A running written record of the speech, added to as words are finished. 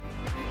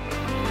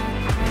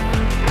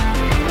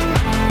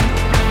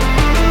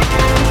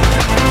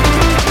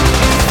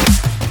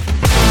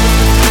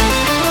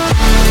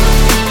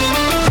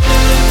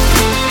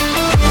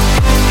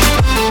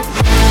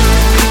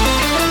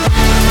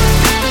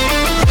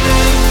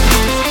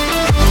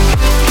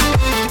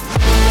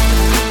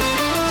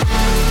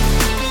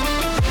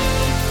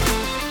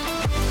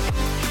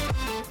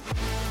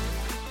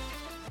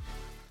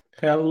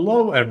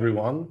Hello,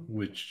 everyone,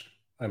 which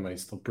I might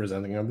stop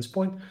presenting at this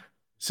point.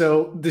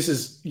 So, this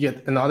is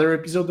yet another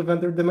episode of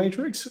Enter the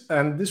Matrix,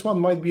 and this one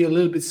might be a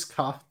little bit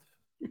scuffed,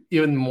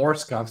 even more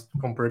scuffed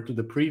compared to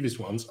the previous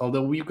ones,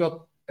 although we've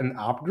got an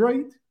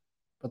upgrade,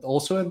 but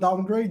also a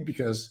downgrade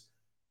because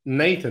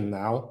Nathan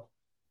now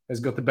has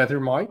got a better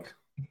mic,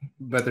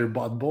 better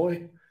butt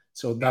boy,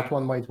 so that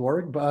one might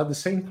work. But at the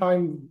same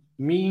time,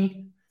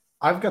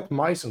 I've got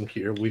Majson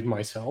here with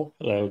myself.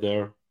 Hello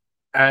there.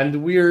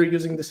 And we're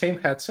using the same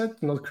headset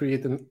to not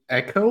create an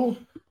echo,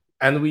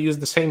 and we use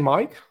the same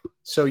mic.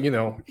 So,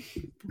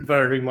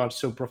 very much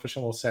so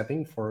professional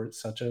setting for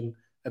such an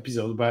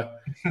episode. But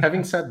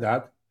having said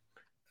that,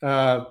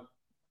 uh,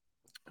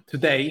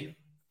 today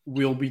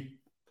we'll be,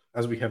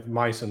 as we have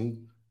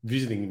Majson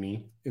visiting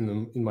me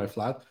in my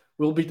flat,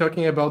 we'll be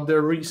talking about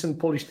the recent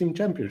Polish Team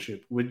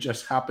Championship, which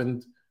just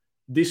happened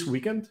this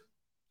weekend.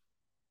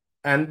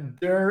 And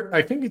there,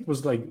 I think it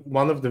was like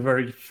one of the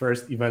very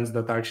first events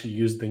that actually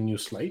used the new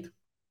slate.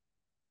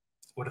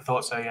 Would have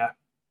thought so, yeah.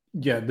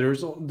 Yeah,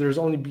 there's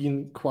only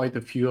been quite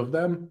a few of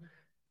them,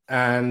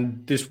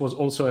 and this was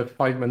also a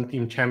 5-man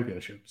team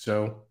championship.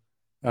 So,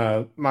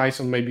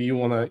 Majson, maybe you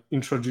want to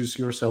introduce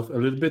yourself a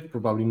little bit.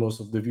 Probably most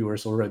of the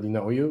viewers already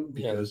know you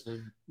because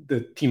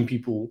the team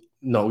people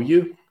know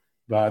you,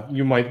 but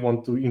you might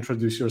want to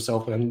introduce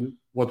yourself and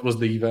what was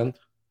the event.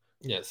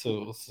 Yeah,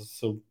 so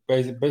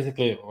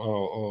basically,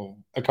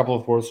 a couple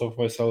of words of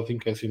myself in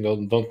case you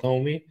don't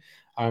know me.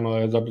 I'm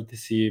a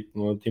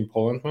WTC Team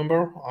Poland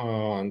member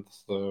and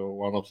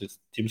one of the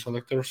team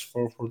selectors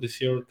for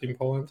this year Team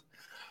Poland.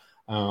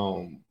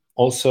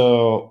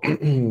 Also,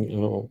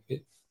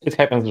 it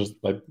happens just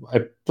like I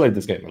played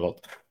this game a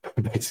lot,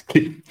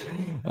 basically.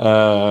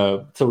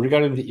 So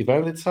regarding the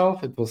event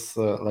itself, it was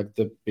like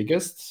the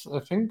biggest, I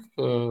think,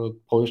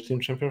 Polish Team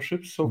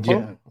Championship so far.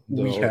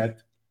 Yeah, we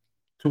had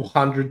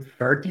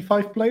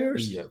 235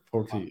 players. Yeah,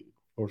 45.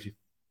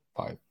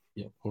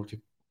 Yeah,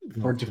 40.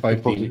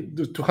 45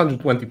 teams,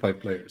 225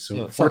 players.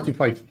 So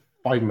 45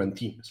 5-man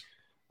teams.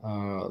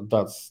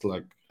 That's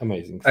like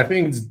amazing. I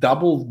think it's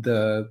double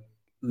the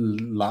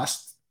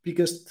last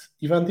biggest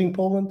event in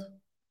Poland,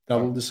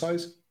 double the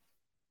size.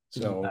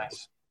 So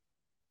nice.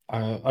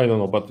 I don't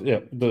know, but yeah,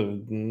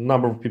 the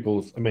number of people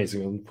is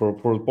amazing. And for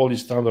the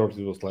Polish standard,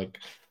 it was like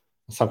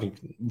something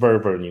very,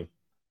 very new.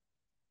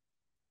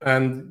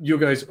 And you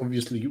guys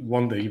obviously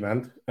won the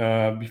event.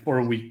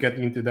 Before we get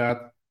into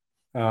that,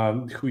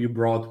 who you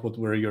brought, what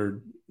were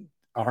your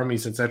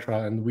armies,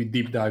 etc., and we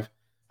deep dive.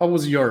 How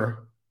was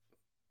your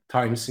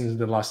time since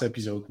the last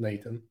episode,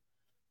 Nathan?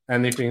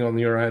 Anything on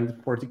your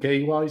end,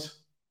 40K wise?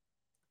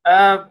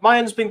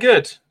 Mine's been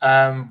good.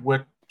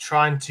 We're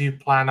trying to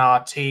plan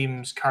our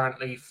teams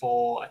currently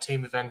for a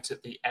team event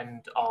at the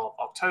end of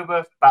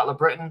October, Battle of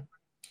Britain.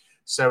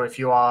 So if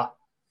you are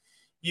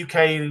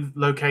UK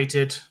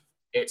located,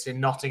 it's in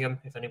Nottingham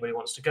if anybody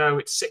wants to go.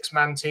 It's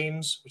 6-man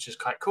teams, which is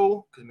quite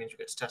cool because it means we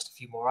get to test a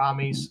few more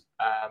armies.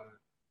 I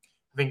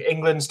think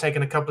England's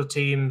taken a couple of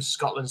teams.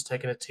 Scotland's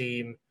taken a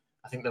team.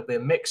 I think there'll be a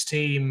mixed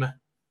team.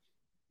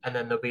 And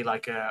then there'll be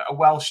like a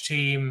Welsh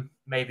team,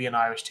 maybe an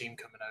Irish team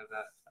coming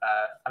over.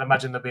 I'd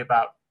imagine there'll be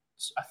I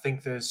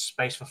think there's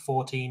space for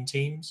 14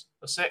 teams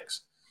or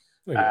 6.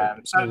 Okay.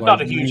 So like not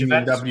a huge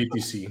event.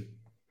 WTC.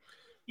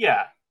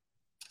 Yeah.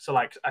 So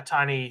like a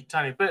tiny,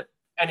 but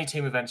any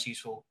team event's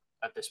useful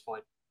at this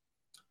point.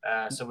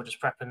 So we're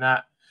just prepping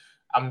that.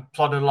 I'm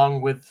plodding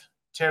along with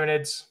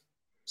Tyranids,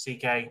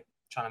 CK,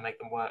 trying to make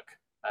them work.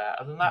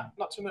 Other than that,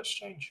 not too much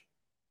change.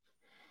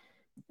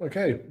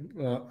 Okay.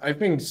 I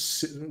think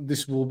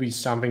this will be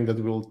something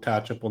that we'll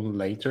touch upon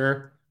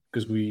later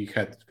because we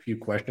had a few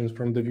questions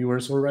from the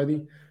viewers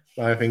already.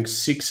 But I think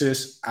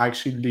 6s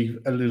actually leave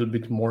a little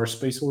bit more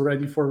space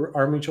already for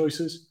army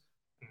choices.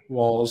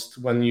 Whilst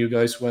when you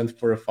guys went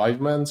for a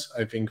 5-mans,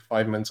 I think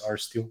 5-mans are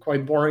still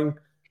quite boring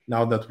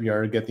now that we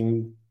are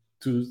getting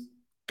to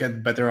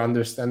get better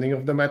understanding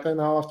of the meta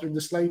now after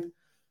the slate,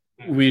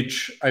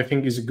 which I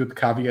think is a good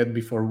caveat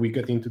before we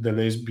get into the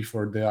list,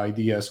 before the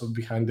ideas of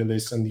behind the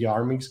list and the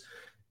armies,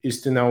 is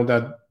to know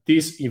that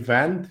this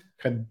event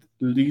had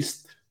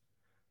list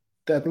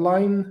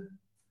deadline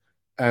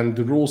and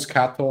the rules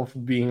cutoff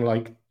being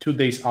like 2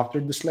 days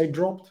after the slate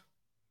dropped.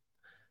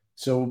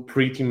 So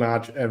pretty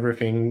much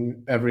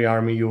every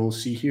army you will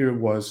see here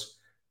was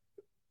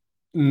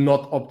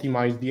not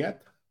optimized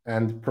yet.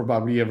 And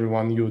probably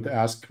everyone you would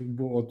ask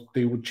what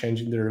they would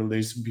change in their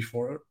list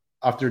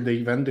after the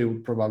event, they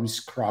would probably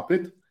scrap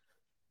it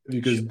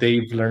because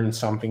they've learned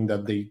something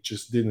that they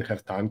just didn't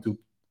have time to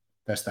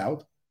test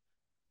out.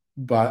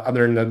 But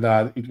other than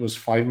that, it was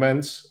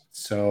 5-mans.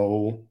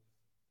 So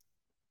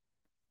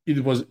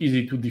it was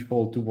easy to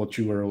default to what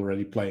you were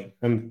already playing.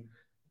 And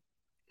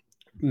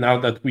now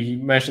that we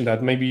mentioned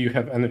that, maybe you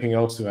have anything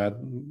else to add,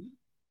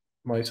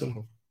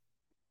 Majson?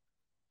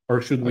 Or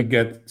should we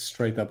get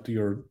straight up to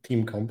your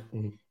team comp?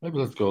 Maybe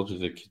let's go to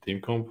the team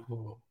comp.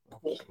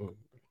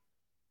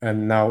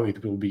 And now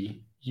it will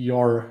be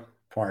your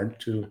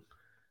part to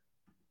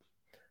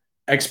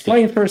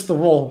explain, first of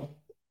all,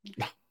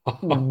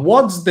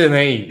 What's the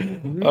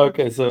name?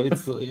 Okay, so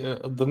it's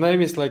the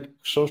name is like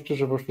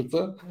Szczęście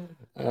Woszyce,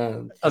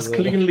 and As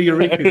clearly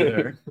written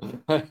there.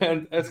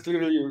 and as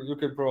clearly you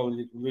can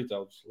probably read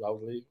out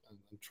loudly and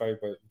try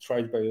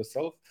it by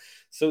yourself.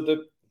 So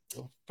the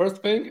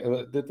first thing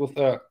that was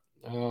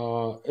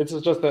it's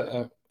just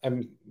a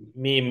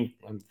meme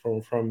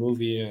from a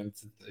movie, and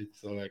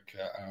it's like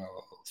a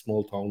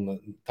small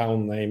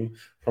town name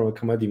from a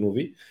comedy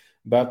movie,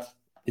 but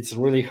it's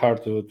really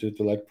hard to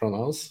like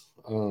pronounce.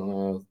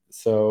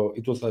 So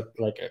it was I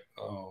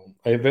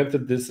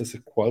invented this as a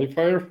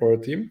qualifier for a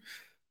team.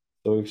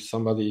 So if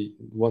somebody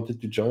wanted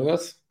to join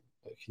us,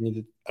 he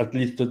needed at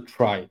least to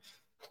try,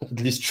 at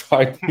least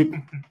try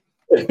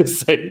to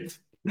say it.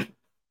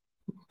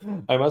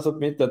 I must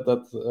admit that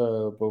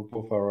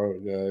both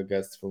our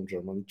guests from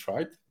Germany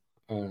tried,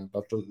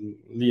 but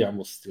Liam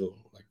was still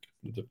like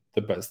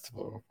the best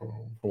from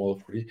all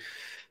three.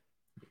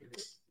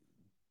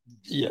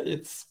 Yeah,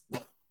 it's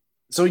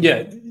So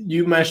yeah,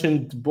 you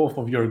mentioned both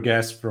of your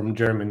guests from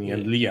Germany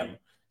and Liam.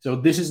 So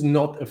this is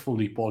not a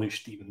fully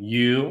Polish team.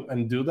 You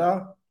and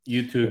Duda,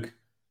 you took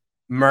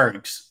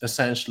mercs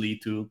essentially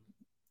to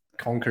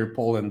conquer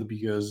Poland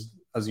because,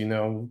 as you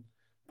know,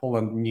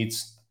 Poland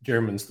needs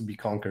Germans to be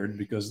conquered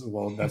because,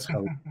 well, that's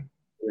how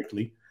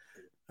quickly.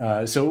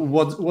 So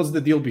what's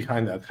the deal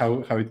behind that?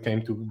 How it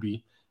came to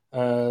be?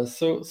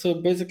 So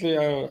basically,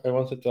 I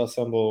wanted to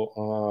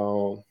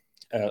assemble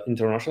an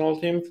international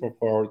team for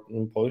our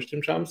Polish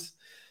team champs.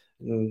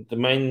 The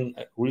main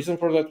reason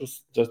for that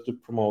was just to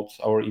promote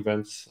our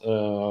events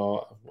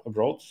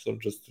abroad. So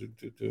just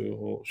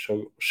to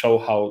show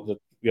how that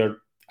we are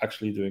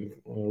actually doing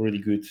really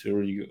good,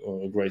 really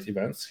great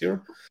events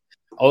here.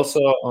 Also,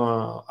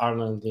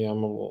 Arne and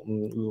Liam,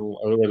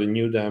 I already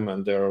knew them,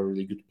 and they are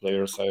really good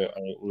players. I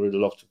really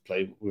love to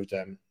play with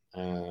them,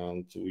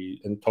 and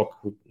talk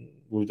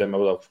with them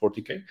about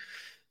 40K.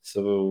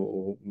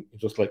 So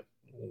it was like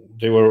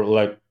they were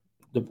like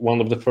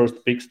one of the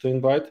first picks to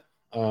invite.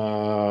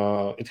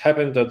 It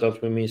happened that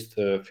we missed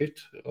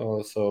fifth,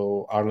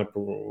 so Arne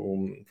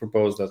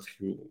proposed that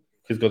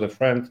he's got a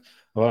friend,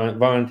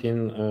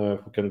 Valentin,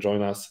 who can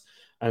join us,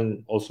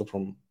 and also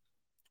from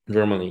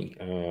Germany.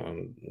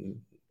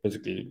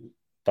 Basically,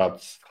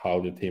 that's how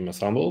the team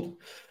assembled.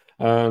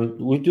 And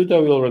we do that.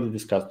 We already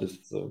discussed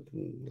this,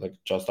 like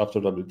just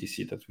after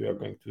WTC, that we are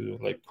going to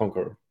like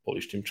conquer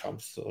Polish team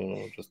champs,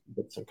 just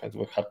get some kind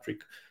of a hat trick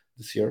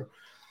this year.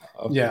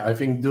 Yeah, I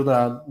think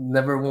Duda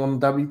never won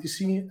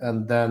WTC,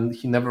 and then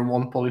he never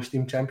won Polish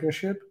team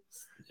championship.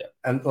 Yeah.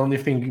 And only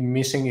thing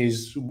missing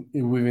is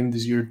within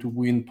this year to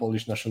win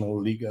Polish National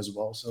League as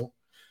well. So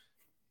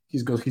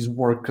he's got his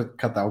work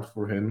cut out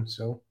for him.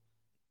 So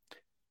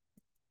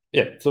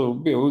yeah, so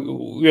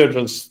we are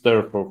just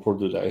there for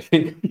Duda, I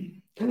think.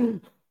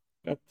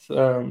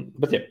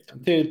 But yeah,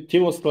 the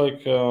team was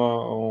like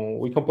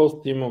we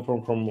composed team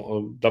from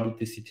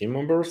WTC team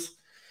members.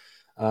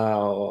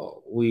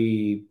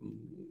 We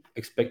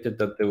expected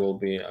that there will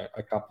be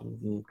a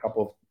couple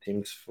of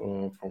teams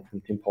from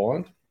Team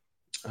Poland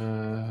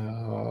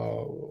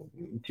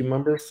team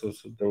members, so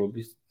there will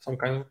be some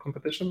kind of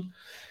competition.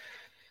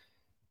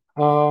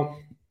 Yeah,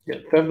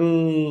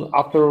 then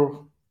after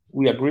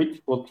we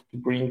agreed what to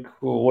bring,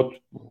 what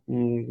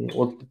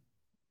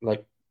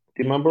like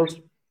team members,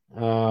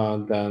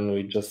 then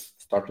we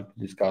just started to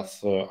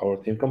discuss our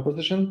team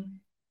composition.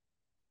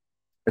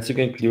 As you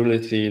can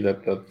clearly see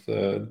that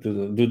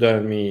Duda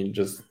and me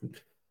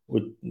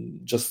would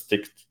just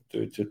stick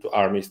to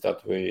armies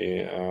that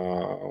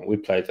we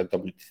played at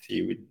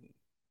WTC.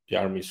 The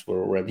armies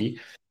were ready.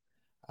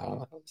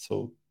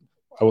 So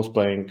I was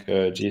playing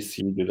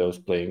GSC, Duda was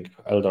playing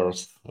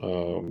Eldars.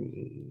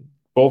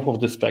 Both of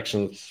these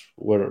factions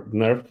were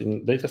nerfed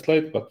in Data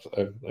Slate, but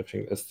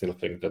I still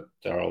think that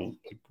they are all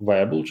like,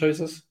 viable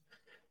choices.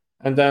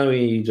 And then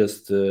we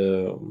just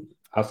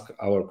ask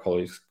our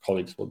colleagues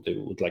what they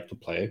would like to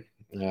play,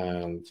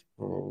 and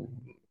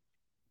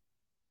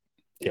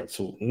yeah,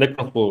 so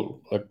Necrons were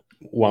like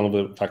one of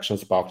the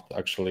factions buffed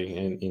actually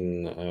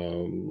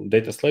in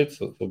Data Slate.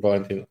 So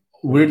Valentin,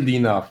 weirdly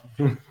enough,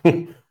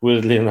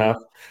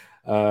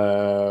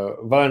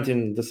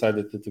 Valentin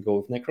decided to go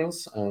with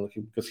Necrons, and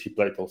because he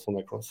played also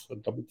Necrons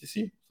at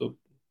WTC. So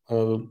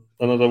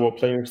another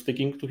player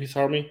sticking to his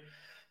army.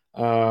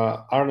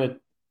 Arne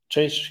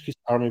changed his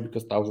army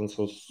because Thousands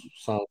of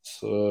Suns.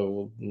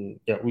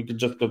 Yeah, we could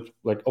just got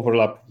like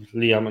overlap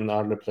Liam and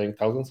Arne playing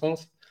Thousand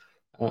Suns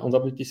on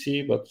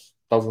WTC, but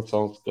Thousand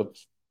Suns got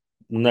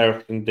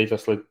nerfed in Data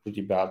Slate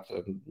pretty bad,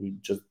 and we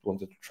just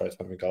wanted to try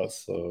something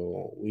else.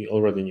 So we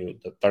already knew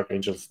that Dark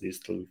Angels is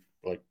to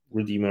like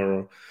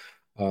Redeemer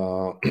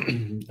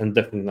and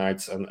Deafening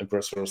Knights and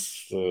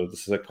Aggressors.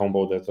 This is a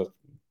combo that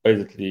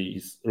basically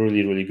is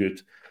really, really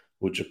good,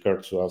 which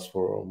occurred to us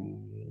for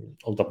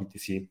on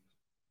WTC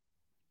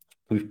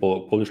with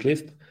Polish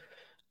list.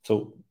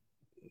 So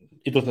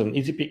it was an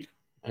easy pick.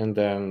 And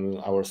then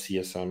our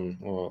CSM,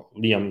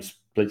 Liam's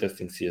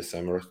playtesting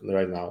CSM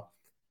right now.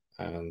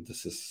 And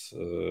this is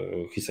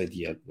his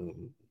idea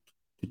to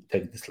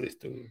take this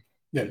list.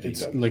 Yeah,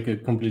 it's like a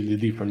completely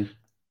different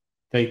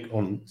take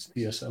on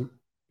CSM.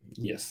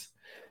 Yes.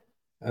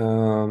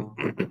 Yeah.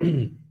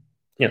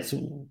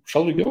 So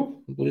shall we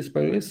go list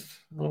by list?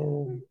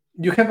 Or...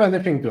 You have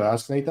anything to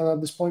ask, Nathan,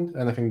 at this point?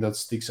 Anything that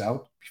sticks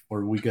out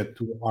before we get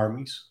to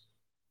armies?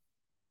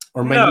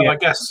 Or maybe No, I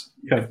guess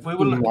you have if we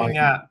were looking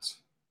at,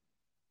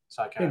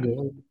 sorry, Yeah, Karen. go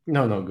on.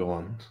 No, go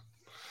on.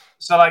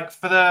 So like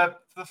for the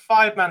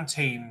 5-man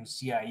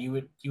teams, yeah,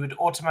 you would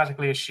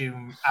automatically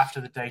assume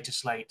after the data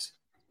slate,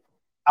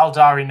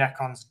 Aldari,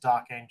 Necrons,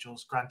 Dark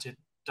Angels. Granted,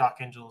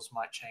 Dark Angels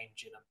might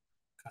change in a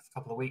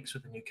couple of weeks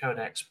with the new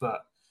codex,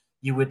 but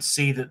you would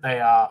see that they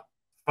are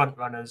front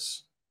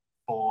runners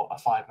for a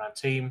 5-man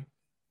team.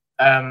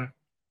 I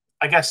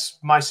guess,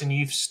 Majson,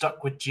 you've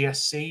stuck with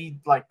GSC.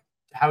 Like,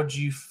 how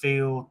do you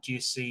feel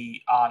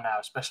GSC are now,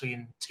 especially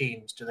in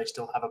teams? Do they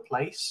still have a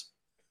place?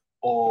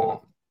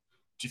 Or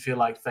do you feel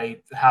like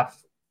they have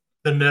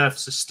the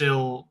nerfs are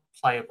still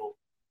playable?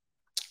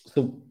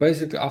 So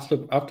basically,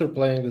 after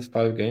playing these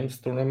 5 games,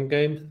 tournament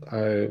games,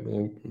 I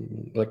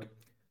like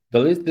the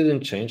list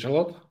didn't change a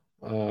lot.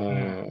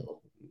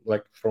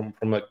 Like from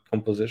like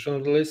composition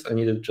of the list, I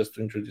needed just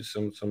to introduce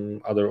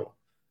some other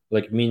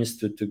like means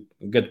to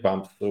get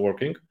bumps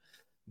working.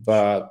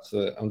 But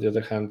on the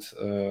other hand,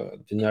 the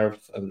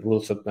nerfs and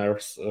rule set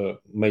nerfs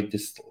made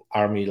this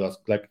army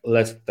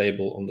less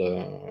stable on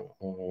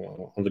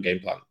the game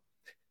plan.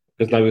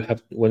 Because now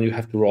when you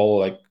have to roll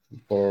like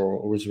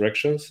for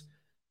resurrections,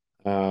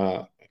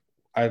 I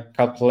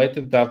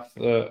calculated that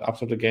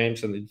after the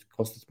games, and it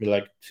costed me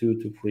like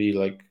 2 to 3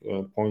 like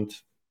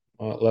point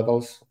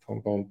levels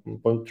from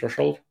point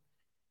threshold.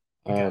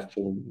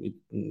 So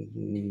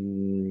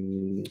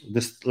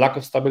this lack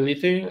of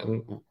stability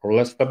or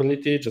less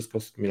stability just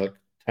cost me like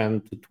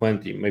 10 to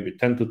 20, maybe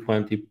 10 to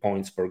 20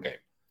 points per game.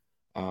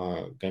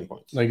 Game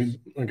points.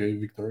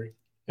 Victory.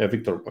 Yeah,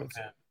 victory points.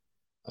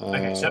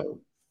 Okay,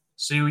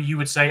 so you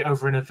would say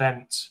over an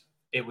event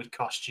it would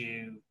cost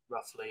you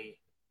roughly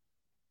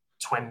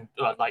 20,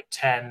 like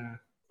 10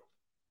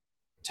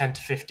 to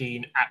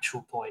 15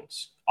 actual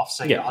points off,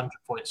 say, a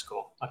 100-point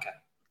score. Okay.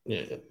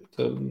 Yeah.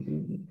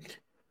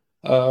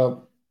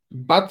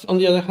 But on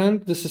the other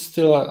hand, this is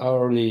still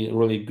a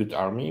really good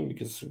army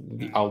because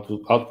the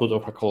output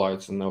of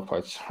acolytes and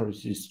neophytes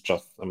is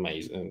just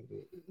amazing.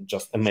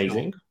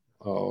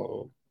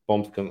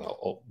 Bombs can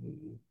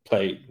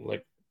play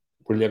like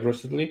really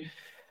aggressively.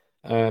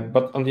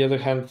 But on the other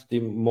hand, the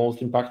most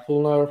impactful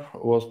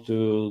nerf was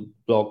to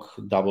block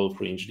double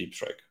fringe deep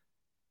strike.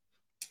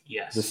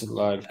 Yes. This is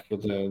like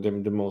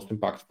the most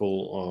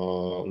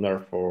impactful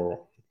nerf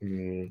for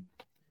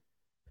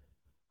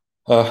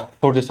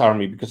this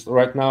army, because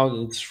right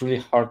now it's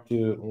really hard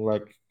to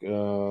like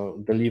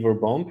deliver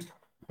bombs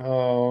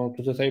to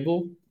the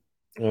table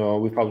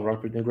without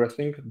rapid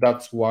ingressing.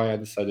 That's why I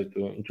decided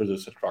to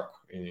introduce a truck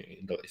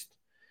in the list.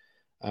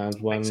 And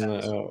when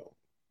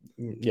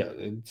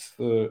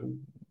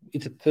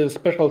it's a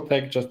special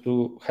tech just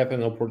to have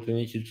an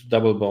opportunity to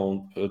double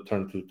bomb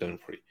turn 2, turn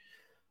 3,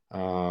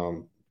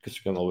 because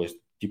you can always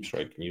deep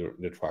strike near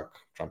the truck,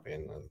 jump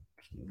in and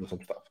do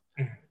some stuff.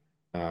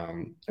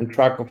 And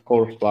track, of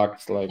course,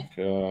 lacks like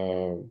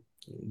the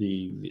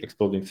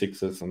exploding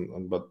sixes,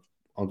 but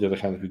on the other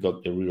hand, we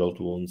got the reroll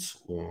wounds.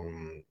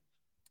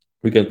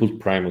 We can put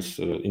Primus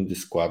in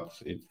this squad.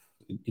 It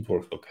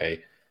works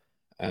okay,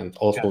 and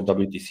also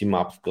WTC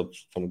maps got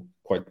some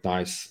quite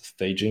nice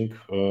staging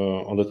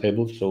on the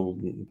table, so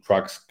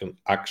tracks can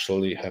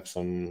actually have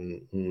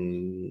some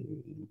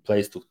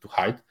place to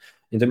hide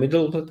in the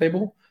middle of the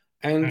table,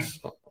 and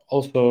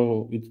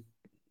also it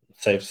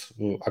saves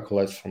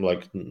acolytes from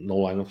like no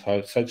line of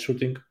sight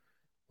shooting.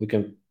 We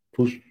can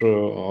push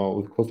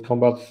with close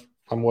combat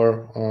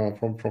somewhere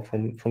from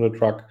the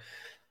track.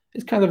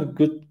 It's kind of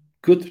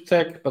good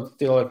tech, but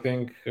still I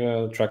think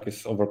track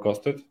is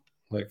overcosted,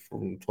 like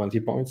from 20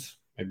 points,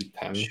 maybe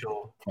 10,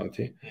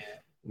 20. Yeah.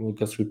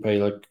 Because we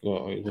pay like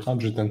it was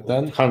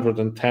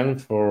 110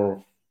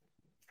 for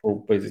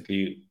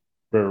basically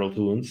reroll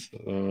wounds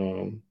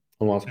on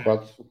one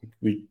squad.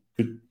 We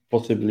could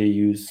possibly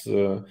use.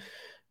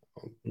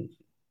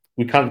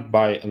 We can't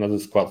buy another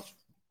squad of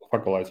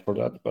acolytes for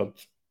that, but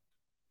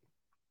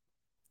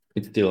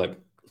it's still like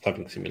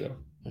something similar,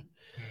 I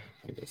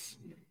guess.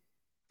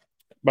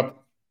 But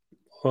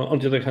on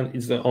the other hand,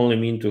 it's the only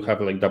mean to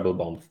have like double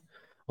bombs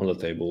on the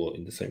table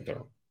in the same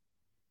turn.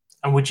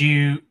 And would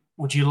you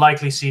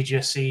likely see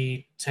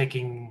GSC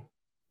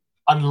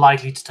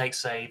unlikely to take,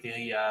 say,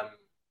 the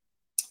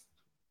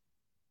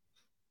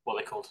what are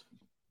they called,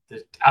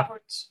 the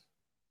aberrants?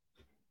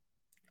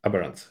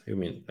 Aberrants, you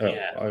mean?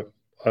 Yeah.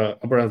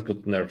 Aberrants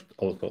got nerfed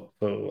also.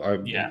 So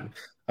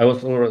I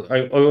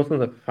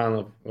wasn't a fan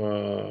of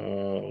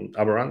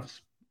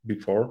Aberrants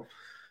before,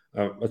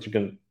 as you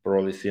can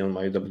probably see on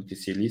my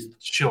WTC list.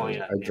 Sure,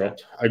 yeah.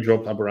 I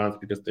dropped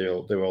Aberrants because they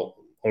were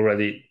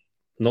already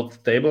not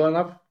stable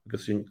enough,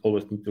 because you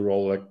always need to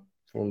roll like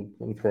from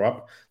 4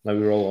 up. Now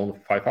we roll on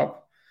 5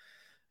 up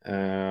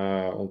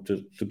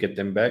to get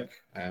them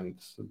back,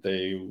 and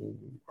they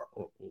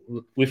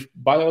with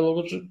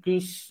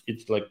biologicals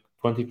it's like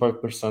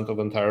 25% of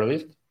entire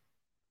list.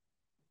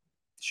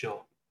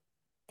 Sure.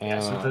 Yeah,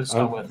 so those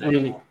are worth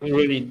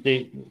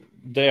really,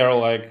 they are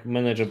like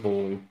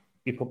manageable.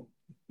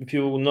 If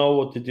you know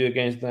what to do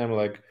against them,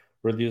 like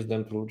reduce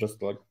them to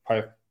just like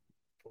 5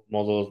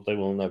 models, they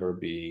will never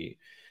be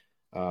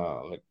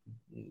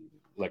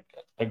like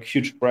a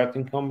huge threat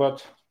in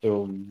combat. They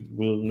will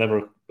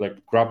never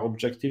like grab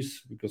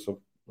objectives because of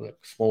like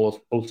small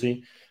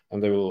OC,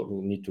 and they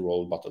will need to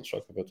roll battle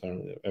shock every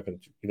turn,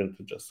 even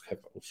to just have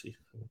OC.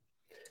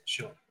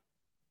 Sure.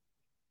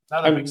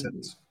 No, that makes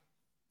sense.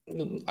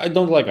 I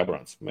don't like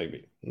Abrams,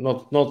 maybe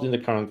not in the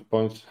current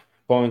points,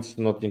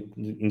 not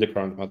in the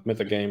current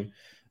meta game.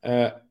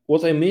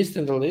 What I missed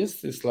in the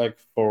list is like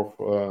for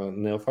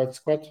Neophyte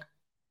squad.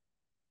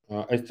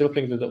 I still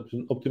think that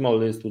the optimal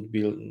list would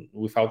be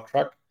without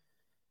track,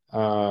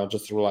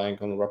 just relying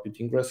on rapid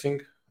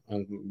ingressing,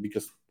 and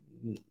because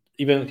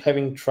even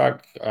having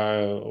track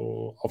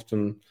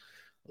often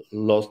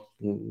lost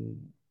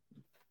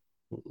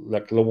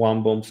like low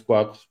one bomb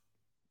squad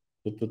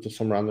to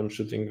some random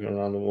shooting,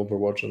 random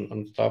Overwatch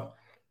and stuff.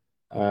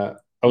 I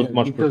would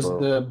much because prefer.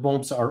 the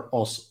bombs are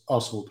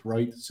assault,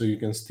 right? So you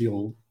can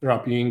still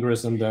rapid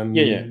ingress and then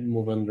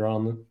move and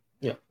run.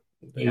 Yeah.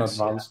 In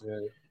advance.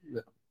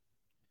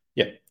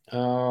 Yeah.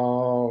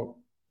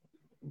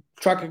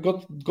 Track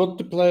got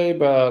to play,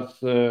 but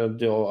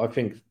I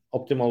think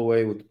optimal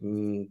way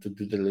to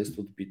do the list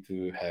would be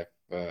to have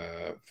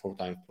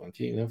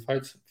 4x20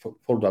 fights,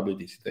 4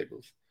 WDC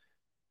tables.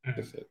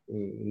 Because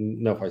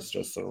fights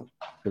just are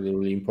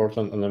really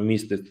important, and I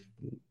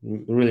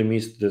really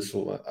missed this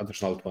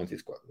additional 20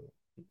 squad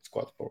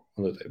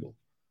on the table.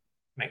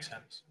 Makes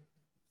sense.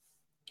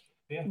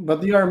 Yeah. But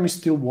the army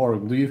still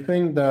worked. Do you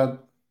think that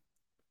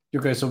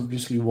you guys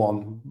obviously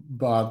won,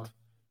 but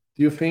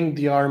do you think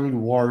the army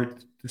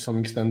worked to some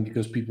extent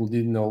because people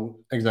didn't know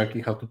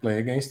exactly how to play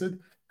against it?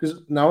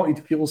 Because now it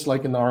feels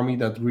like an army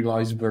that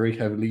relies very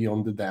heavily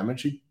on the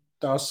damage it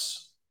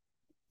does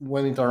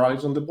when it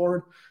arrives on the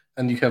board,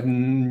 and you have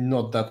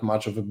not that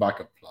much of a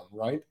backup plan,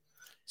 right?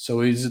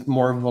 So is it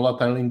more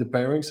volatile in the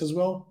pairings as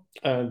well?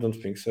 I don't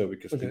think so,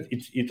 because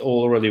it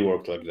already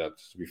worked like that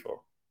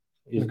before.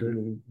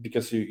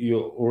 Because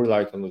you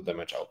relied on the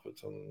damage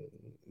output.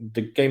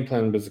 The game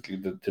plan basically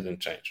didn't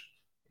change.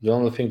 The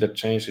only thing that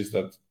changed is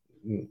that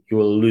you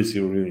will lose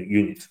your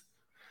unit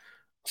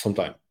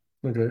sometime.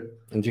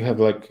 And you have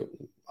like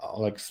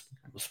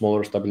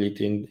smaller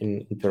stability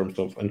in terms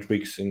of and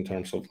tricks, in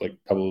terms of like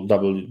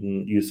double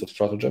use of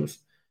stratagems.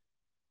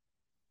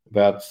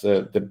 But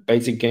the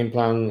basic game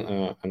plan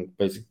and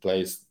basic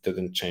plays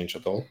didn't change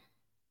at all.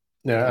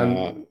 Yeah,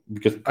 and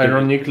because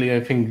ironically,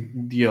 I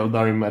think the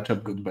Eldari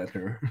matchup got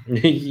better.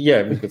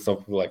 Yeah, because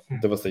of like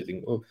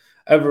devastating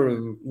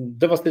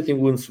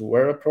wounds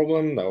were a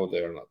problem. Now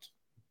they are not.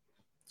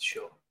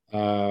 Sure.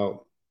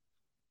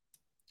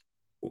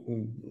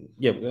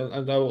 Yeah,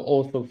 and I will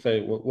also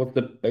say what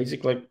the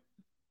basic like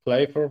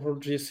play for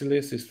GSC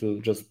list is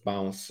to just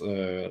bounce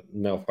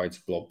Neophytes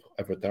blob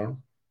every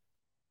turn.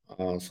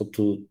 So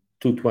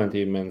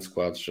 220-man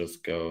squads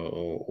just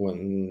go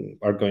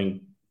are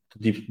going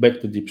back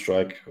to deep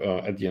strike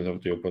at the end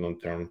of the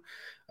opponent turn,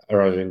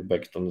 arriving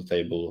back on the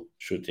table,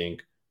 shooting,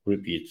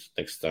 repeat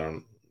next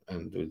turn,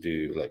 and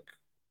do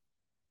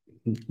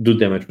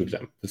damage with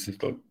them. This is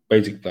the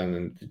basic plan,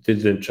 and it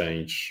didn't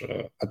change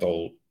at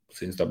all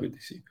since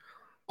WTC.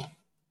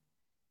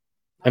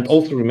 And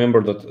also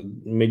remember that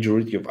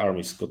majority of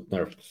armies got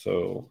nerfed,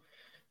 so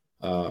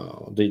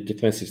the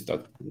defenses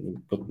that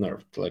got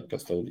nerfed, like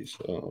Custodies.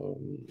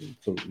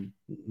 So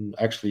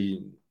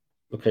actually,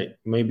 okay,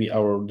 maybe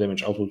our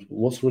damage output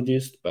was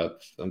reduced,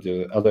 but on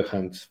the other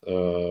hand,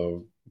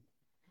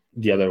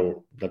 the other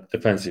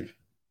defensive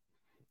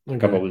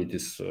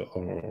capabilities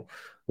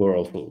were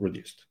also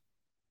reduced.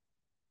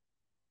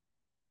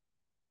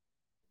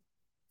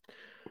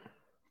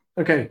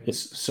 Okay,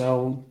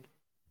 so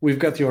we've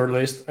got your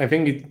list. I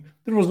think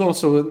there was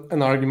also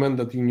an argument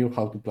that you knew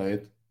how to play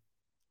it.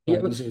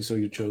 Yeah, so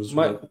you chose.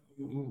 My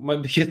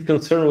biggest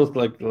concern was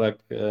like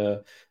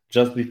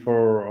just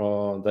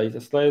before data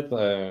slate,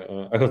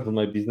 I was on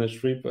my business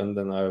trip, and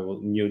then I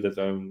knew that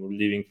I'm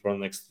leaving for the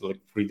next like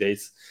 3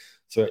 days,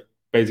 so I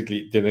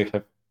basically didn't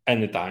have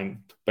any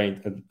time to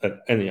paint at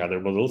any other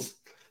models,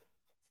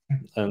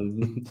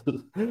 and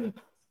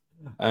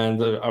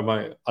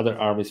my other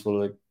armies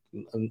were like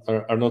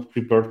are not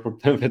prepared for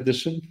 10th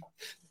edition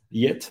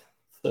yet,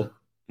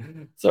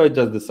 so I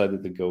just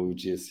decided to go with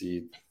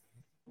GSC.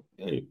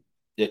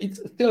 Yeah, it's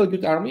still a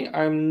good army.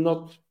 I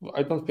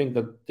don't think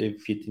that they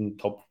fit in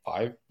top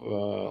 5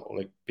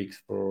 like picks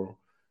for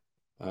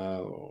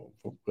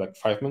like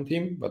 5-man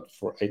team, but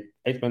for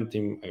 8-man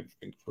team, I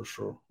think for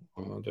sure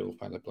they will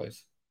find a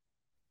place.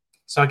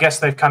 So I guess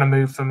they've kind of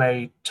moved from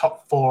a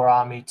top 4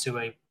 army to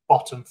a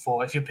bottom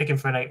 4. If you're picking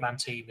for an 8-man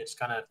team, it's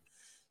kind of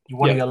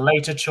one of your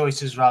later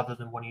choices rather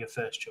than one of your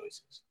first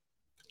choices.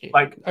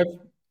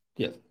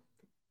 Yes.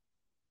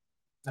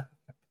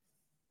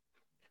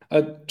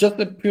 Just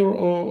a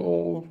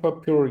pure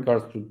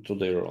regards to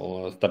their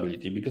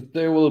stability, because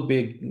there will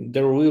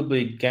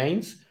be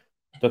gains,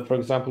 that, for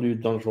example, you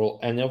don't roll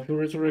any of your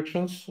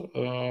resurrections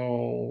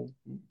for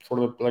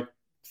the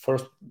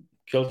first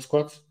kill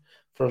squads,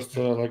 first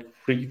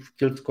 3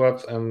 kill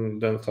squads,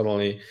 and then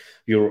suddenly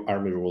your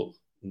army rule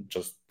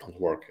just don't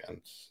work,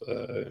 and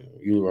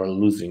you are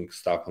losing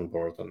stuff on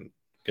board and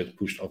get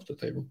pushed off the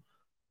table.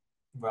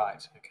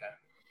 Right. Okay.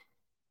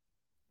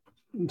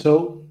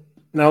 So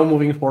now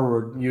moving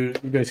forward, you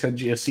guys had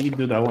GSC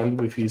do that one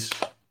with his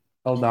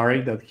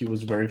Eldari that he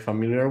was very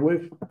familiar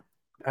with.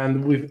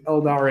 And with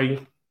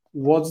Eldari,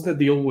 what's the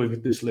deal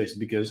with this list?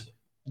 Because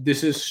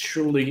this is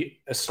surely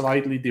a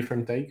slightly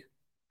different take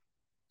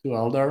to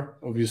Eldar,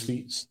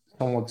 obviously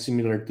somewhat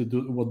similar to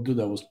what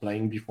Duda was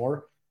playing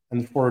before.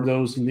 And for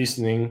those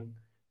listening,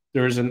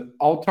 there's an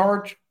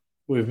Altart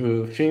with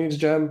a Phoenix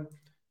Gem,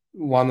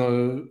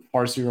 one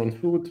Farseer on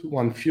foot,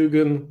 one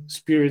Fugan,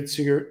 Spirit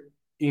Seer,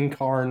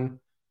 Incarn,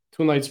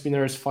 2 Night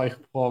Spinners, 5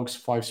 Hogs,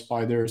 5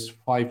 Spiders,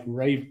 5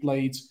 Rave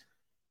Blades,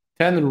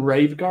 10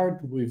 Rave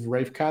Guard with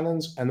Rave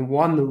Cannons, and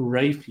 1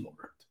 Rave Lord.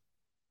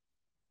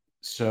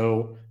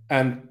 So,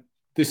 and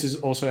this is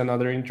also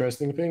another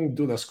interesting thing.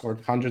 Duda scored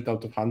 100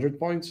 out of 100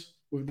 points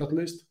with that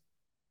list,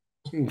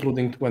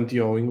 including 20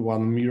 owing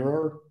 1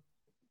 mirror.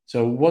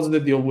 So, what's the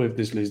deal with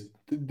this list?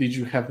 Did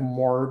you have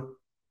more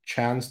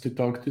chance to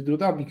talk to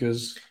Duda?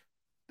 Because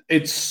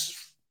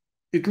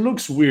it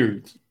looks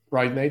weird,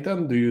 right,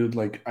 Nathan? Do you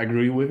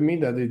agree with me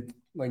that it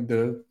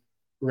the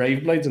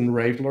Rave Blades and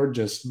Rave Lord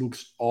just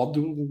looks odd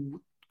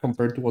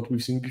compared to what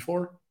we've seen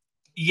before?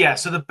 Yeah,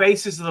 so the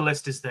basis of the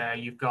list is there.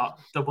 You've got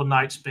Double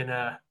Night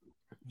Spinner,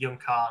 Young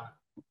Khan.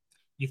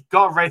 You've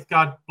got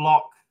Wraithguard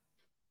block.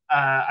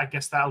 I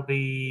guess that'll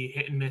be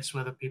hit and miss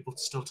whether people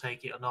still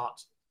take it or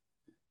not.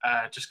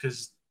 Just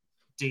because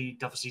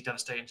obviously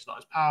Devastating is not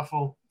as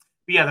powerful.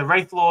 But yeah, the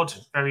Wraith Lord,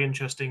 very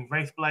interesting.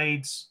 Wraith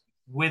Blades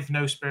with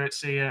no Spirit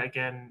Seer,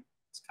 again,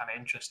 it's kind of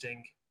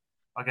interesting.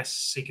 I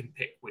guess he can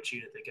pick which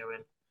unit they go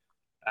in.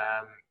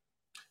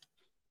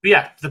 But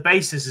yeah, the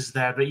basis is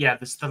there. But yeah,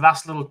 there's the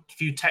last little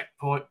few tech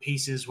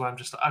pieces where I'm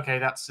just like, okay,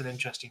 that's an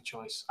interesting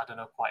choice. I don't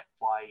know quite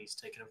why he's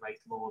taken a Wraith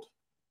Lord,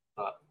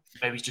 but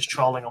maybe he's just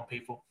trolling on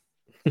people.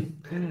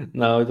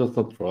 No, it was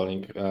not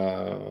trolling.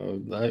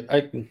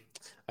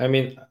 I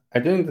mean, I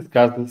didn't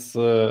discuss this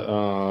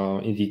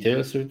in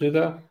details with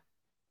Duda.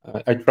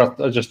 I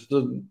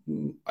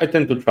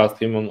tend to trust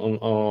him on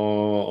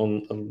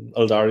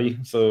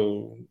Eldari,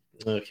 so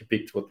he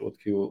picked what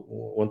he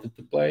wanted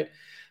to play.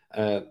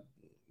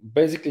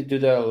 Basically,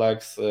 Duda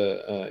likes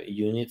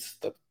units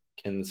that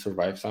can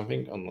survive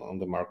something on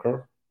the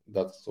marker.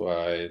 That's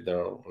why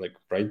there are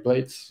Braid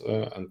Blades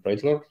and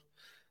Braid Lord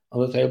on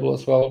the table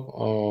as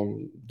well.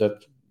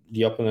 That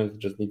the opponent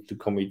just needs to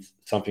commit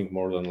something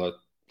more than a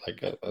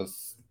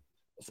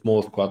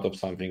small squad of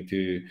something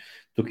to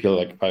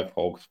kill 5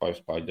 hogs, 5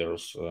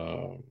 spiders,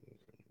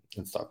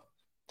 and stuff.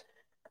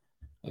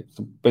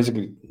 So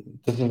basically,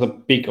 this is a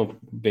peak of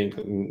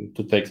being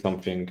to take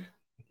something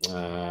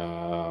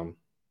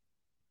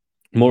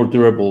more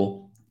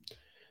durable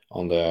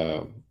on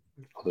the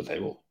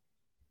table.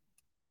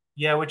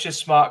 Yeah, which is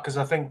smart because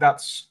I think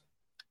that's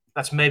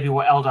maybe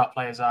what Eldar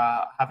players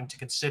are having to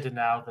consider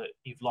now that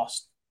you've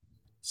lost,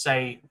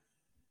 say,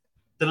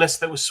 the list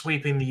that was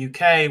sweeping the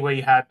UK where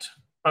you had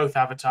both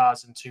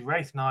avatars and 2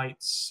 Wraith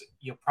Knights.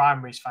 Your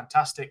primary is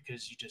fantastic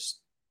because you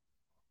just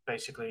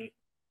basically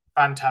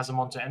phantasm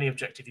onto any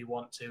objective you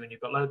want to, and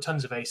you've got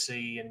tons of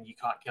AC and you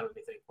can't kill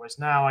anything. Whereas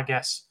now, I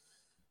guess,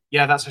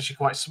 yeah, that's actually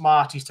quite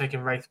smart. He's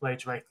taking Wraith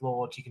Blades, Wraith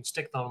Lord. You can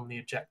stick them on the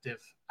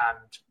objective,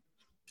 and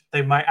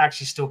they might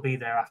actually still be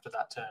there after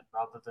that turn,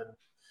 rather than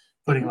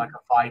putting a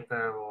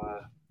Viper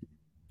or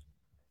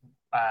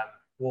a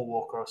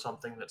Warwalker or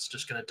something that's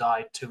just going to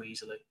die too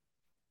easily.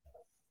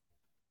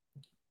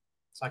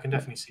 So I can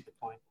definitely see the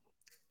point.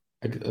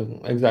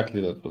 Exactly,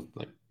 that was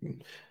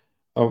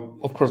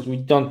of course, we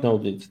don't know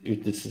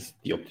if this is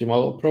the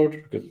optimal approach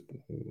because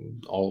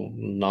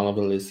none of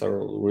the lists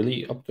are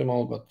really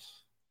optimal, but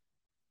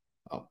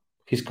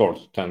he scored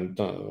 100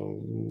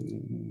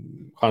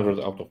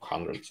 out of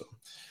 100, so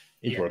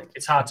it worked.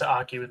 It's hard to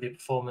argue with the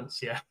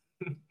performance, yeah.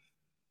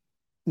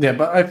 Yeah,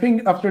 but I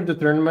think after the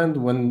tournament,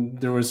 when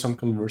there was some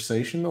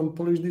conversation on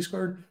Polish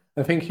Discord,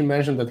 I think he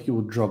mentioned that he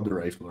would drop the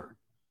Wraith Lord.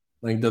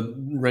 The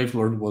Wraith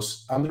Lord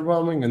was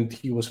underwhelming, and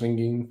he was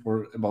thinking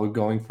about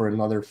going for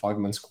another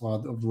 5-man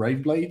squad of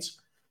Wraith Blades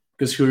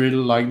because he really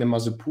liked them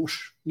as a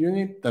push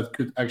unit that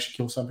could actually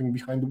kill something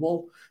behind the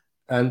wall,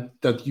 and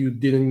that you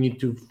didn't need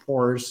to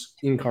force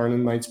Incarnate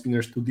Night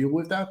Spinners to deal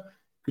with that.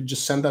 You could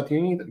just send that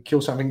unit,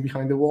 kill something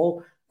behind the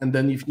wall, and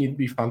then if need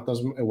be,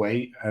 Phantasm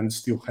away and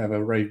still have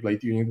a Wraith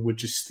Blade unit,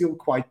 which is still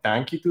quite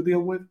tanky to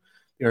deal with.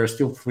 There are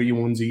still 3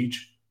 wounds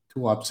each,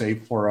 2 up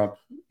save, 4 up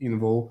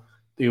invo.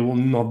 They will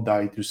not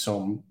die to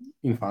some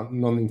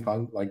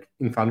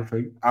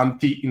anti-infantry.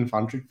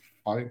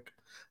 I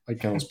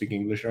cannot speak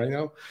English right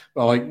now.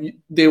 But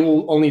they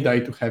will only die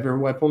to heavier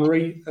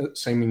weaponry,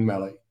 same in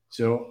melee.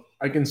 So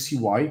I can see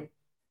why.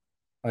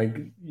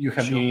 You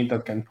have unit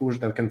that can push,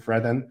 that can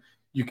threaten.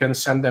 You can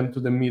send them to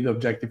the mid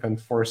objective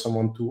and force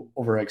someone to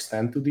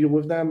overextend to deal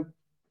with them.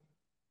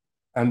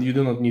 and you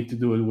do not need to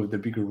do it with the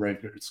bigger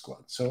regular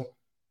squad. So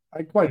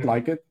I quite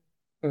like it.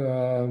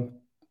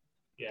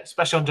 Yeah,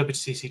 especially on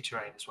WTC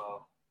terrain as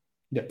well.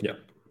 Yeah.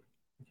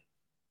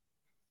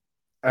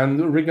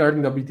 And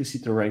regarding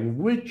WTC terrain,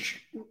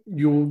 which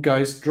you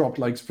guys dropped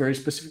like very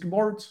specific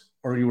boards,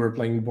 or you were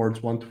playing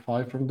boards 1 to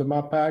 5 from the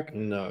map pack?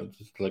 No,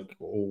 just like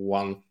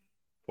 1,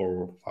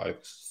 4, 5,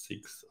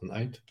 6, and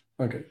 8.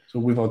 Okay, so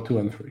without 2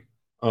 and 3.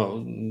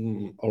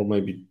 Or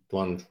maybe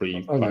 1,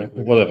 3, 5,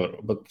 Okay. whatever.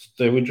 But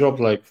we dropped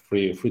like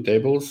three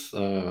tables,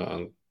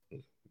 and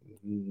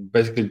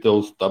basically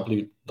those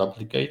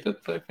duplicated,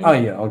 I think.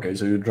 Yeah, okay,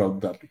 so you dropped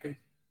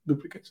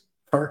duplicates.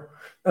 Fair.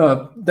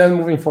 Then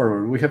moving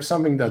forward, we have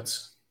something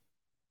that's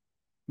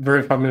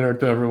very familiar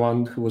to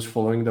everyone who was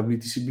following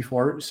WTC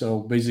before. So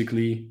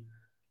basically,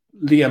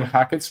 Liam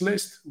Hackett's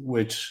list,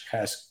 which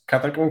has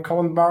Catacomb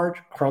Command Bard,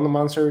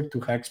 Chronomancer, 2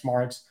 Hex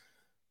Marks,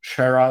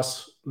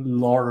 Sheraz,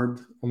 Lord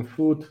on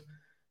foot,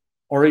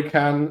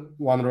 Orican,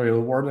 1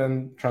 Royal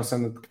Warden,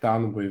 Transcendent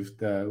Cthulhu with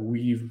the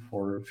Weave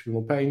for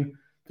Funeral Pain,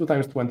 2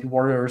 times 20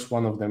 Warriors.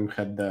 One of them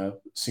had the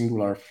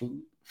singular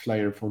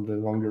Flare for the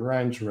longer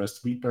range,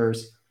 rest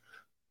Reapers,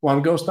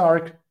 1 Ghost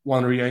Arc,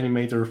 1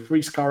 Reanimator,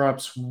 3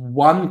 Scarabs,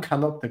 1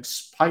 Canoptek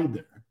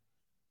Spider,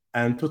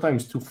 and 2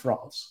 times 2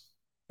 Thralls.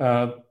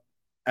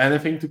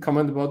 Anything to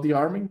comment about the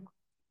army?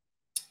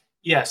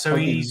 Yeah, so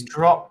he's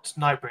dropped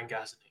Nightbringer,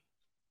 hasn't he?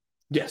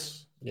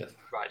 Yes.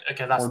 Right,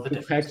 okay, that's the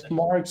difference. Hex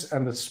Marks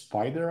and the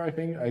Spider, I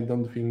think. I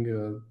don't think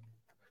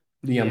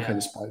Liam had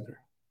a Spider.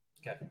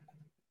 Okay,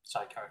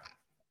 Psycho.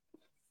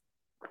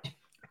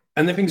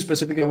 Anything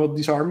specific about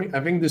this army?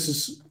 I think this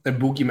is a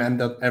boogeyman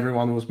that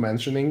everyone was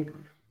mentioning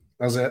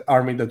as an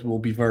army that will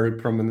be very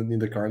prominent in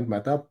the current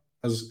meta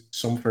as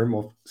some form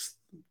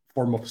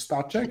of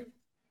stat check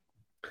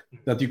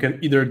that you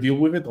can either deal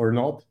with it or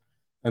not.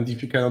 And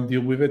if you cannot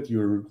deal with it,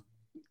 you're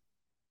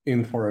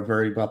in for a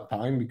very bad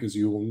time because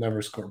you will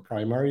never score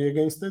primary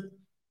against it.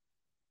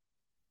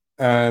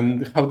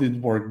 And how did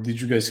it work? Did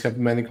you guys have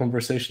many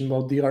conversations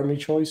about the army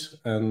choice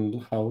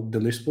and how the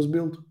list was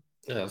built?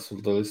 Yeah, so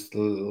the list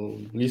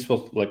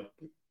was like,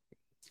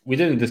 we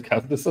didn't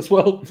discuss this as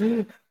well.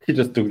 He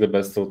just took the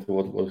best of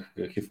what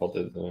he thought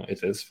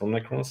it is from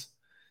Necrons.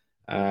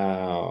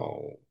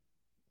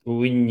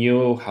 We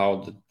knew how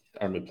the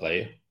army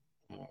play.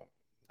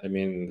 I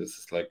mean, this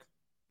is like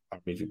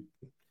army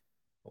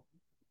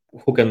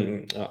who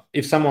can,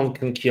 if someone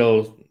can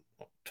kill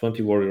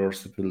 20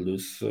 warriors, it will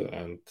lose,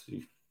 and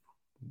if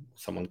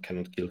someone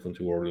cannot kill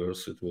 20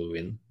 warriors, it will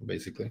win,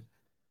 basically.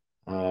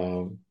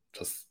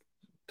 Just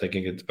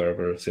taking it very,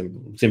 very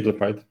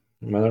simplified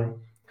manner.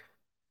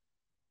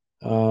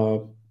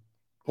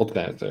 What can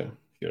I say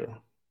here?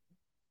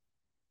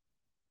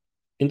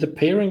 In the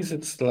pairings,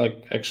 it's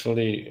like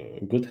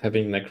actually good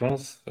having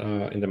Necrons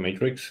in the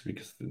Matrix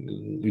because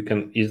you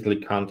can easily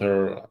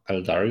counter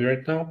Eldari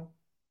right now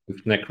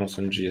with Necrons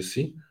and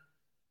GSC.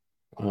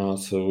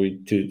 So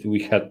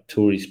we had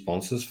 2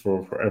 responses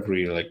for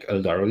every like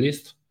Eldari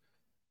list,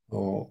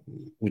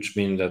 which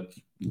means that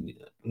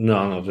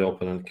none of the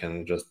opponent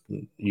can just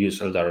use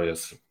Eldari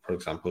as, for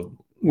example.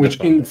 Which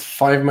in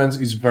 5 months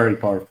is very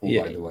powerful,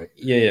 by the way.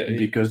 Yeah.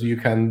 Because you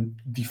can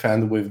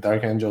defend with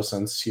Dark Angels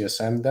and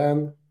CSM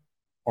then,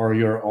 or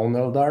your own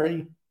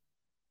Eldari,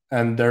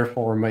 and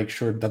therefore make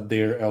sure that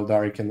their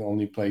Eldari can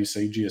only play,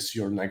 say, GSC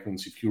or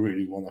Necrons if you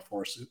really want to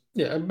force it.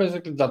 Yeah,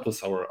 basically that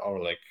was our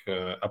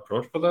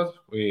approach for that.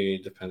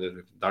 We defended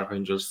with Dark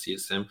Angels,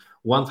 CSM,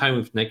 one time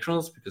with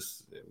Necrons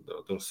because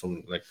there was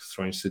some like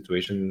strange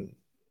situation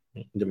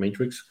in the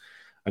Matrix.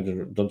 I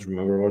don't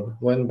remember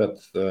when, but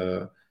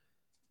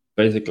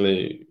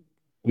basically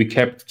we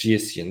kept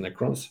GSC and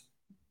Necrons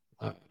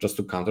just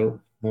to counter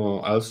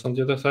else on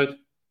the other side.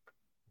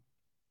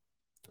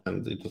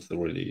 And it was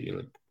really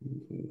like,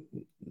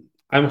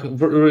 I'm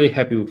really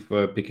happy with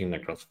picking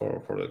Necrons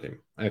for the team.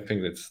 I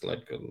think it's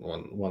like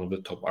one of the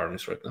top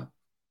armies right now.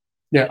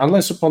 Yeah,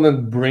 unless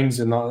opponent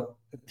brings a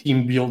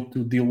team build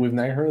to deal with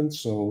Necrons.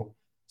 So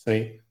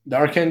say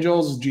Dark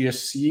Angels,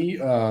 GSC,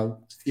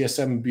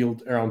 CSM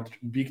build around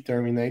big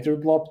Terminator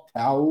blob,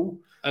 Tau.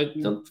 I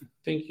don't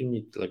think you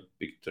need like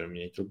big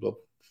Terminator blob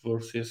for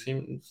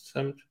CSM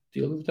to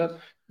deal with that.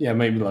 Yeah,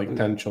 maybe like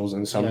 10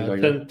 chosen, something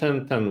like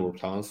 10 war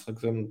plans, for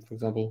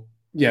example.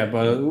 Yeah,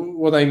 but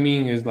what I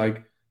mean is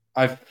like,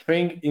 I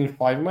think in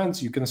 5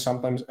 months you can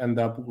sometimes end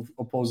up with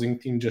opposing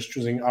team just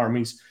choosing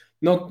armies,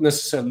 not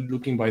necessarily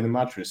looking by the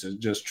matrices,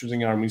 just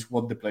choosing armies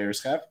what the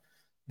players have,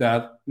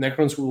 that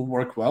Necrons will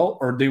work well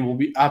or they will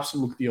be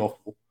absolutely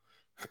awful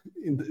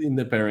in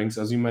the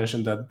pairings, as you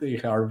mentioned, that they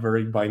are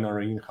very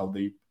binary in how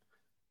they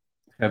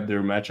have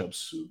their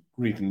matchups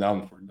written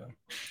down for them.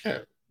 Yeah,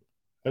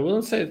 I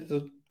wouldn't say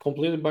it's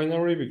completely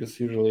binary because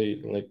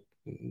usually like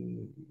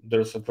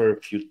there's a very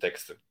few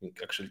texts that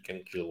actually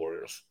can kill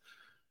warriors.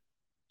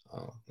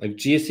 Like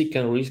GSC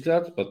can risk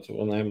that, but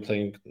when I'm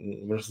playing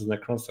versus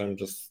Necrons, I'm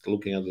just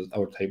looking at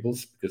our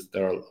tables because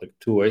there are like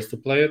 2 ways to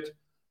play it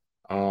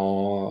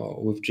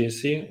with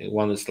GSC.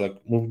 One is like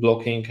move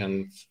blocking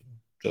and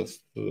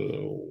just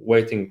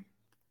waiting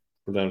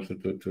for for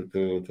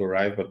them to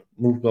arrive, but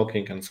move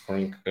blocking and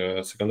scoring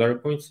secondary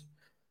points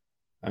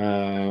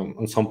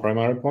and some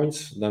primary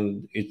points,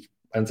 then it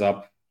ends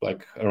up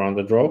like around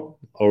the draw,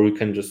 or you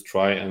can just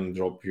try and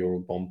drop your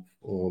bomb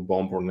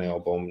or nail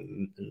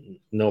bomb,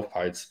 no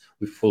fights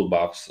with full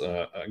buffs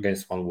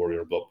against one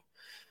warrior blob,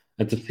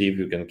 and to see if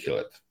you can kill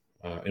it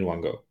in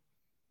one go.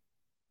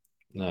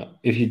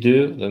 If you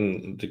do,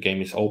 then the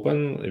game is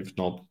open. If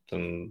not,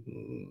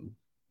 then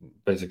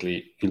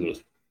basically you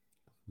lose.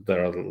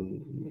 There are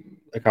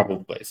a couple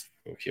of plays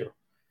here,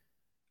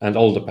 and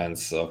all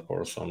depends, of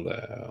course, on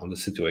the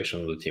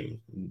situation of the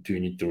team. Do you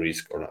need to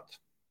risk or not?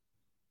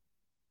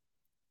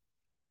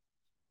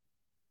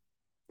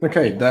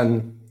 Okay,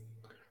 then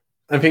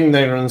I think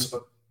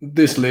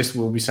this list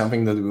will be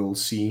something that we'll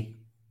see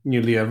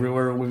nearly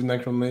everywhere with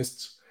Necron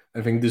lists.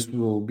 I think this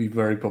will be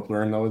very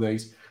popular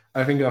nowadays.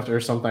 I think after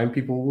some time,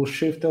 people will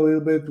shift a little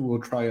bit,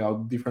 will try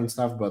out different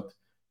stuff, but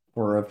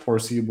for a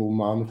foreseeable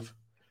month,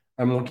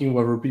 I'm looking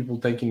whether people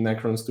taking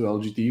Necrons to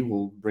LGT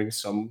will bring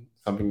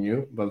something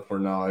new. But for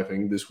now, I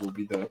think this will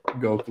be the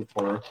go-to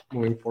for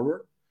moving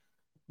forward.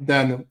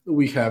 Then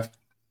we have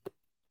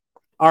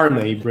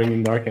Arne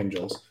bringing Dark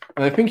Angels.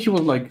 And I think he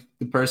was like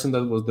the person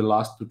that was the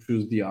last to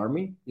choose the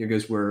army. You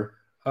guys were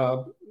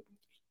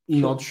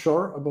not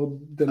sure about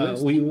the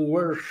list? We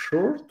were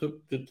sure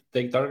to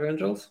take Dark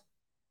Angels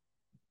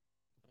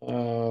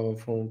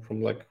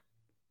from like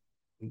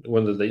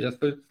when the data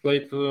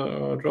slate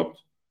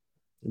dropped.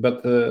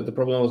 But the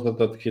problem was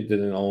that he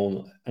didn't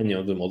own any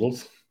of the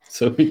models,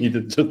 so we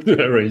needed just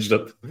to arrange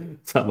that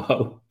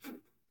somehow.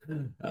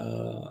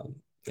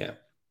 Yeah.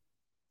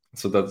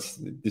 So that's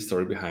the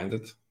story behind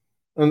it.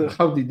 And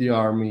how did the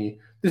army?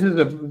 This is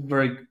a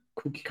very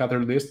cookie cutter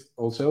list.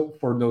 Also,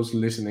 for those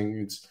listening,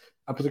 it's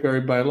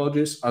Apothecary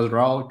Biologist,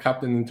 Azrael,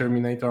 Captain and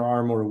Terminator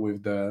armor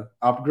with the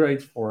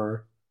upgrade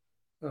for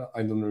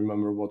I don't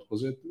remember what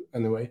was it.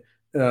 Anyway,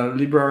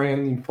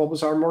 Librarian in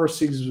Phobos armor,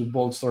 6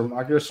 Boltstorm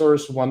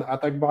Aggressors, 1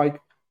 Attack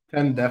Bike,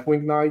 10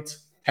 Deathwing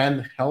Knights,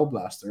 10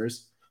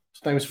 Hellblasters,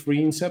 sometimes 3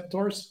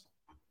 Inceptors,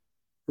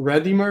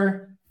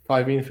 Redeemer,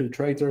 5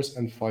 Infiltrators,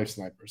 and 5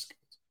 Sniper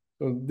Scouts.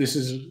 So this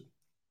is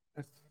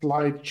a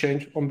slight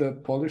change on the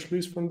Polish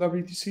list from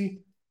WTC,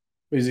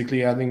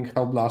 basically adding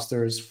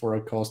Hellblasters for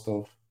a cost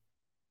of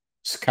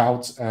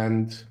Scouts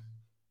and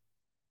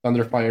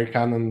Thunderfire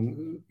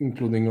Cannon,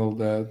 including all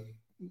the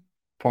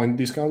point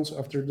discounts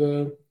after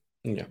the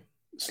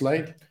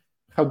slate.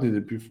 How did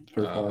it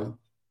perform?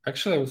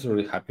 Actually, I was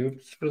really happy with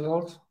this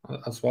result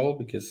as well,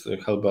 because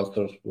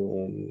Hellbusters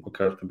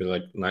occurred to be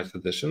like nice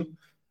addition,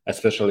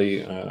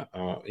 especially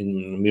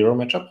in mirror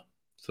matchup.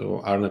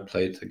 So Arne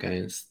played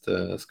against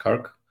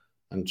Skark,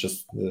 and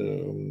just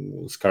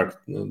Skark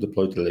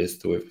deployed the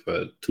list with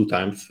 2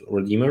 times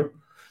Redeemer,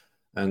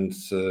 and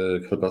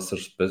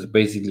Hellbusters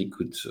basically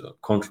could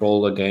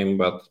control the game,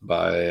 but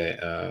by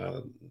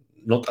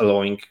not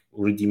allowing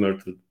Redeemer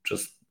to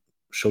just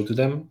show to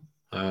them,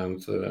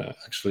 and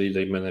actually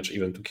they managed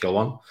even to kill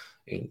one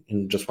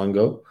in just one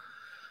go.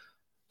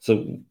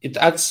 So it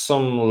adds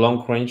some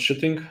long range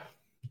shooting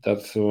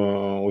that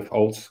with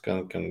ults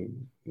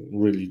can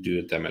really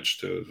do damage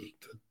to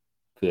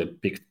a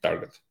big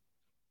target.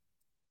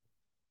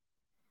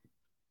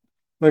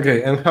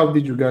 Okay, and how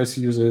did you guys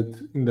use it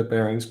in the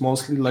pairings?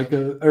 Mostly like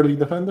an early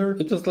defender?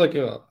 It was like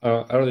a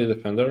early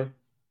defender.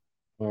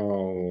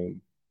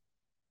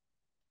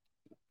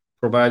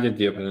 Provided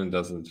the opponent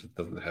doesn't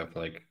have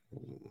like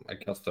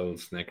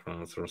Custodes,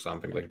 Necrons, or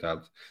something like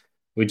that.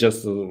 We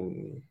just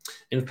in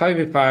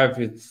 5v5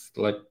 it's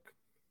like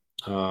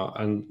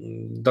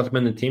and that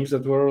many teams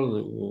that were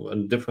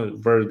and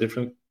very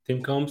different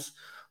team comps.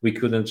 We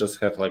couldn't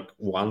just have like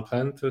one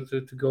plan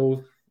to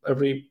go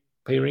every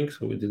pairing,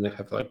 so we didn't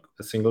have like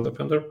a single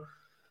defender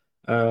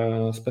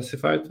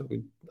specified.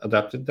 We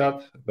adapted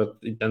that, but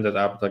it ended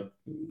up like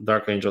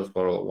Dark Angels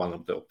were one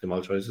of the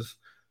optimal choices.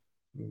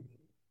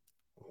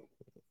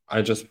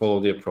 I just follow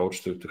the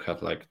approach to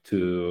have like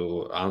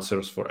 2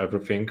 answers for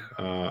everything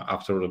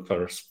after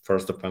the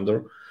first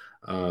defender.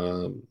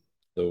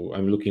 So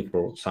I'm looking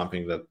for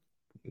something that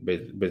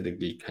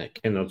basically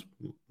cannot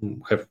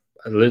have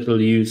a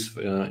little use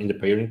in the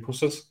pairing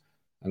process,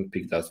 and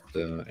pick that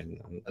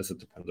as a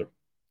defender.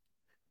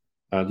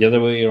 The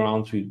other way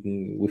around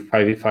with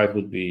 5v5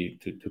 would be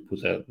to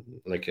put a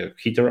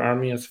hitter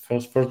army as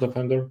first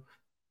defender,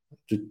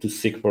 to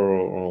seek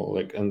for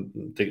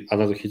and take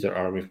another hitter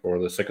army for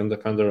the second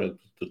defender,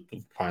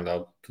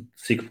 to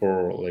seek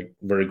for like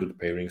very good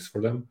pairings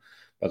for them.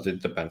 But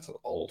it depends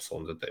also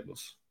on the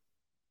tables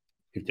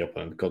if the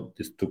opponent got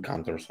these 2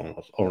 counters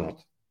or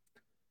not.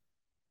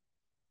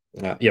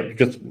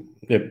 Because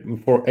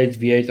for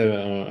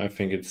 8v8 I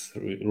think it's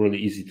really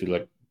easy to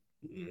like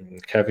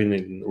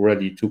having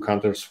ready 2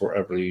 counters for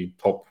every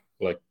top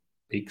like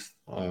picks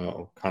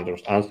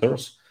counters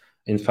answers.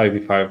 In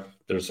 5v5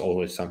 there's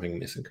always something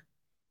missing.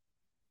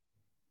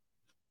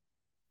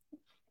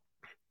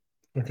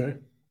 Okay.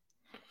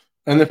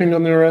 Anything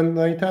on your end,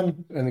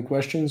 Nathan? Any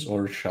questions,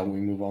 or shall we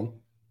move on?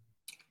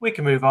 We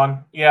can move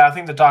on. Yeah, I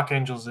think the Dark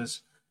Angels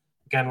is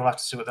Again, we'll have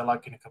to see what they're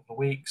like in a couple of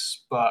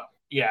weeks. But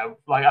yeah,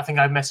 like I think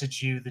I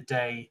messaged you the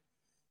day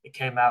it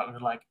came out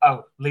and like,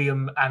 oh,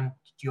 Liam and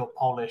your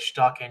Polish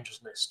Dark Angels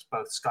list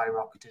both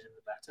skyrocketed in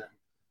the meta.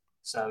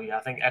 So yeah,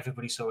 I think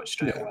everybody saw it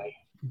straight away.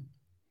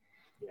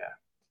 Yeah.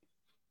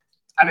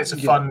 And it's a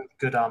fun,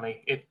 good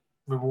army. It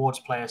rewards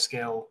player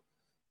skill.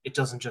 It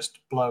doesn't just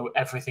blow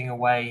everything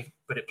away,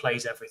 but it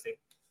plays everything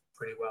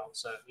pretty well.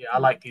 So yeah, I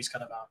like these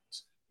kind of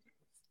armies.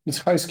 It's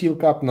high skill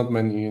cap, not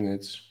many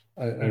units.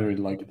 I really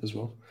like it as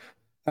well.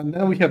 And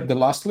then we have the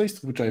last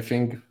list, which I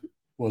think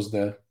was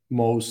the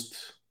most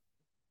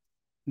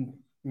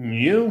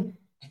new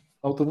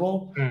out of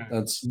all.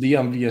 That's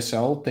Liam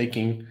VSL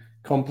taking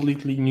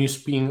completely new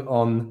spin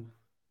on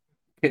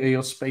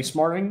Chaos Space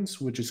Marines,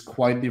 which is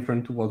quite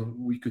different to what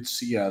we could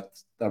see at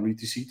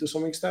WTC to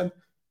some extent,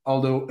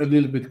 although a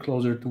little bit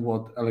closer to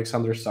what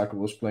Alexander Saka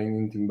was playing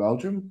in Team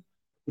Belgium,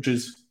 which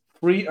is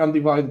 3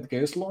 Undivided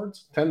Chaos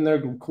Lords, 10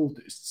 Nurgle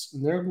Cultists,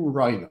 Nurgle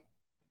Rhino,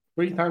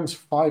 3 times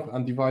 5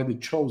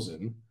 Undivided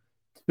Chosen,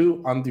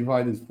 2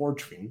 Undivided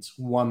Forge Fiends,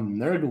 1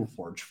 Nurgle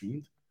Forge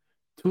Fiend,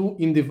 2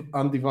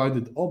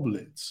 Undivided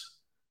Oblits,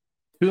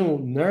 2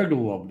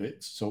 Nurgle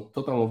Oblits, so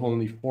total of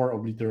only 4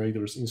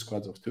 Obliterators in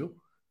squads of 2,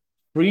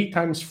 3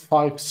 times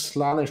 5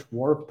 Slaanesh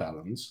Warp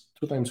Talons,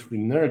 2 times 3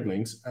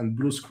 Nurglings, and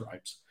Blue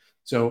Scribes.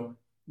 So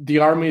the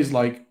army is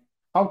like,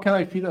 how can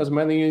I fit as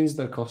many units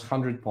that cost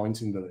 100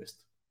 points in the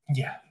list?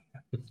 Yeah.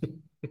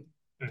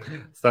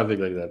 Something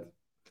like that.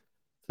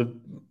 So,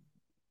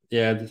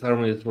 yeah, this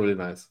army is really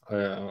nice.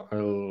 I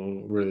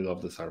really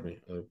love this army.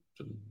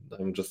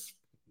 I'm just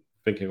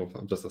thinking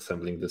of just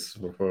assembling this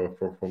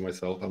for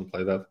myself and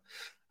play that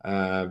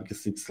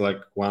because it's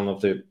like one of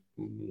the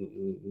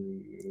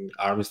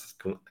armies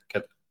that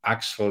can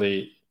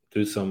actually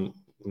do some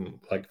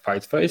like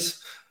fight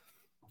phase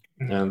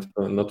and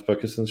not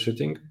focus on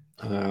shooting.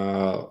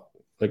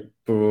 Like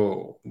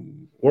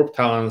Warp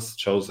Talents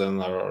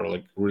Chosen are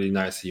like really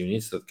nice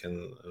units that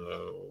can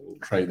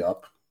trade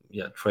up.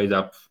 Yeah, trade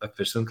up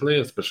efficiently,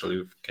 especially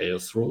with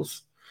chaos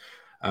rules.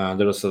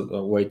 There is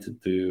a way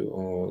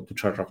to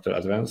charge after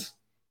advance.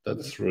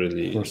 That's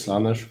really for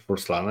Slaanesh. For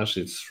Slaanesh,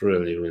 it's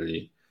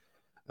really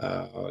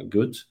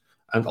good.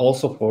 And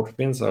also Forge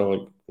Fiends are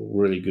like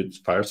really good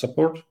fire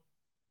support.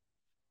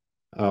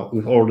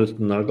 With all this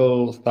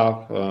Nurgle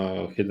stuff,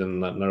 hidden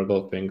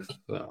Nurgle things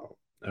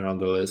around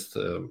the list,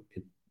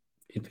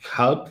 it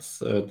helps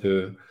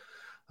to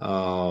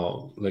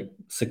like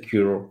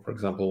secure, for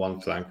example, one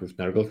flank with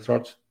Nurgle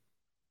Strut.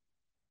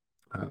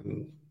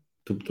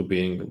 To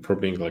being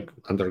like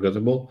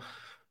undergettable.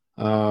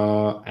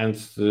 And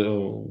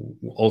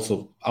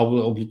also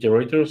our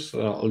obliterators,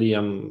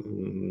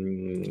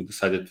 Liam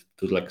decided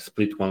to like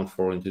split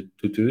 1-4 into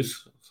 2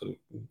 twos, so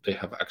they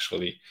have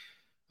actually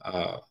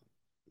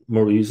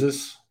more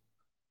uses.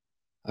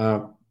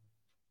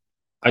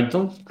 I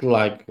don't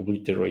like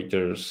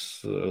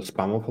obliterators,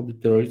 spam of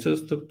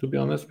obliterators to be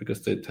honest,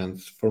 because they tend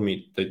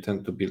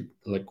to be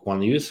like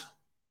one use.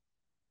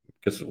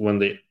 Because when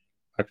they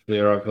actually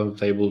arrive on the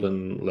table,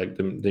 then like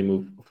they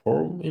move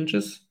 4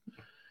 inches.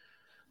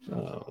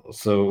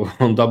 So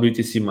on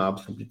WTC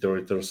maps,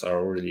 obliterators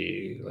are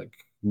really like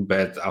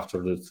bad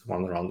after this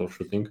one round of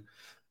shooting,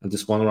 and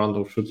this one round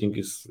of shooting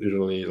is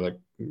usually like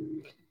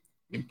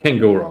it can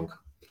go wrong.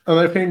 And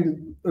I think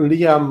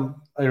Liam,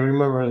 I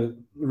remember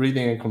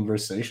reading a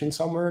conversation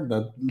somewhere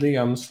that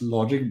Liam's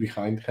logic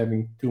behind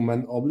having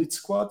 2-man oblit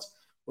squads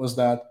was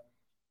that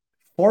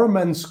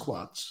 4-man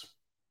squads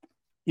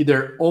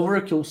either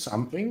overkill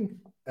something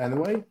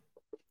anyway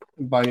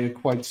by a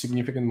quite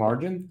significant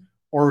margin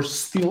or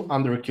still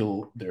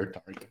underkill their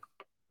target.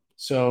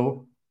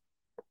 So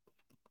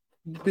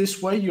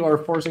this way you are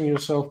forcing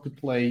yourself to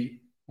play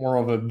more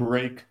of a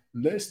break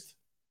list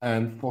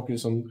and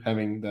focus on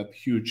having that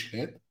huge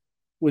hit,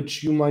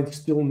 which you might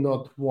still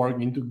not work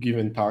into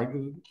given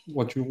target,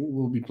 what you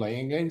will be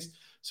playing against.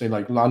 Say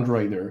like Land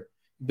Raider,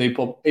 they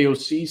pop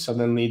AOC,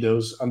 suddenly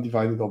those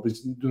undivided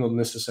objects do not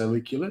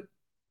necessarily kill it,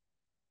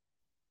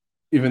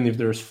 even if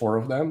there's 4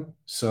 of them.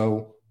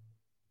 So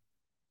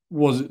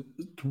was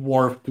it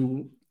worth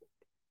to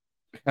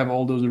have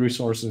all those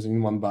resources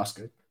in one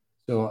basket?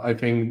 So I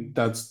think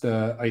that's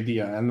the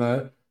idea.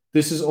 And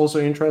this is also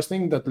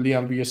interesting that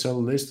Liam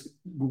VSL list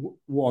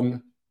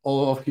won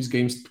all of his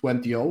games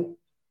 20-0.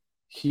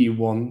 He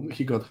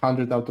got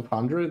 100 out of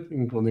 100,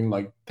 including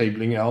like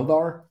tabling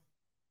Eldar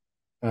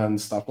and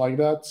stuff like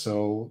that.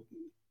 So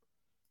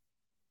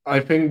I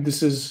think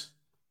this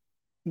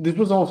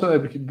was also a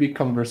big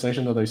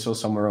conversation that I saw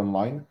somewhere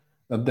online,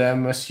 that the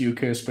MS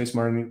UK Space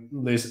Marine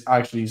list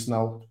actually is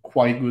now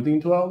quite good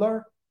into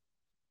Eldar.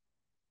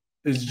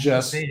 It's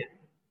just...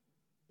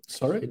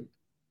 Sorry?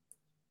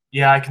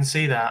 Yeah, I can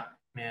see that.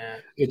 Yeah.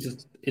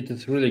 It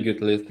is really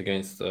good list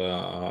against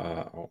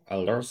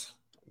Eldars,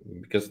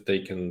 because they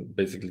can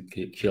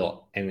basically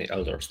kill any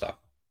Elder stuff.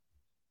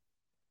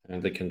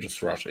 And they can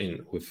just rush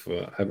in with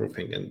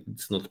everything, and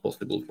it's not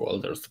possible for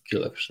Eldars to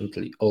kill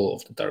efficiently all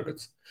of the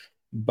targets.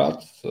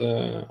 But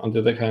on the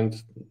other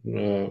hand,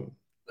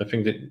 I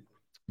think the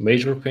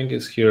major thing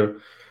is here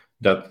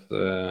that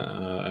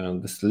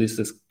and this list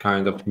is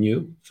kind of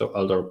new, so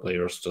elder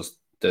players just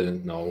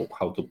didn't know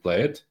how to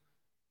play it.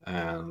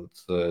 And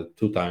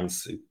two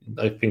times,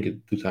 I think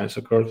it two times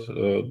occurred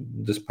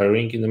this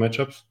pairing in the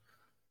matchups.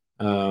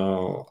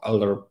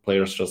 Elder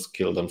players just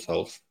kill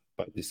themselves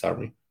by this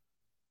army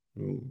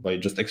by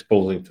just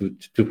exposing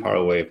too far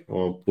away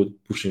or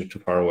pushing too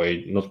far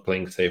away, not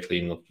playing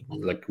safely, not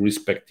like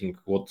respecting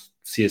what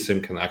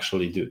CSM can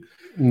actually do.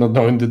 Not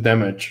knowing the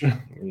damage.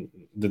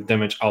 The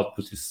damage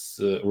output is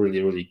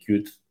really, really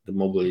good. The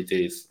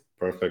mobility is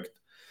perfect.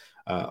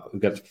 We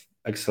get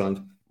excellent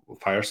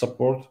fire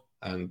support,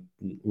 and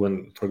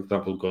when, for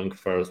example, going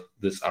first,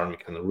 this army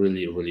can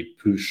really, really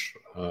push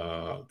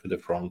to the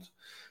front.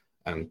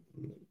 And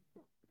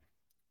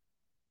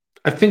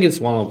I think it's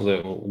one of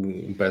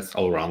the best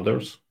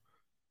all-rounders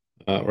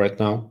right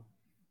now.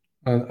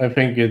 And I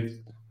think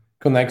it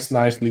connects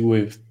nicely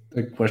with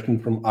a question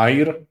from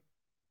Air,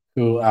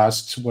 who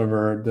asks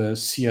whether the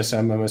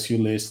CSM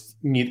MSU list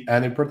need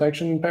any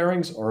protection in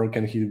pairings, or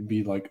can he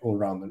be like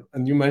all-rounder?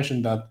 And you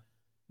mentioned that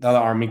that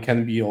army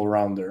can be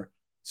all-rounder.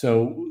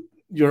 So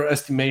your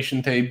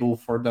estimation table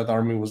for that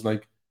army was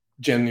like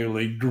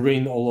genuinely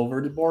green all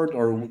over the board,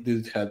 or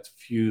did it have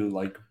few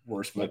like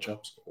worse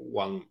matchups?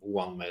 One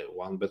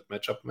bad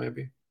matchup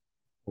maybe,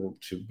 or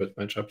two bad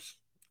matchups.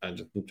 I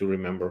just need to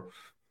remember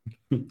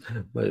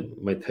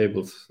my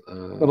tables.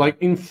 But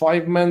like in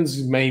 5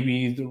 mans,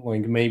 maybe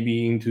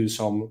into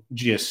some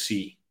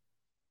GSC,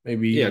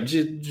 maybe. Yeah,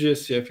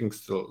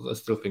 GSC. I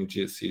still think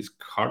GSC is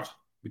hard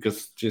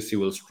because GSC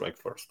will strike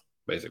first,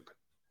 basically,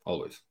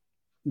 always.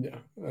 Yeah,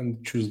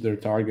 and choose their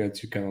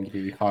targets. You cannot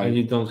really hide. And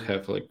you don't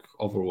have like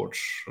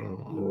Overwatch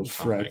or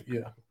threat. something.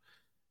 Yeah,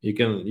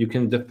 you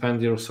can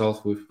defend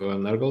yourself with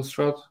an Ergol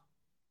strat,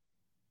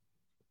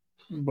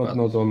 but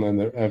not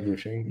on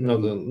everything.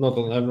 Not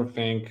on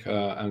everything,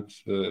 and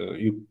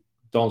you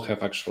don't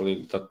have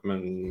actually that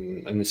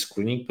any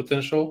screening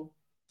potential.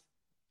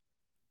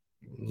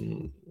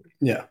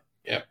 Yeah,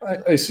 yeah,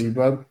 I see,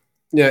 but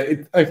yeah,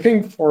 I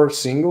think for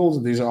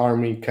singles, this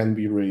army can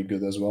be really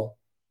good as well.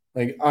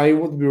 Like, I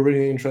would be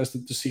really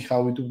interested to see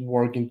how it would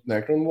work in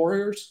Necron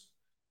Warriors,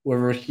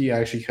 whether he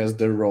actually has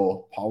the raw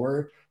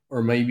power,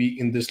 or maybe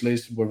in this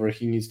list, whether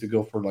he needs to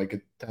go for like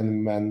a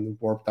 10-man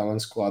Warp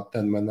Talent squad,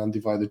 10-man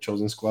Undivided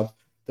Chosen squad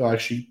to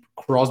actually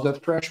cross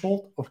that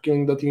threshold of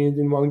killing that unit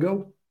in one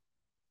go.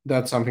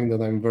 That's something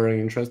that I'm very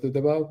interested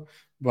about.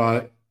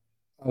 But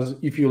as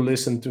if you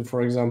listen to,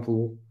 for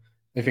example,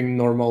 I think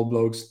Normal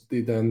Blokes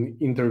did an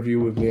interview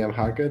with Liam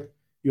Hackett,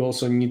 you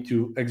also need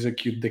to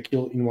execute the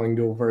kill in one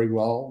go very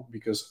well,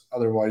 because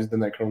otherwise the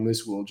Necron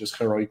list will just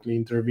heroically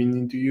intervene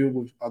into you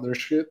with other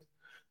shit,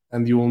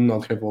 and you will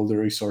not have all the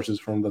resources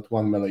from that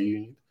one melee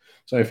unit.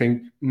 So I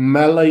think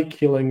melee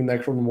killing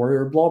Necron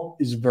Warrior blob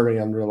is very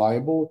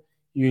unreliable.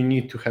 You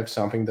need to have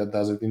something that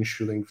does it in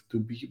shooting to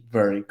be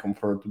very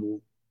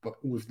comfortable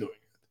with doing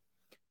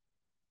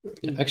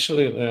it.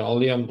 Actually,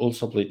 Liam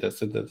also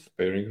playtested that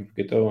pairing of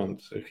Ghetto, and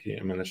he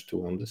managed to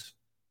win this.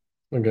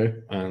 Okay.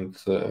 And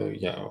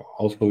yeah,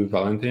 also with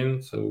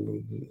Valentine, so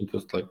it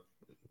was like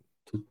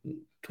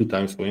two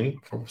times win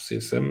for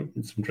CSM.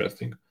 It's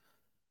interesting.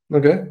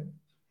 Okay.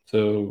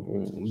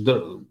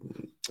 So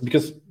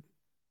because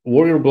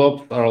warrior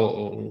blobs are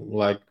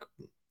like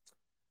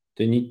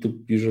they need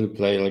to usually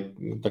play like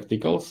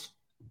tacticals,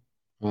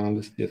 and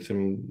the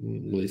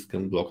CSM list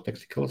can block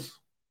tacticals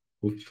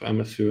with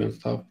MSU and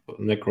stuff.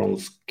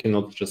 Necrons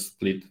cannot just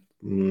split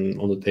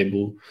on the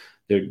table.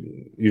 They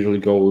usually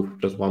go with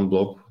just one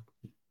block.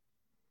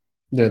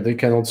 Yeah, they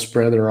cannot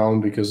spread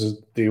around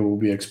because they will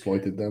be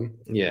exploited then.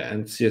 Yeah,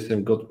 and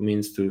CSM got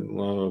means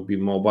to be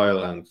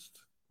mobile and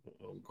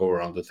go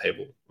around the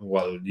table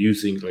while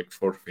using like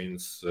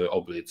Forfins,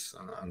 Oblits,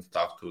 and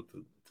stuff to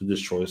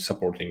destroy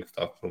supporting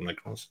stuff from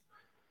Necrons.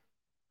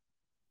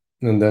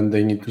 And then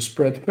they need to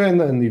spread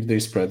thin, and if they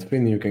spread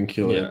thin, you can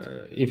kill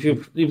it.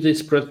 If they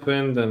spread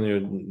thin, then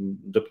you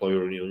deploy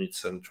your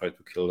units and try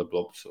to kill the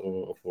blobs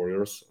of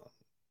warriors.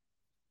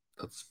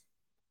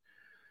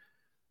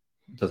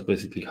 That's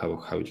basically how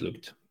it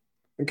looked.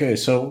 Okay,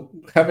 so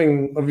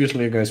having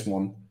obviously you guys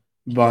won,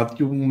 but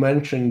you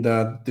mentioned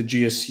that the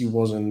GSC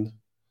wasn't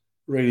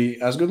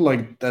really as good,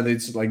 like that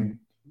it's like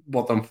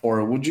bottom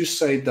four. Would you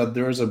say that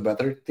there is a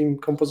better team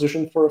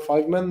composition for a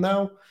 5-man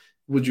now?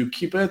 Would you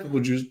keep it?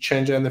 Would you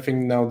change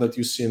anything now that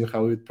you've seen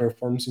how it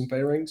performs in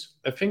pairings?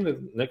 I think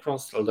that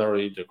Necrons,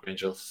 Eldari, the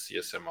Angels,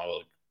 CSM are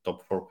like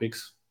top 4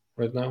 picks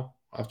right now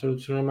after the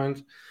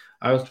tournament.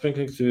 I was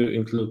thinking to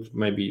include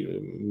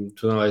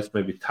to analyze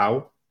maybe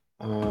Tau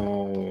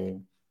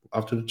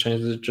after the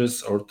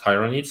changes or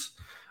Tyranids.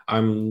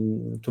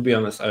 To be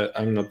honest,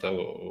 I'm not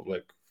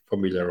like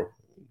familiar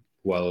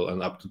well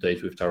and up to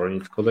date with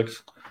Tyranids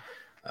Codex,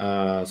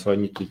 so I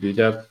need to do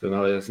that to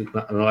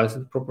analyze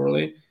it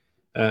properly.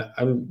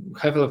 I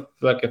have a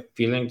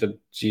feeling that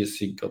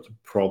GSC got a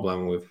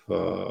problem with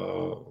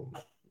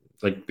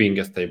like being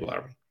a stable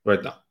army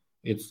right now.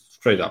 It's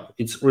straight up.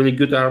 It's really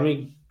good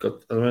army,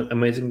 got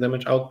amazing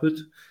damage output,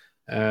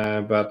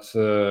 But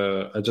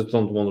I just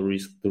don't want to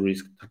risk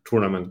the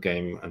tournament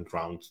game and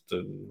round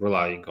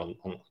relying on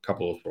a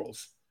couple of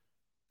roles.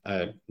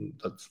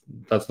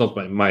 That's not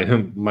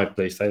my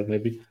play style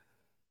maybe.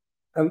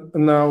 And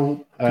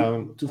now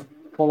to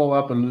follow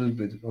up a little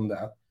bit on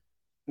that,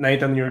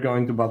 Nathan, you're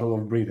going to Battle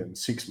of Britain,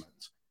 6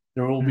 months.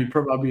 There will be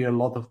probably a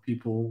lot of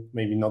people,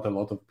 maybe not a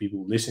lot of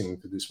people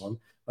listening to this one,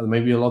 but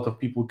maybe a lot of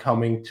people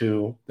coming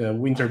to the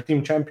Winter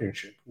Team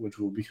Championship, which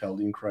will be held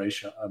in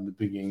Croatia at the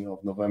beginning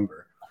of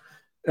November.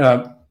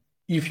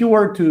 If you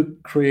were to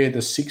create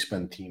a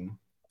six-man team,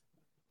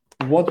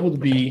 what would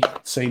be,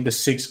 say, the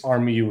sixth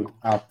army you would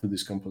add to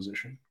this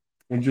composition?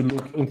 Would you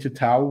look into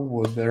Tau?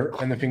 Was there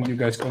anything you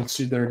guys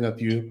consider that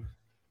you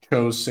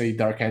chose, say,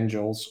 Dark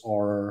Angels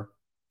or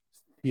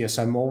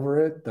TSM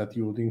over it that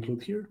you would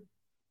include here?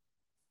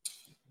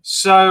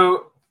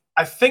 So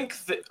I think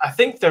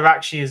there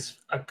actually is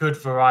a good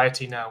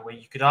variety now where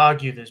you could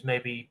argue there's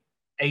maybe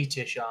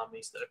 8-ish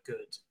armies that are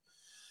good.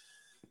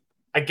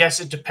 I guess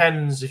it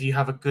depends if you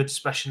have a good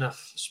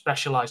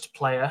specialized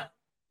player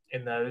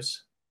in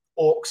those.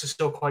 Orcs are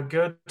still quite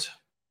good.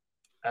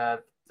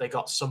 They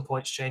got some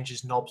points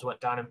changes. Knobs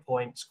went down in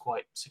points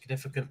quite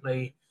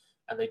significantly,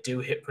 and they do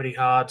hit pretty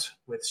hard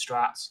with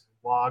strats and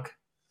Wag.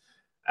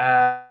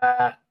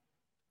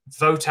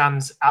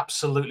 Votan's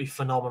absolutely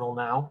phenomenal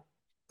now,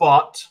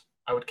 but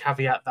I would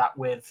caveat that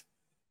with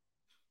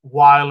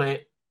while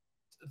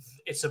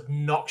it's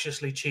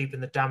obnoxiously cheap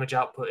and the damage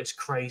output is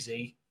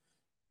crazy,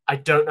 I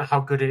don't know how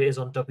good it is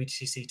on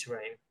WTC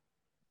terrain.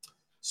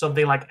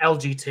 Something like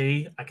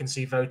LGT, I can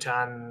see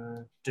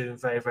Votan doing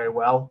very, very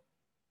well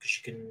because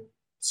you can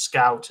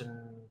scout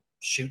and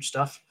shoot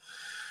stuff.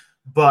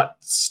 But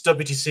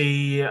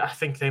WTC, I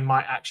think they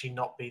might actually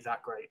not be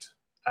that great.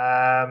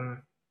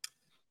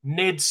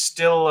 NIDs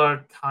still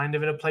are kind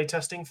of in a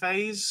playtesting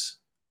phase.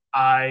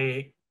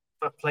 I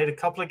played a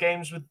couple of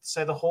games with,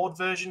 say, the Horde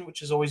version, which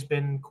has always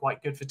been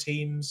quite good for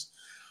teams.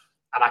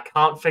 And I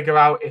can't figure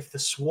out if the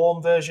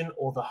Swarm version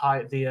or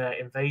the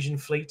Invasion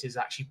Fleet is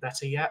actually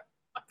better yet.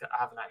 I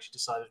haven't actually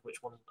decided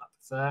which one I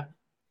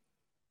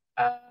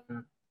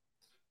prefer.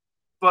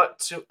 But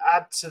to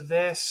add to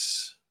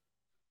this,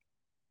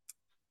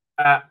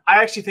 I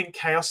actually think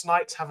Chaos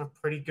Knights have a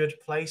pretty good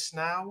place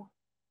now.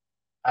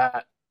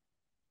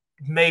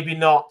 Maybe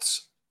not.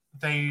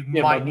 They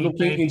might but need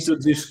looking into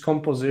this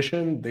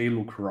composition, they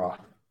look rough.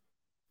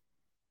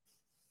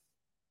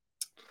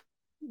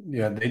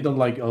 Yeah, they don't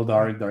like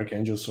Eldari, Dark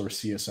Angels, or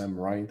CSM,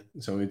 right?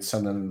 So it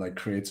suddenly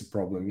creates a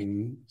problem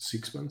in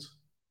 6 months.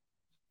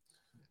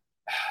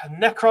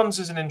 Necrons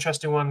is an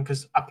interesting one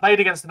because I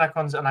played against the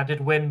Necrons and I did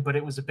win, but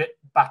it was a bit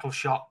battle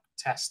shock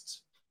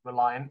test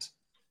reliant.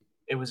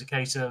 It was a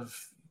case of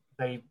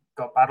they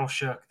got battle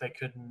shook, they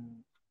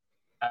couldn't.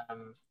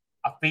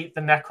 I beat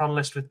the Necron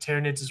list with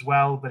Tyranids as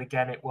well, but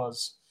again, it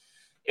was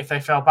if they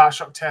fail battle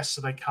shock tests,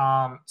 so they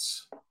can't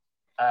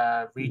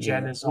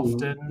regen as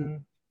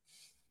often.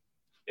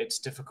 It's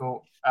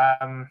difficult.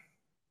 But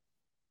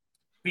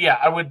yeah,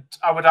 I would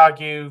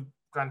argue.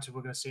 Granted,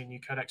 we're going to see a new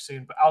codex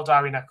soon, but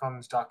Eldari,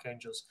 Necrons, Dark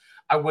Angels.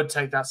 I would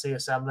take that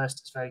CSM list.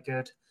 It's very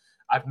good.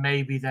 I'd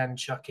maybe then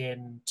chuck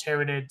in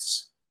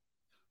Tyranids,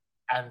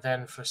 and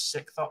then for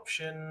sixth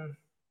option,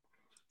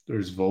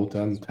 there's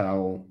Votan,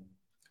 Tau.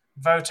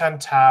 Votan,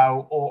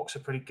 Tau, Orcs are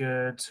pretty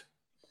good.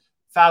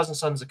 Thousand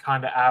Suns are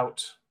kind of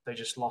out. They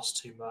just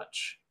lost too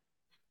much.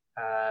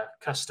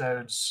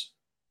 Custodes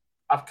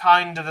are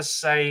kind of the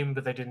same,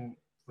 but they didn't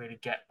really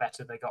get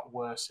better. They got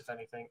worse, if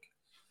anything.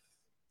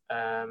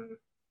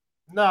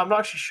 No, I'm not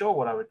actually sure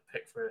what I would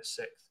pick for a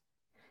sixth.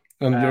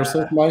 And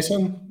yourself,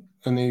 Majson?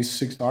 Any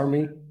sixth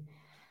army?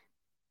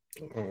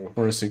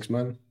 Or a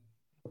 6-man?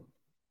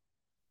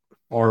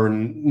 Or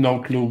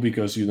no clue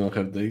because you don't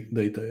have data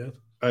yet?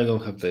 I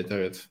don't have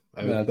data yet.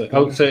 I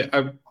would say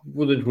I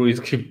wouldn't really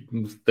keep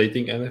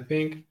stating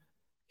anything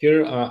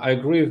here. I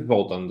agree with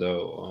Votan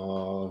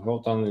though.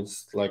 Votan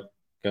is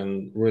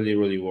can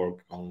really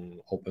work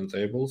on open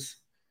tables.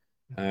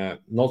 Maybe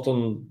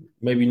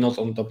not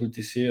on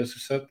WTC as you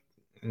said,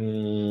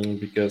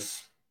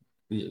 because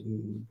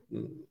you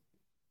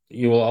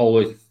will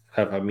always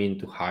have a mean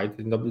to hide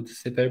in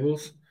WTC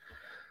tables,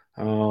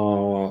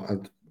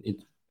 and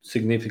it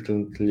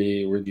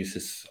significantly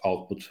reduces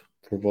output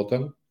for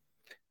Votan.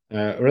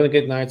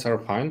 Renegade Knights are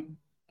fine.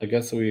 I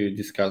guess we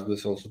discussed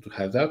this also to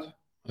have that.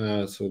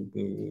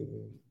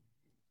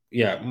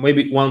 Yeah,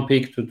 maybe one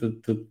pick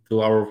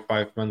to our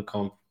 5-man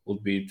comp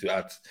would be to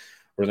add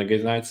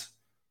Renegade Knights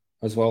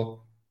as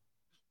well.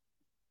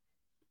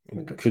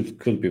 Okay.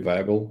 Could be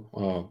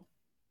viable.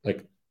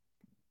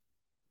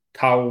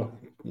 Tau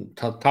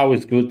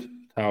is good.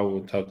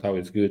 Tau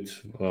is good.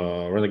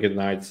 Renegade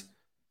Knights,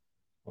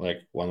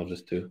 one of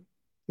these two.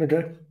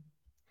 Okay.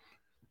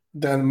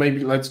 Then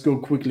maybe let's go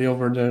quickly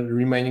over the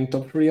remaining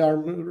top three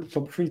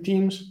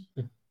teams.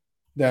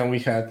 Then we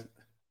had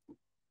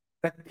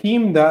a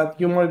team that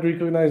you might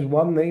recognize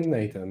one name,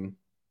 Nathan,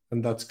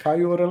 and that's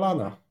Caio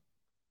Orellana.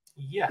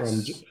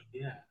 Yes.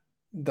 Yeah.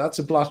 That's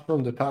a blast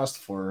from the past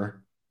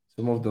for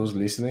some of those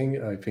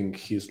listening, I think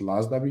his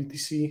last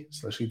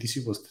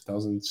WTC/ETC was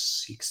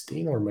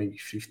 2016 or maybe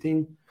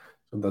 15.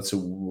 So that's a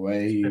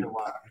way Been a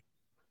while.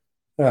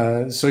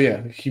 back. So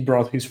yeah, he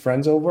brought his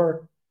friends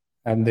over,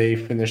 and they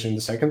finished in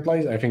the second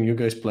place. I think you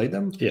guys played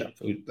them. Yeah,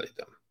 we played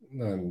them.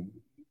 And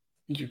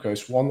you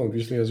guys won,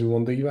 obviously, as you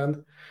won the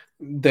event.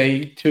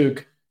 They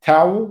took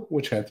Tau,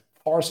 which had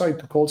Farsight,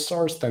 2 Cold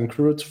Stars, 10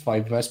 Crutes,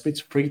 5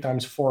 Vespids, 3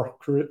 times 4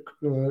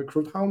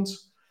 Crute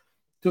Hounds,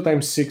 2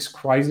 times 6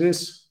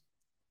 Crisis,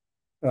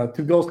 2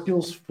 Ghost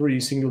Kills, 3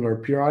 Singular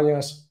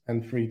Piranhas,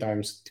 and 3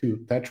 times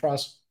 2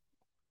 Tetras.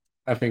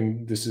 I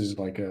think this is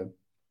like a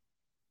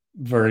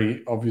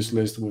very obvious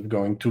list with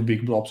going 2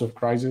 big blobs of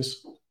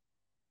Crisis.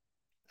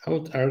 I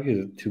would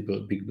argue that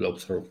 2 big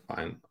blobs are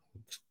fine.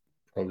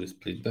 Probably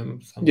split them.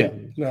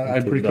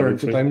 I prefer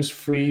 2 times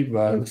 3,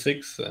 but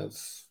 6.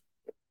 That's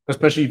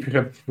especially if you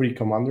have 3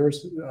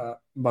 commanders.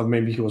 But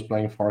maybe he was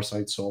playing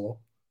Farsight solo.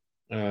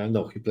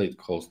 No, he played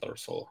Cold Star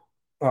solo.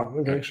 Oh,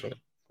 okay.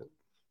 Actually,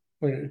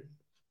 Okay.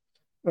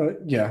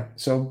 Yeah,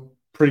 so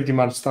pretty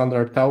much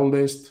standard Tau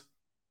list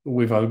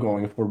without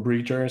going for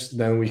breachers.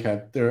 Then we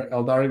had their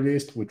Eldari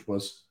list, which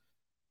was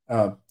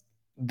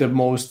the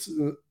most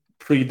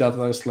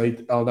pre-data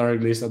slate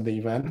Eldari list at the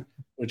event,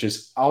 which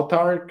is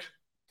Autark,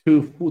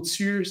 2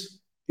 Footseers,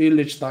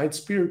 Illich Night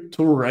Spear,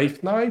 2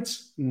 Wraith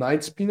Knights,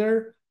 Night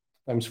Spinner,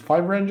 times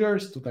 5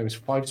 Rangers, 2 times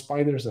 5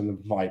 Spiders, and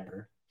a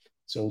Viper.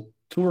 So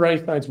 2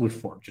 Wraith Knights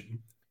with Fortune.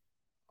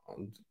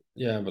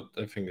 Yeah, but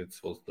I think it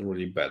was a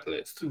really bad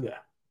list. Yeah.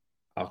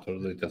 After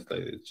the test,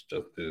 it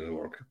just didn't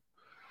work.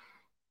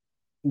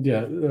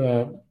 Yeah,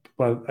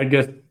 but I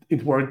guess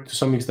it worked to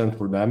some extent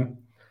for them.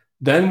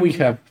 Then we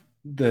have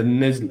the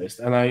NIS list,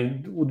 and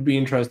I would be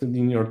interested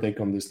in your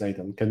take on this,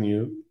 Nathan. Can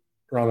you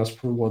run us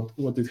through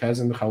what it has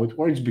and how it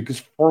works? Because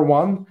for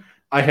one,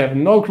 I have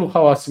no clue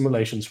how a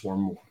simulation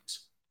swarm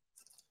works.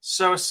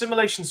 So a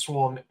simulation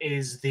swarm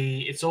is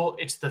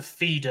it's the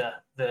feeder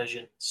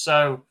version.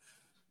 So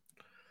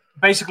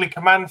basically,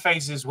 command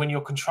phases, when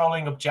you're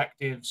controlling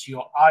objectives,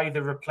 you're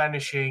either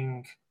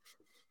replenishing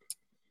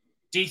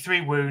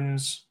D3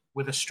 wounds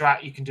with a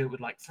strat. You can do it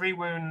with like 3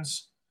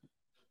 wounds.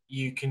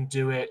 You can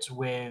do it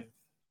with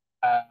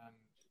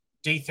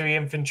D3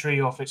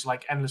 infantry, or if it's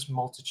like endless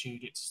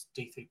multitude, it's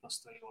D3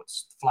 plus 3, or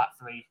it's flat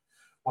 3,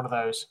 one of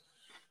those.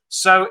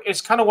 So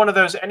it's kind of one of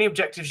those, any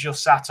objectives you're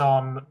sat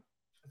on,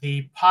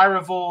 the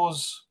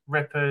Pyrovores,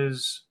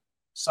 Rippers,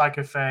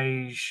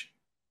 Psychophage,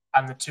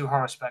 and the 2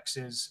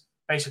 Horospexes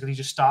basically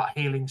just start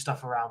healing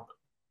stuff around them.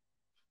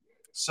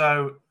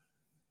 So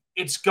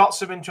it's got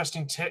some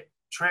interesting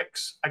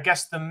tricks. I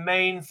guess the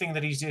main thing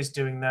that he is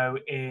doing, though,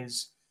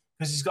 is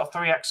because he's got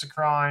 3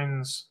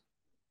 Exocrines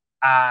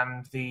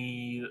and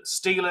the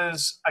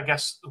Steelers, I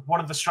guess one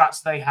of the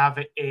strats they have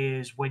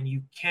is when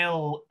you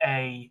kill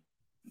a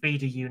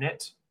feeder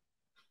unit,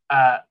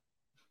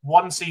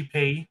 1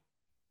 CP,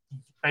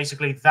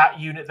 basically that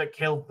unit that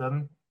killed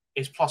them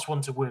is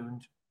 +1 to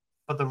wound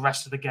for the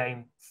rest of the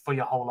game for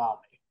your whole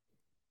army.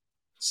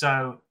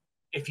 So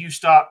if you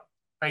start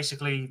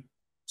basically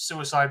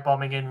suicide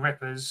bombing in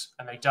Rippers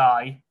and they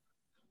die,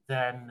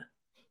 then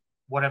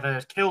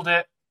whatever killed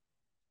it,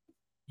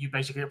 you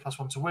basically get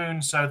 +1 to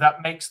wound. So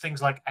that makes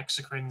things like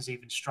Exocrines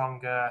even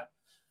stronger.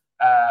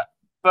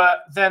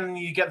 But then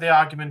you get the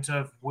argument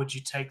of, would you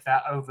take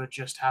that over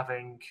just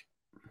having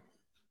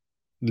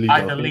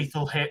either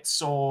lethal hits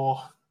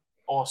or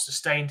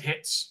sustained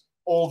hits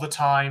all the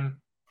time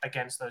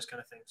against those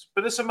kind of things?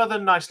 But there's some other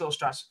nice little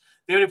strats.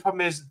 The only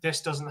problem is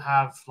this doesn't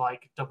have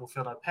like double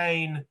filler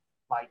pain,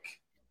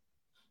 like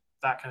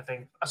that kind of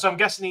thing. So I'm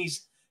guessing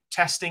he's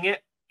testing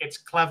it. It's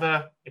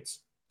clever.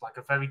 It's like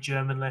a very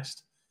German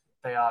list.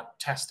 They are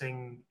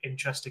testing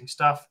interesting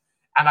stuff.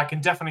 And I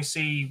can definitely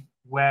see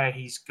where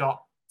he's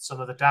got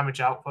some of the damage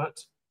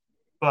output.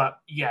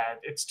 But yeah,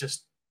 it's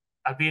just,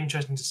 I'd be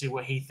interested to see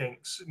what he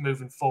thinks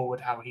moving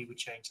forward, how he would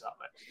change that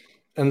list.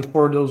 And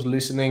for those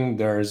listening,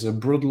 there's a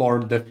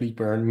Broodlord,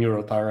 Deathleaper,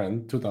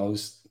 Neurotyrant, 2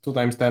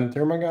 times 10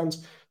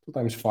 Thermagants, 2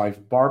 times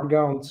 5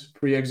 Barbgowns,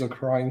 3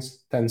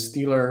 Exocrines, 10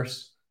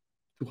 Steelers,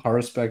 2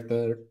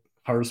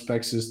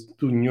 Horospexes,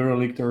 2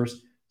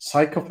 Neurolictors,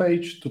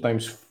 Psychophage, 2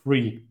 times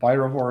 3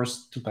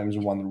 Pyrovores, 2 times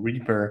 1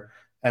 Reaper,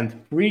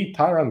 and 3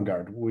 Tyrant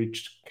Guard,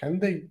 which can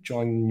they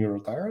join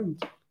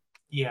Neurotyrant?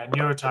 Yeah,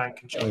 Neurotyrant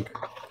can join.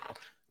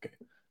 Okay.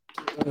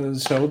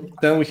 So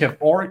then we have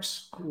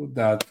Orcs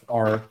that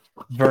are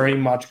very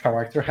much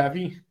character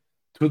heavy.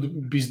 2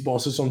 Beast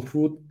Bosses on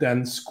foot,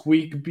 then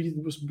Squeak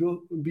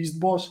Beast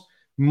Boss,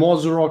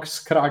 Mozrock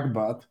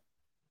Scragbat,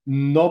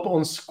 Knob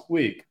on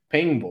Squeak,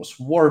 Pain Boss,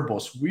 War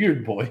Boss,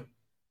 Weird Boy,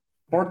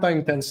 4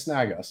 times 10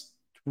 Snagas,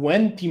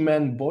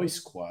 20-man Boy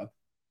Squad,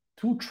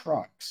 2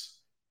 Trucks,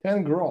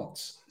 10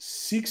 Grots,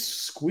 6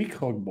 Squeak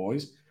Hog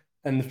Boys,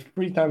 and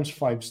 3 times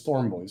 5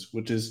 Storm Boys,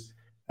 which is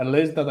a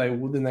list that I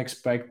wouldn't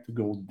expect to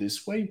go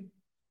this way.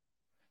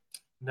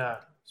 No,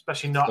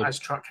 especially not as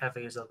truck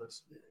heavy as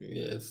others.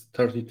 Yeah, it's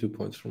 32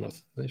 points from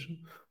Assassination.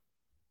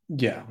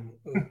 Yeah,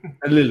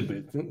 a little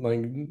bit.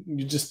 Like,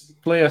 you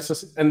just play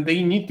and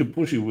they need to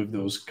push you with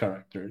those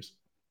characters.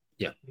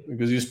 Yeah.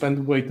 Because you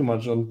spend way too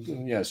much on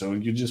so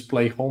you just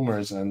play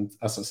homers and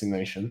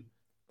assassination.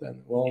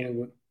 Then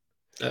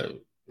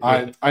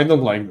I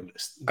don't like the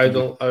list. I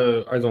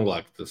don't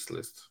like this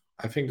list.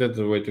 I think that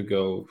the way to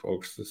go,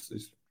 folks,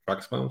 is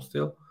track spam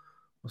still,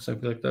 or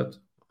something like that.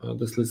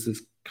 This list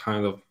is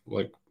kind of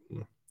like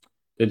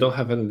they don't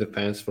have any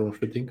defense from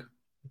shooting.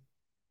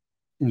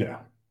 Yeah.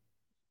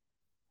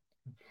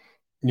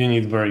 You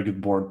need very good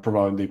board.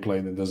 Probably they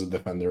played it as a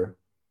defender.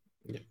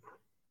 Yeah.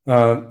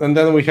 And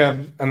then we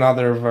have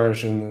another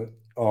version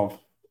of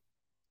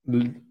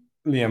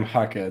Liam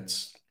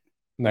Hackett's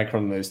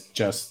Necron list.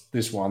 Just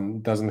this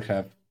one doesn't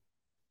have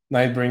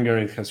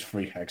Nightbringer. It has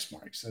 3 hex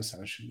marks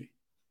essentially,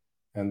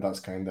 and that's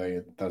kind of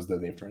it. That's the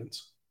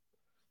difference.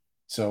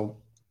 So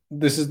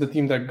this is the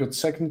team that got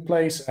second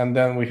place, and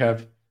then we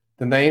have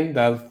the name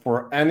that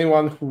for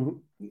anyone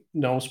who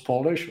knows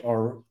Polish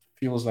or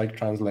feels like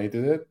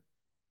translated it,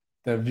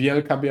 the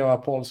Wielka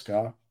Biała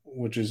Polska,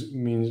 which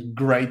means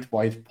Great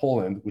White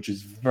Poland, which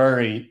is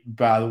very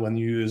bad when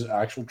you use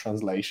actual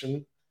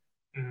translation,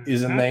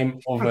 is a name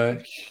of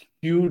a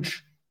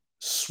huge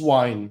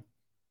swine.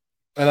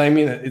 And I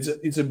mean it.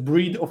 It's a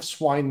breed of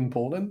swine in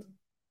Poland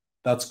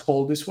that's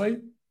called this way.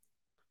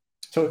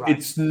 So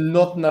it's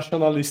not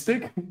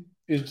nationalistic.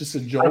 It's just a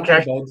joke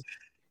about.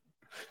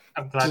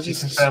 I'm glad you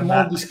just confirmed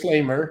small that.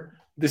 disclaimer.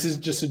 This is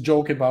just a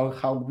joke about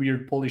how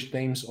weird Polish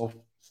names of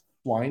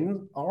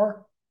swine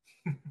are.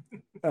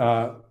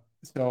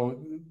 So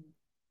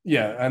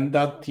yeah, and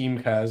that team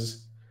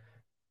has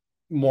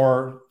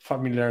more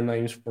familiar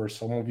names for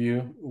some of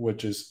you,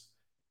 which is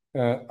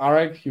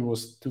Arek. He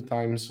was 2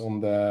 times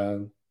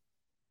on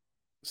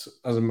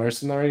as a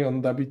mercenary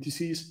on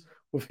WTCs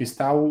with his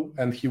Tau,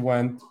 and he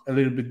went a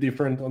little bit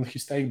different on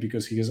his take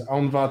because he has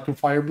Anva, 2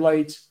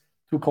 Fireblades,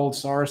 2 Cold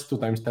Stars, 2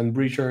 times 10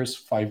 Breachers,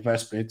 5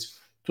 Vespids,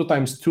 2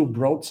 times 2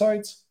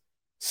 Broadsides,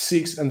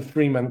 6 and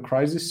 3-man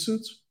Crisis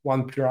Suits,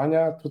 1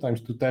 Piranha, 2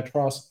 times 2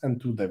 Tetras, and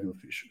 2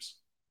 Devilfishes.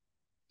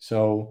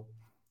 So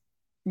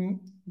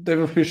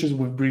Devilfishes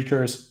with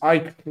Breachers,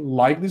 I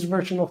like this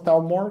version of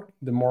Tau more.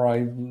 The more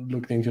I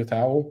looked into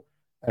Tau,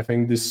 I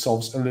think this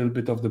solves a little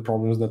bit of the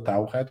problems that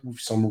Tau had with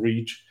some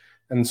reach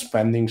and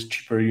spending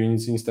cheaper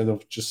units instead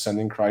of just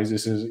sending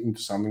Crises into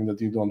something that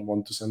you don't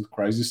want to send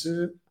Crises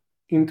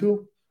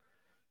into.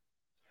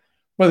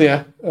 But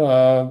yeah,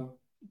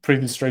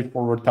 pretty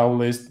straightforward Tau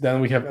list. Then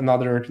we have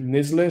another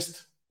NIS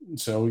list.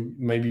 So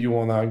maybe you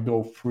want to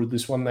go through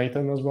this one,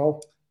 Nathan, as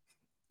well?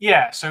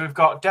 Yeah, so we've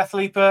got Death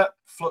Leaper,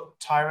 Flood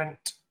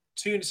Tyrant,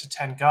 2 units of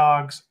 10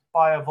 Gargs,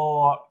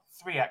 Biovore,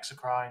 3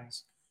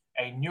 Exocrines,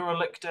 a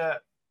Neurolictor,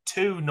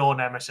 2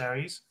 Norn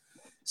Emissaries,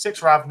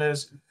 6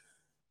 Ravners,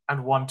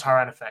 and 1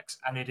 Tyrannifex,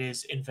 and it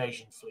is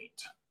Invasion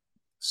Fleet.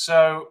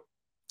 So,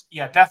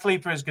 yeah, Death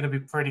Leaper is going to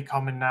be pretty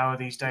common now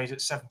these days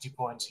at 70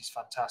 points. He's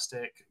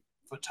fantastic.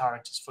 Foot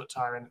Tyrant is Foot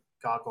Tyrant.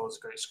 Gargoyle is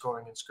great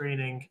scoring and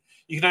screening.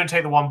 You can only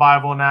take the 1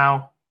 Biovore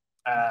now,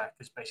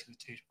 because basically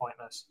 2 is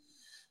pointless.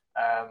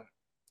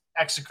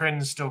 Exocrine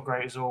is still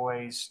great as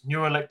always.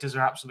 Neurolictors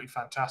are absolutely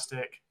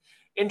fantastic.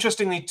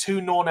 Interestingly,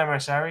 2 Norn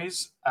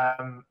Emissaries.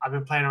 I've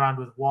been playing around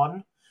with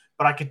 1,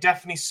 but I could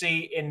definitely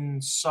see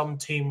in some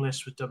team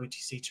lists with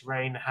WTC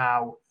Terrain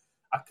how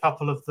a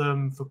couple of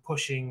them for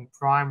pushing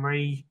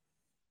primary,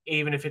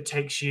 even if it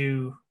takes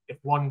you, if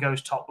 1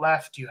 goes top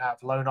left, you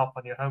have Lone Up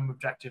on your home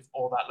objective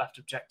or that left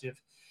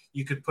objective.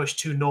 You could push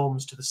 2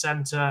 Norms to the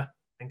center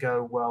and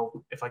go,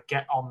 well, if I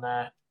get on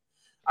there,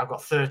 I've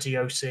got 30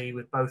 OC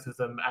with both of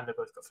them, and they've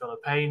both got filler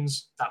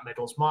pains. That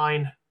middle's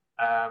mine.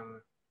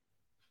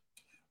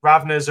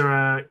 Ravners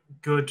are a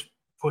good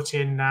put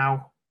in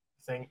now,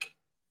 I think,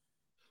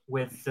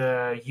 with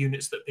the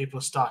units that people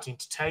are starting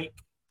to take.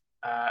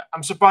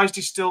 I'm surprised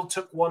he still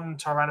took 1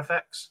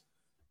 Tyrannifex.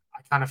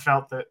 I kind of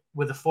felt that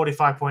with a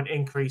 45-point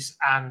increase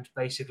and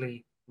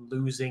basically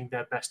losing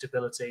their best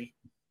ability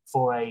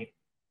for a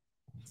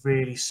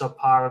really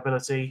subpar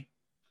ability,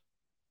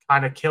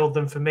 kind of killed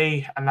them for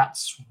me, and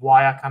that's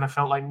why I kind of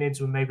felt like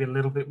Nids were maybe a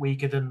little bit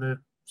weaker than the,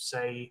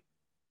 say,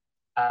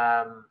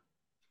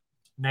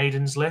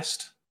 Naden's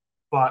list.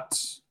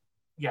 But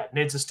yeah,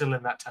 Nids are still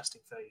in that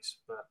testing phase,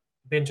 but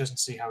it'd be interesting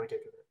to see how he did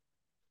with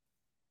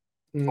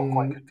it. Or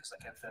quite good because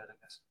they came third, I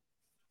guess.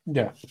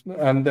 Yeah,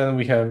 and then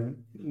we have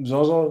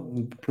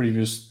Zozo,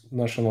 previous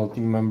national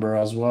team member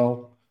as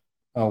well,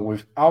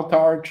 with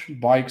Outarch,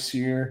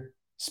 Bikeseer,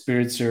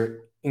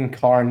 Spiritseer,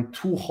 Incarn,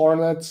 2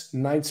 Hornets,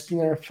 Night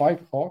Spinner,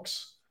 5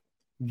 Hawks,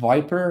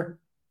 Viper,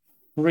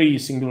 3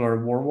 singular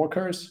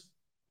Warwalkers,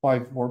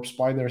 5 Warp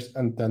Spiders,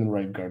 and 10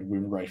 Raveguard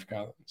with Wraith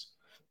Cannons.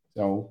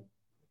 So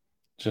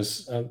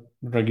just a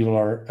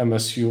regular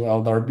MSU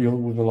Eldar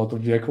build with a lot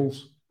of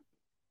vehicles.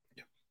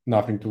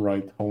 Nothing to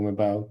write home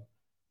about.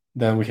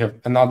 Then we have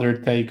another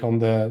take on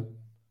the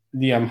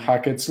Liam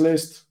Hackett's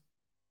list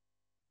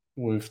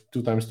with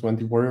 2 times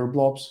 20 warrior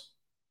blobs.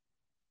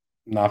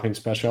 Nothing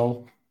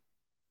special.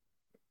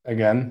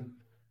 Again.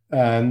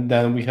 And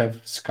then we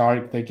have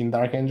Skark taking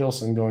Dark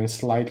Angels and going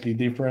slightly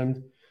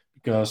different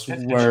because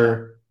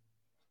where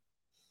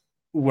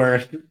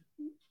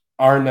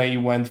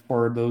Arne went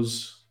for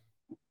those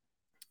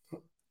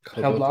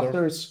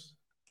Hellblafters.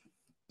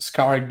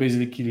 Skarek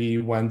basically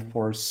went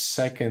for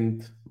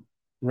second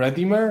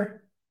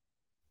Redeemer.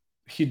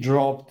 He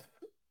dropped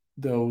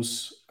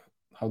those,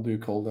 how do you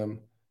call them,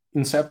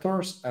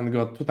 Inceptors, and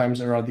got 2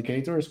 times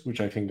Eradicators, which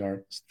I think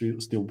are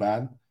still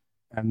bad,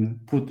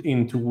 and put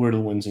into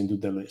Whirlwinds into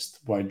the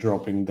list by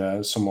dropping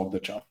some of the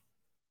chaff,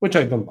 which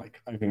I don't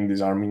like. I think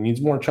this army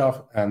needs more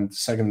chaff, and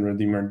second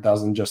Redeemer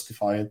doesn't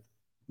justify it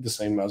the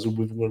same as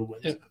with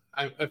Whirlwinds. Yeah,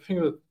 I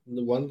think that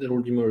the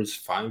Redeemer is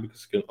fine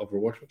because you can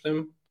Overwatch with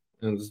them,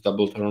 and it's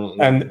double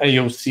turn. And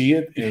AOC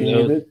it if you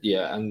need it.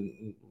 Yeah,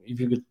 and if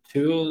you get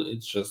 2, it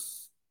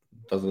just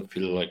doesn't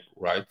feel like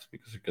right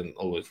because you can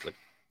always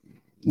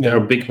there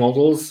are big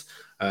models.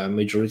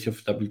 Majority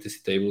of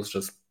WTC tables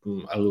just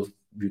allow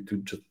you to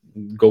just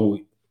go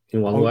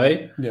in one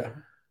way. Yeah.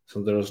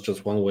 So there's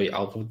just one way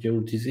out of the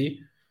WTC.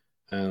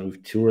 And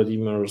with 2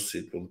 Redeemers,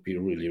 it will be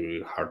really,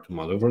 really hard to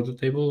maneuver the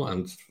table.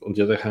 And on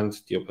the other hand,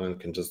 the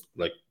opponent can just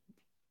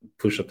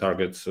push a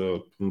target,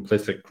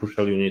 place a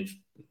crucial unit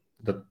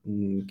that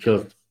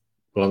kills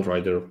Land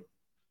Rider,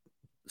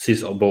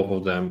 sees both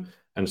of them,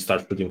 and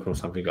start shooting from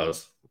something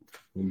else.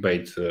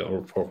 Bait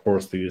or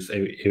forced to use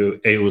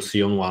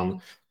AOC on one,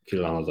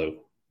 kill another.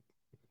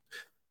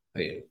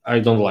 I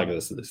don't like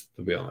this to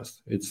be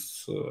honest.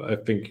 It's I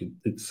think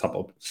it's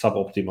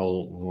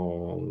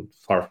suboptimal,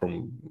 far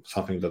from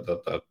something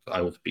that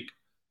I would pick.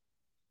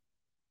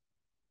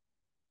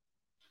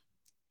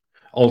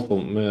 Also,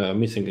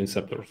 missing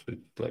Inceptors, I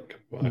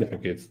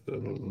think it's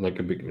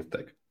a big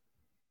mistake.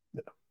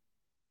 Yeah.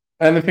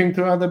 Anything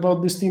to add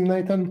about this team,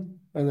 Nathan?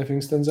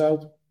 Anything stands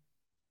out?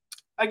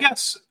 I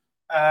guess,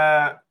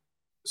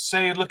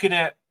 say looking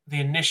at the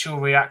initial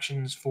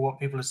reactions for what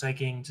people are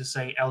taking to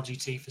say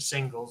LGT for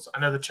singles, I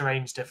know the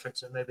terrain's different,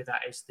 so maybe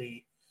that is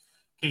the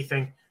key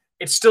thing.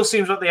 It still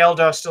seems like the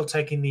Eldar are still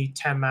taking the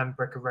 10-man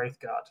Brick of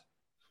Wraithguard,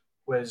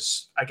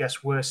 whereas I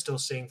guess we're still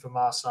seeing from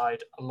our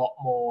side a lot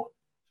more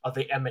of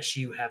the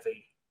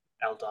MSU-heavy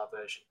Eldar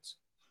versions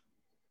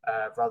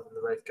rather than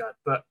the Wraithguard.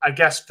 But I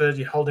guess for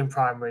the Holding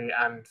Primary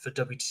and for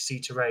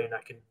WTC terrain,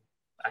 I can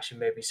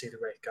actually maybe see the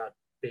Wraithguard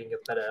being a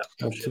better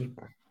option.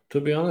 To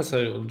be honest,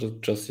 I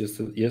just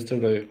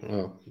yesterday,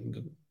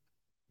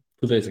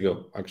 2 days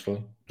ago,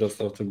 actually,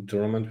 just after the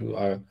tournament,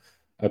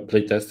 I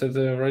play tested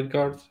the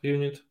Wraithguard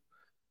unit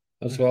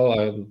as well.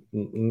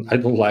 I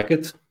don't like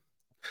it.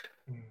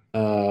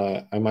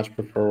 I much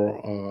prefer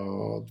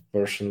the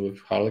version with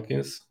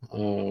Harlequins,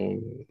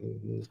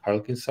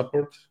 Harlequin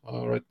support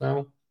right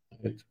now.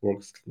 It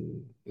works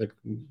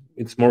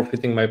it's more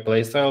fitting my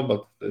playstyle,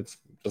 but it's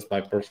just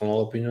my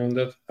personal opinion on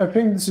that. I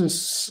think this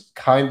is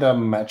kind of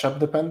matchup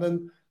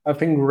dependent. I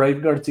think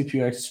Wraithguards, if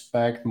you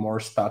expect more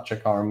stat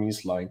check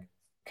armies like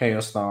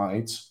Chaos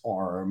Knights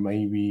or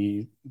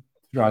maybe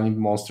running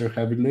monster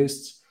heavy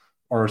lists,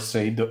 or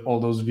say all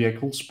those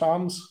vehicle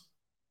spams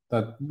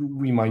that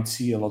we might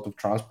see a lot of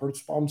transport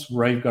spams,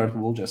 Wraithguard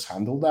will just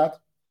handle that.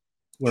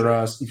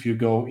 Whereas if you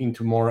go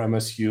into more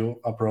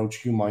MSU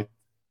approach, you might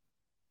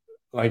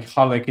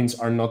Harlequins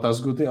are not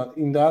as good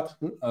in that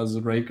as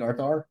Wraithguard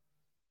are.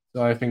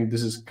 So I think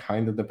this is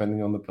kind of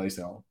depending on the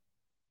playstyle.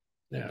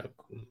 Yeah,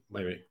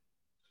 maybe.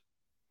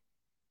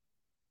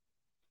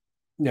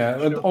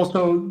 Yeah, and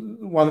also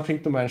one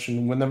thing to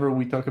mention, whenever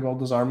we talk about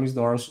those armies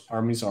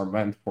are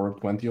meant for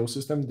 20-0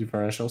 system,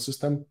 differential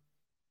system,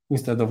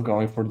 instead of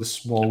going for the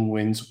small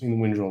wins in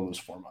win-roll-lose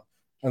format.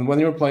 And when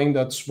you're playing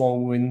that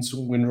small wins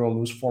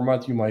win-roll-lose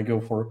format, you might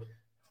go for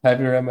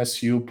heavier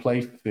MSU,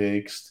 play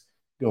fixed,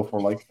 go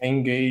for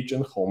engage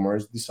and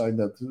homers, decide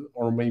that,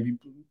 or maybe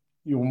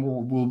you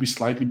will be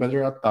slightly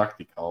better at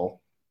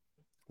tactical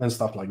and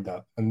stuff like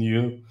that. And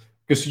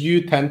because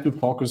you tend to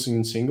focus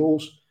in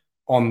singles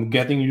on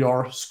getting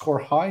your score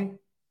high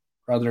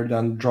rather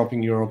than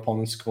dropping your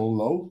opponent's score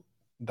low.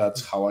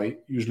 That's how I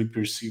usually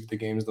perceive the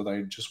games that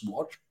I just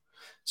watch.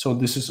 So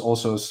this is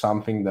also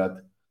something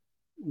that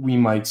we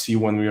might see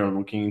when we are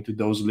looking into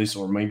those lists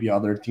or maybe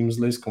other teams'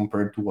 lists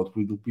compared to what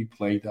will be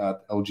played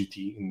at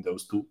LGT in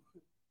those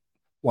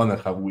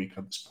 1.5 weeks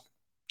at this point.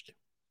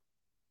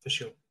 For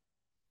sure.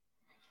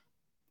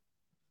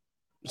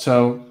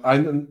 So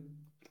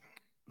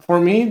for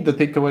me, the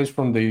takeaways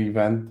from the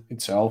event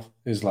itself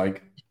is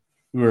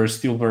we're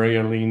still very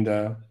early in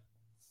the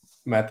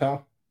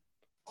meta.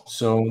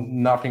 So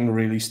nothing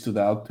really stood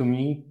out to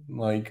me,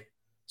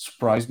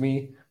 surprised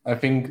me. I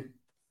think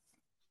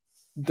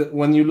that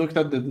when you looked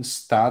at the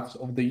stats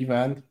of the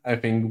event, I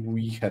think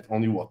we had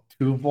only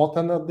 2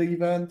 Votan at the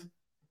event,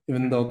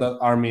 even though that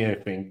army, I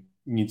think,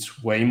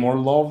 needs way more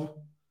love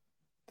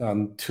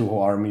than 2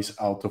 armies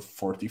out of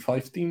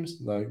 45 teams.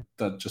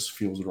 That just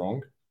feels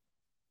wrong.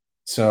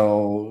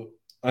 So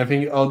I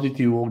think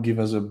LGT will give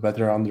us a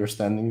better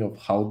understanding of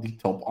how the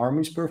top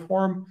armies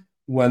perform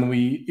when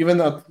we, even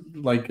at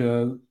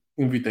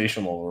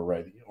invitational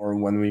already, or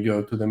when we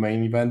go to the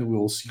main event, we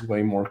will see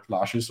way more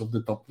clashes of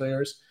the top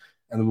players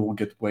and we will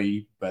get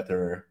way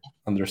better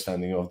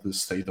understanding of the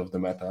state of the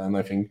meta. And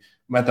I think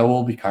meta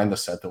will be kind of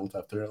settled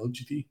after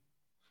LGT.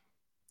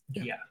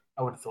 Yeah,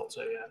 I would have thought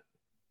so, yeah.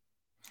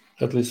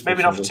 At least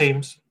maybe not for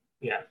teams.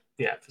 Yeah.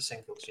 Yeah, for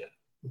singles, yeah.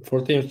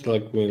 For teams,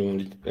 like we'll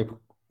need a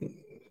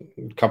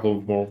couple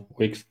of more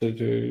weeks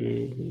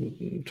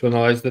to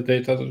analyze the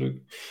data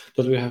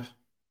that we have.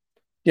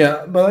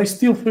 Yeah, but I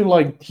still feel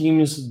like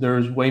teams,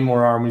 there's way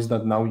more armies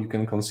that now you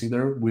can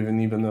consider with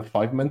even a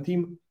 5-man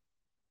team.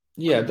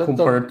 Yeah,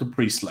 compared to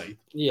pre-slate.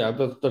 Yeah,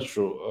 that's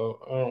true.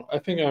 I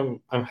think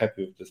I'm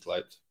happy with this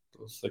slide.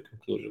 That's the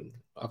conclusion.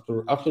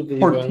 After the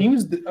For event,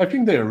 teams, I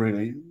think they are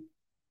really.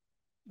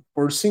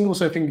 For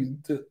singles, I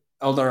think the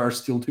Eldar are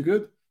still too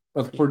good.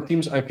 But for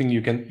teams, I think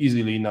you can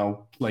easily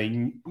now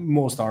play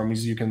most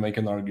armies. You can make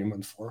an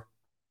argument for,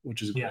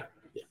 which is great.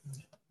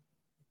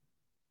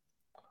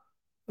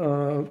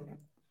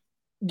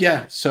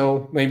 Yeah.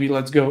 So maybe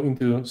let's go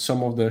into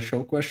some of the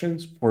show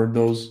questions for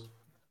those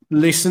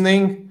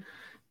listening.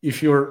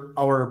 If you're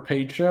our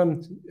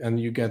patron and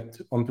you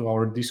get onto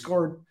our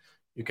Discord,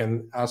 you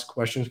can ask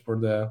questions for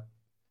the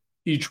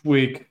each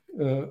week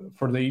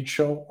for the each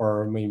show,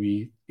 or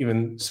maybe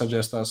even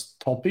suggest us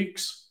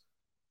topics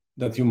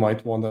that you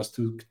might want us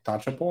to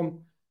touch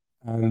upon.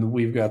 And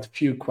we've got a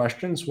few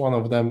questions. One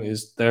of them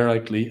is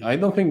directly, I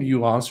don't think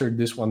you answered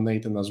this one,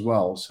 Nathan, as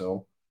well.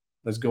 So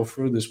let's go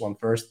through this one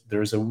first.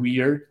 There's a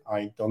weird,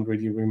 I don't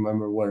really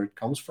remember where it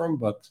comes from,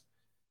 but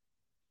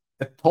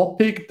a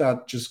topic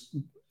that just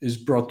is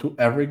brought to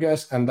every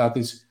guest, and that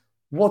is,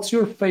 what's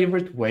your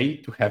favorite way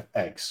to have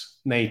eggs,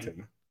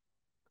 Nathan?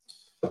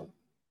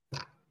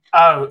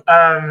 Oh,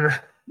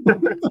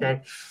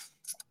 okay.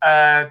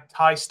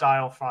 Thai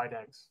style fried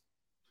eggs.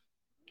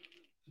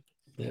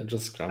 Yeah,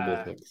 just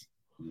scrambled eggs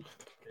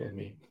for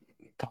me.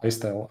 Thai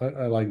style.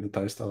 I like the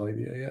Thai style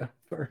idea. Yeah,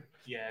 fair.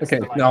 Yeah, okay,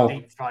 like now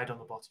deep fried on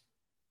the bottom.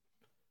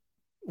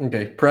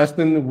 Okay,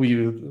 Preston,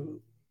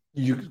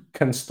 you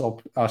can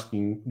stop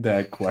asking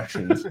the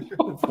questions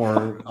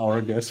for our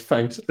guest.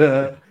 Thanks.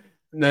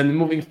 Then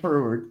moving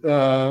forward,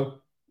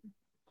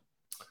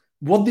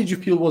 what did you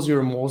feel was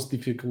your most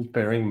difficult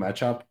pairing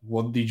matchup?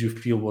 What did you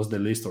feel was the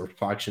list or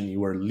faction you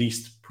were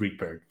least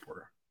prepared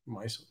for,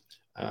 Majson?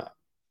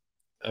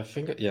 I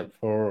think, yeah,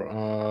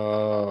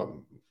 for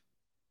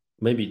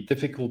maybe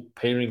difficult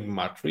pairing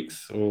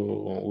matrix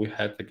we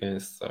had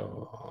against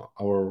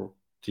our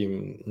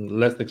team,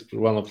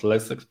 one of the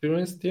less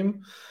experienced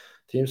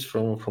teams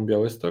from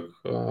Białystok.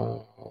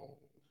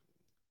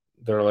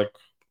 They're like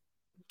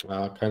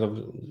kind of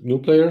new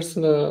players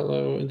in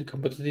the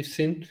competitive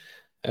scene.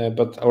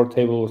 But our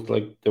table was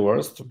like the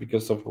worst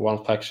because of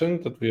one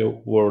faction that we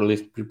were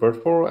least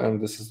prepared for, and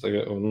this is like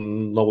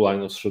no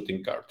line of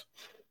shooting guard,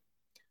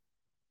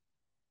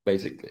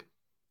 basically,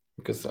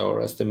 because our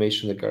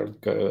estimation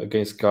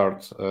against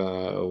guard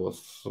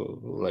was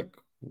like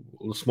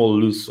small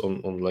loose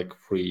on like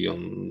 3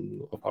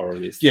 of our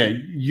list. Yeah,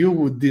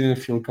 you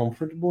didn't feel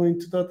comfortable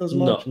into that as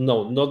much.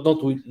 No,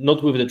 not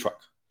with the truck,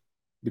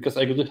 because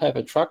I do have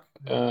a truck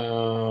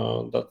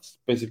that's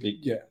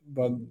basically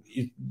but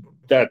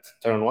that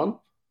turn one.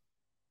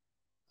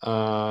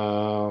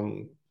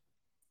 Arne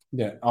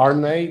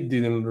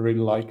didn't really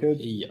like it.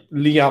 Yeah,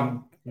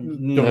 Liam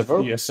never.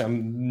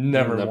 DSM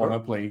never want to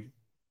play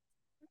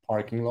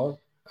parking lot.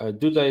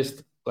 Duda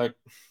is like,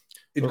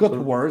 it got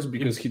worse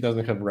because he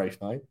doesn't have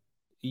Wraith Knight.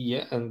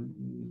 Yeah,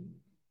 and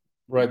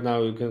right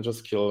now you can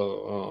just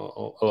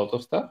kill a lot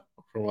of stuff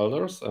from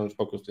Eldars and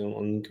focus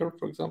on Inker,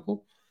 for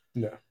example.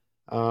 Yeah.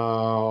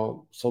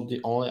 So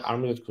the only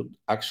army that could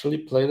actually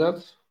play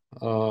that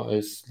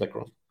is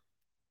Lekron.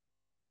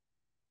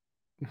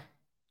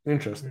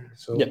 Interesting.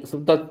 So yeah, so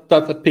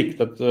that's a pick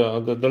that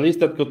the list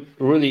that could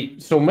really.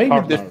 So maybe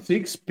the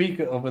sixth pick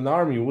of an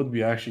army would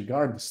be actually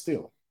guard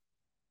still.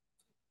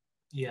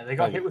 Yeah, they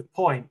got hit with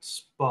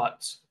points,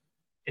 but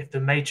if the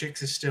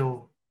matrix is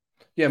still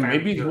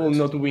maybe it will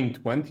not win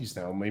 20s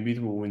now. Maybe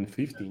it will win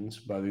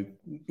 15s, but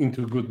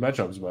into good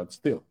matchups, but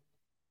still.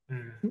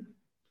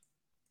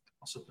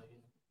 Possibly.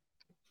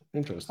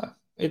 Interesting.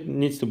 It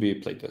needs to be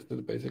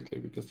playtested, basically,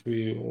 because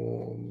we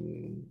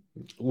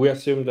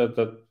assume that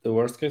the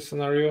worst case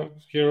scenario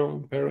hero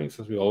pairings,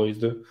 as we always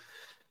do,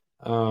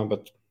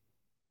 but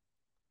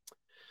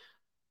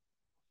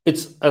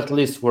it's at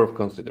least worth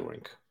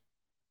considering.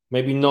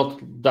 Maybe not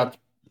that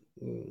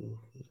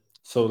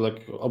so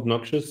like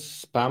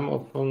obnoxious spam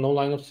of no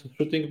line of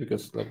shooting,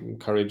 because like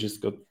courage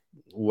just got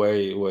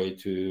way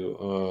too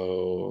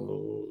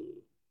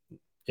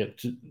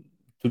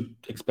too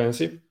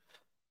expensive.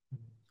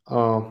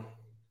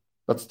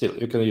 But still,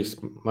 you can use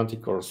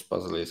Manticores,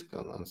 Basilisk,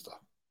 and stuff.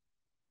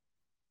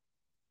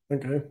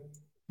 Okay.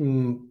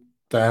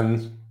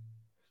 Then,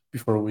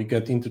 before we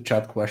get into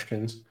chat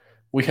questions,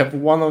 we have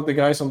one of the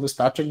guys on the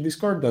StatCheck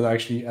Discord that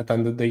actually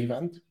attended the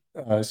event.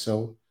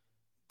 So,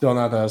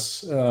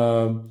 Donatas,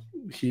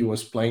 he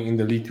was playing in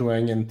the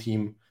Lithuanian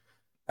team,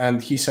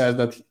 and he said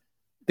that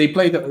they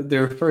played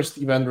their first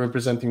event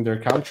representing their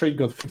country,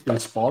 got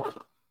 15th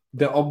spot.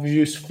 The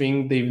obvious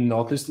thing they've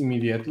noticed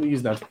immediately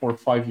is that for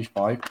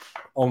 5v5,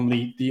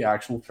 only the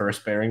actual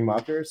first pairing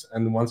matters.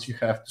 And once you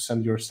have to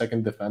send your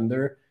second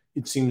defender,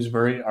 it seems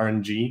very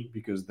RNG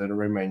because the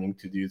remaining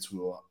two dudes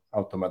will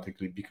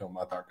automatically become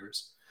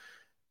attackers.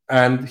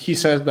 And he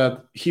says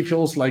that he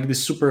feels like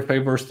this super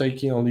favors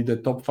taking only the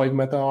top 5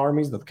 meta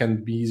armies that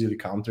can be easily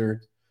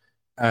countered,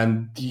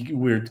 and the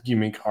weird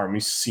gimmick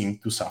armies seem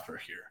to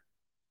suffer here.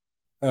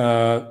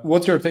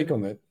 What's your take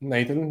on it,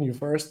 Nathan? You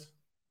first.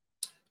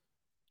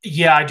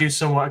 Yeah, I do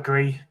somewhat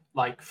agree.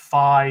 Like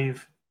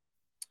 5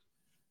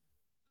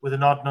 with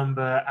an odd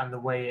number and the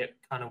way it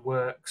kind of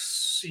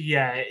works.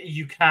 Yeah,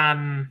 you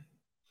can,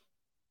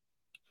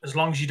 as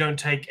long as you don't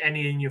take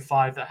any in your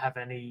 5 that have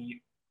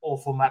any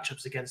awful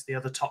matchups against the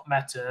other top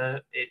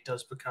meta, it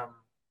does become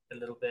a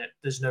little bit.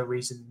 There's no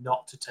reason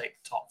not to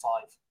take the top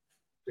 5.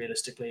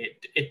 Realistically,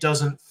 it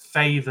doesn't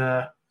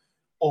favor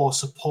or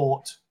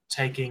support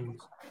taking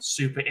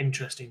super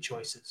interesting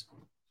choices,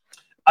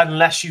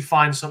 unless you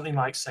find something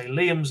like, say,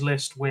 Liam's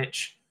list,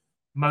 which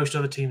most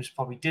other teams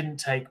probably didn't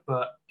take,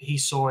 but he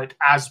saw it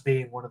as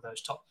being one of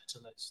those top meta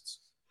lists.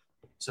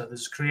 So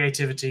there's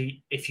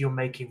creativity if you're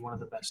making one of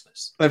the best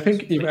lists. I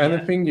think if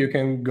anything, you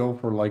can go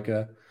for like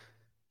a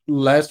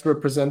less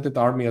represented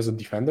army as a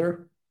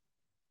defender.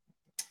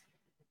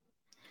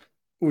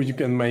 Or you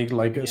can make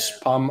like a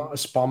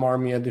spam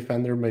army a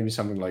defender, maybe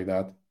something like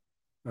that.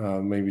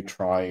 Maybe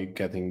try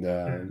getting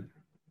the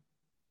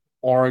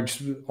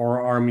orcs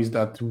or armies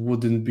that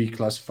wouldn't be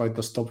classified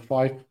as top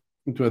 5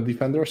 into a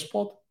defender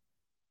spot.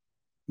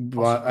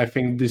 But I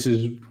think this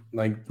is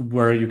like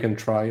where you can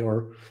try,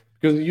 or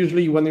because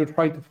usually when you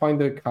try to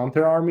find a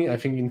counter army, I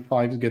think in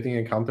 5 getting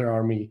a counter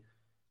army,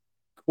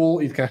 cool,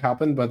 it can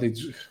happen, but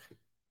it's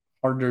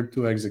harder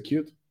to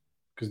execute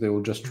because they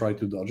will just try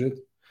to dodge it.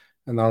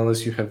 And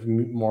unless you have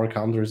more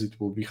counters, it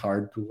will be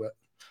hard to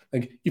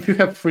like if you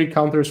have 3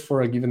 counters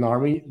for a given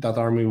army, that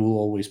army will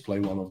always play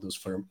one of those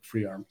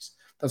 3 armies.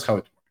 That's how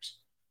it works.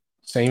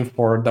 Same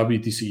for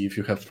WTC. If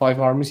you have 5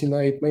 armies in an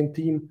 8-man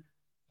team,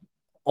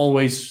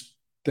 always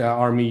the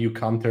army you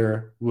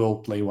counter will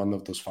play one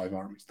of those 5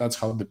 armies. That's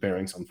how the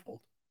pairings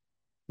unfold.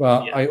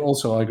 Well, I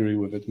also agree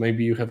with it.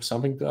 Maybe you have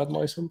something to add,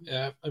 Majson?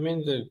 Yeah, I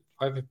mean the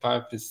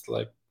 5v5 is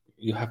like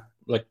you have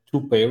like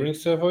 2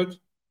 pairings to avoid,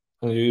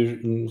 and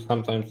you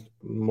sometimes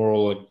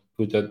more like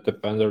put a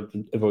defender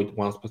to avoid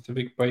one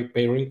specific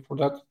pairing for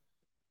that,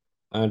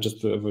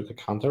 just to avoid a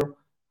counter.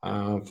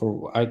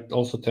 For I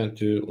also tend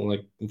to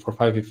like for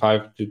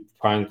 5v5 to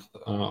find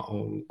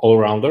all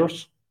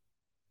rounders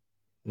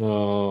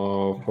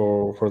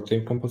for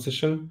team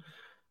composition,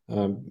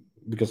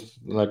 because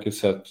like you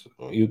said,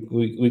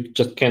 we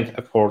just can't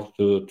afford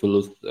to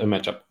lose a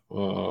matchup,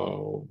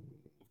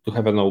 to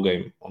have a no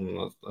game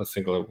on a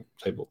single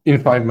table.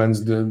 In 5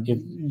 months,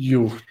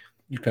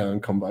 you can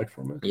come back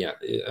from it. Yeah,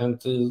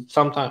 and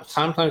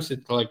sometimes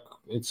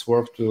it's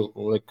worth to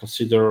like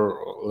consider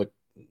like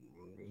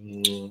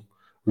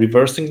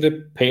reversing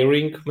the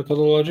pairing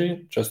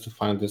methodology, just to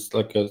find this,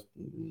 like I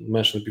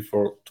mentioned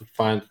before, to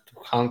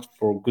hunt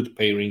for good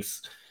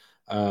pairings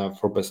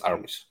for best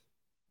armies.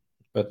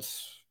 But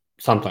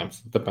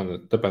sometimes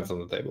depends on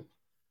the table,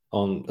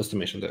 on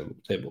estimation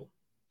table.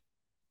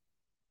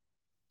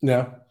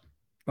 Yeah,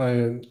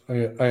 I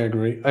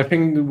agree. I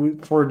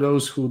think for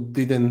those who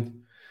didn't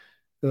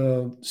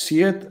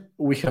see it,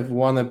 we have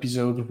one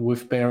episode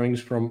with pairings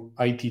from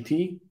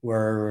ITT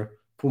where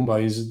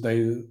Pumba is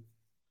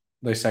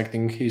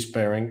dissecting his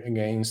pairing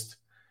against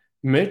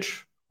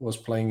Mitch, was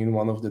playing in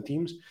one of the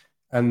teams,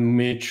 and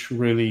Mitch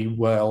really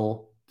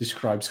well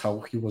describes how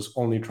he was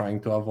only trying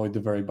to avoid the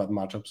very bad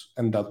matchups,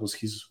 and that was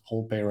his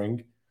whole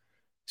pairing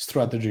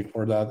strategy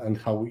for that, and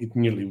how it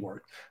nearly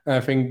worked. And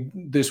I think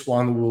this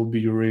one will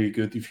be really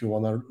good if you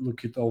want to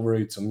look it over.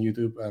 It's on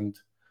YouTube, and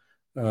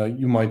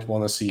you might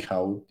want to see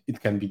how it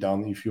can be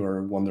done if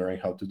you're wondering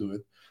how to do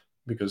it,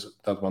 because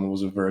that one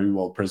was a very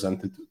well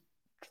presented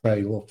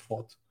trail of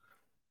thought.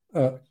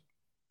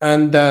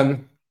 And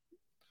then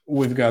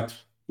we've got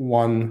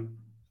one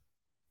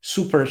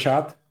super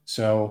chat.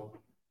 So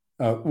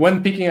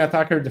when picking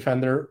attacker,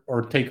 defender,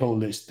 or take-all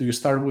list, do you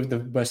start with the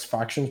best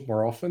factions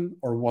more often,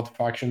 or what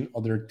faction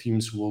other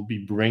teams will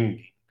be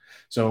bringing?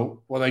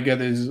 So what I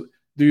get is,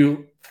 do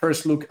you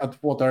first look at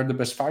what are the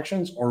best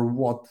factions, or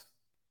what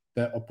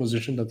the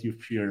opposition that you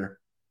fear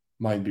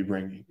might be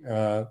bringing?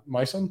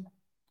 Majson?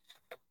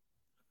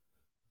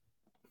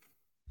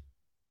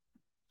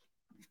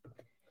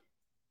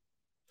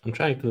 I'm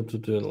trying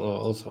to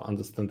also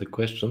understand the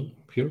question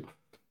here.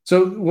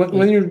 So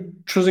when you're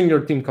choosing your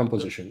team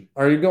composition,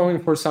 are you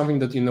going for something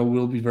that you know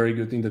will be very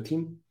good in the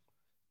team?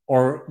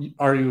 Or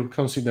are you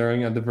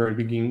considering at the very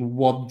beginning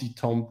what the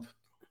top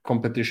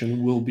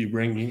competition will be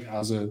bringing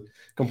as a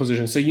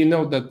composition? So you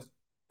know that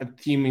a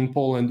team in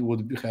Poland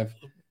would have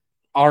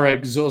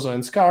Arek, Zozo,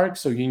 and Skark.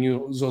 So you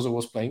knew Zozo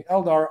was playing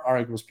Eldar,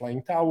 Arek was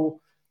playing Tau,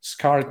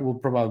 Skark will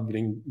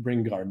probably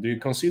bring Guard. Do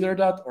you consider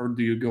that, or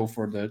do you go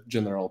for the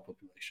general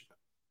population?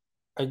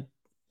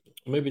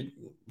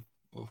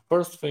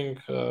 First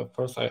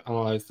I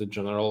analyze the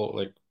general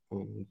like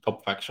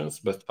top factions,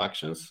 best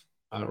factions.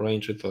 I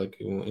arrange it like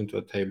into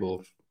a table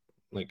of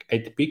like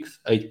 8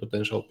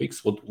 potential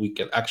picks, what we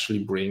can actually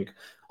bring,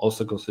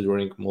 also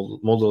considering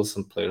models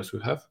and players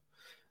we have.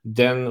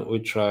 Then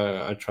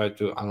I try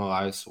to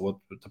analyze what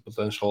the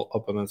potential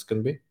opponents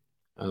can be.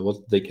 and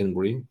what they can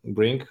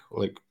bring,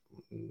 like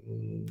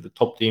the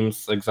top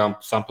teams,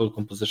 sample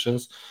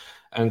compositions.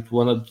 And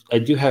when I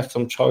do have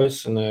some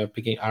choice in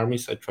picking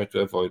armies, I try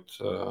to avoid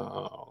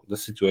the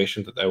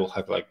situation that I will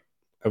have like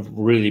a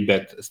really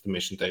bad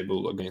estimation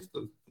table against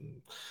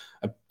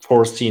a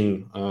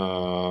foreseen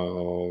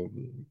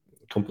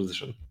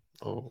composition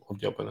of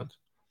the opponent.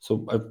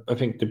 So I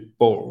think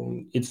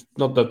it's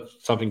not that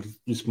something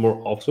is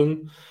more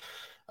often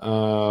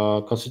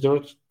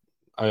considered.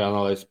 I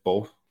analyze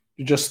both.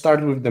 You just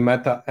start with the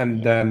meta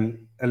and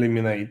then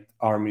eliminate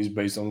armies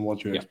based on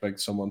what you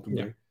expect someone to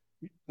bring.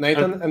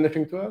 Nathan,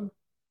 anything to add?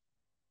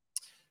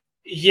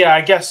 Yeah,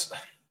 I guess,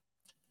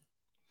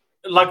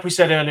 like we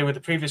said earlier with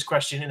the previous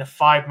question, in a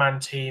 5-man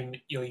team,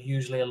 you're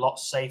usually a lot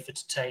safer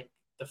to take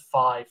the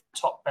 5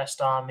 top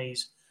best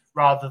armies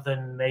rather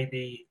than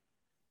maybe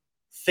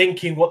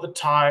thinking what the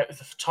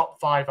top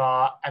 5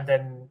 are and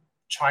then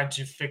trying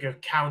to figure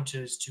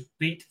counters to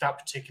beat that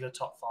particular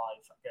top 5.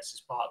 I guess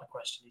is part of the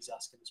question he's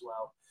asking as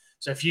well.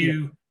 So if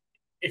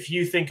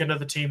you think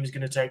another team is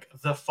going to take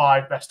the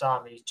 5 best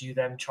armies, do you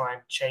then try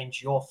and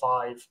change your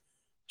 5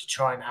 to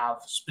try and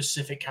have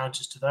specific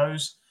counters to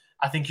those?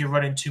 I think you're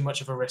running too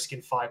much of a risk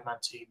in 5-man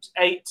teams.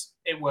 8,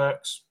 it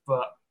works,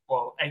 but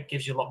 8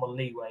 gives you a lot more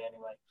leeway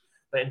anyway.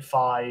 But in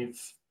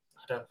 5,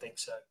 I don't think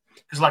so.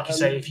 Because, like you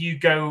say, if you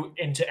go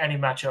into any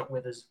matchup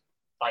with us,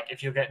 like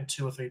if you're getting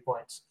 2 or 3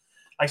 points,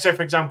 like so,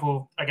 for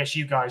example, I guess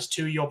you guys,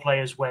 2 of your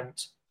players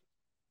went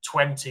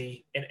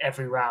 20 in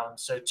every round.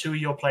 So 2 of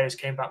your players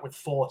came back with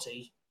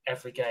 40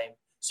 every game.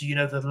 So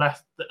the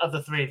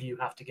other 3 of you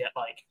have to get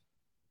like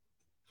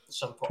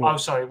some. Oh,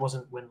 sorry, it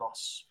wasn't win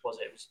loss, was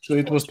it?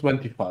 It was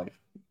 25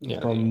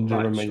 from the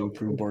remaining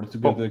 3 boards to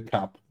get the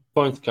cap.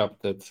 Points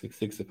capped at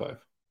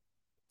 65.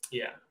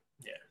 Yeah.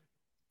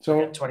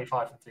 So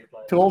 25 from 3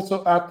 players. To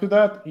also add to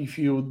that, if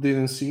you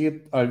didn't see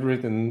it, I've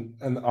written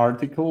an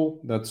article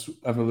that's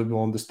available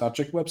on the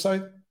StatCheck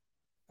website,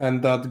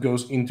 and that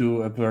goes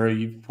into a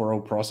very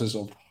thorough process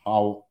of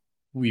how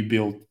we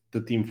built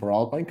the team for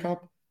Alpine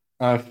Cup.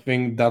 I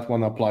think that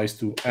one applies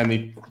to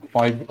any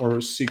 5 or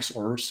 6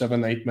 or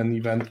 7, 8-man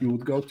event you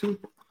would go to,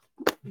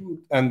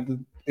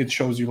 and it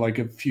shows you like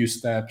a few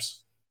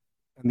steps,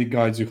 and it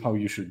guides you how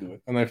you should do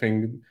it. And I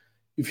think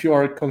if you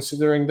are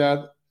considering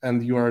that,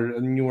 and you are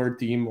a newer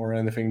team or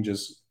anything,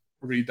 just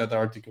read that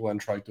article and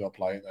try to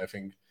apply it. I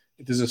think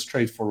it is a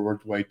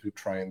straightforward way to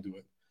try and do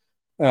it.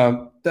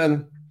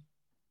 Then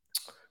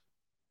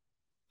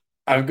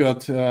I've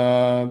got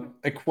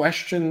a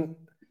question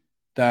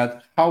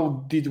that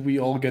how did we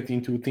all get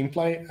into team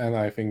play? And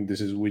I think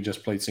we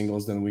just played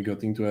singles, then we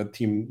got into a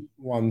team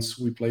once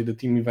we played the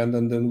team event,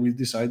 and then we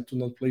decided to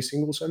not play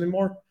singles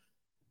anymore.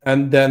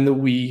 And then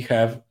we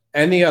have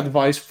any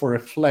advice for a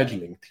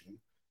fledgling team.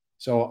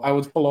 So I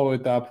would follow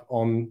it up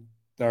on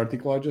the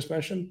article I just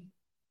mentioned.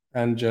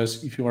 And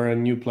just if you are a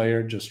new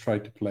player, just try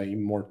to play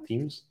more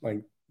teams.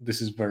 Like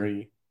this is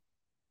very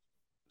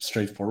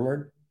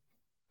straightforward.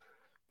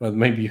 But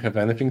maybe you have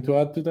anything to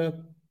add to that?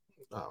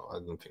 No, I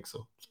don't think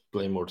so. Just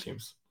play more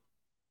teams.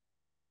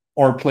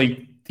 Or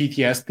play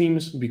TTS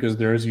teams, because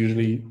there's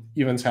usually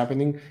events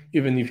happening.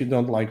 Even if you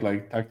don't like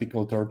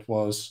Tactical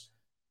Tortoise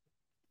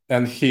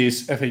and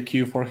his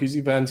FAQ for his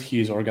events, he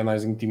is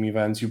organizing team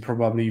events. You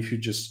probably, if you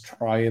just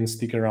try and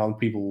stick around,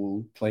 people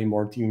will play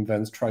more team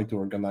events, try to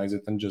organize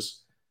it, and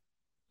just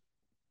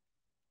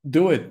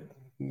do it.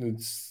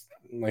 It's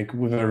like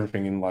with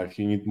everything in life,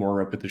 you need more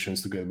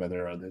repetitions to get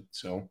better at it.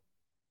 So,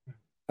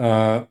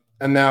 and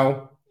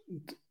now,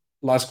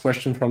 last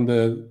question from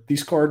the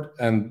Discord,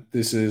 and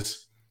this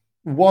is,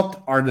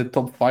 what are the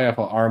top 5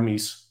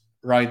 armies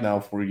right now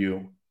for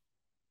you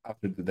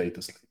after the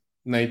data slate?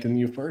 Nathan,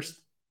 you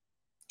first.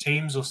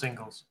 Teams or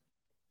singles?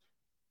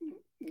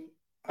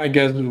 I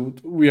guess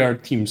we are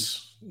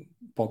teams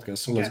podcast,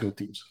 so let's go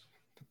teams.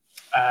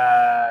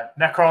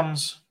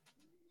 Necrons,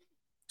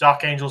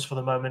 Dark Angels for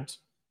the moment,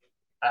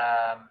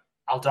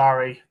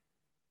 Aldari.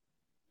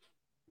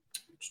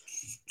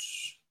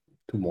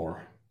 2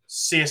 more.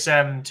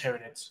 CSM,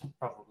 Tyranids,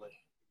 probably.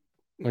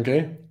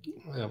 Okay.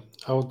 Yeah,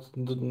 I would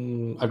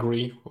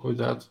agree with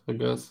that, I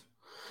guess.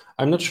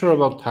 I'm not sure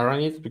about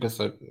Tyranids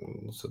because I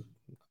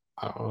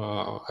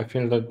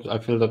feel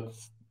that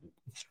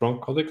strong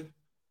codex,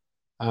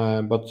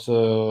 but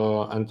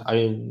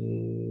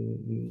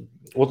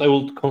what I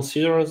would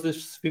consider as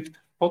this 5th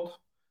spot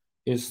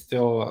is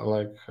still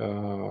like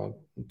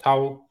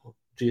Tau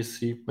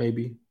GSC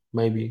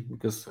maybe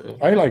because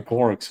I like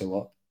Orcs a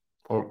lot.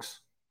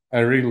 Orcs. I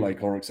really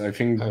like Orcs.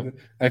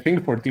 I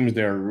think for teams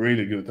they are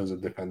really good as a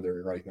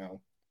defender right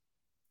now.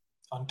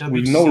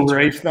 With no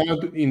Wraith now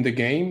in the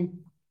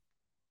game.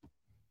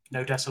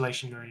 No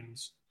Desolation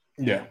Marines.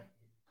 Yeah.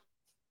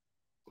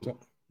 So.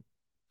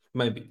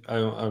 Maybe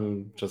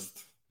I'm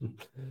just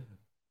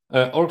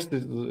Orcs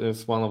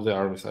is one of the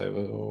armies I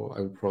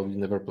will probably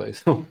never play.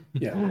 So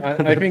yeah,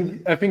 I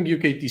think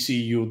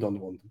UKTC you don't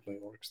want to play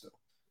Orcs though.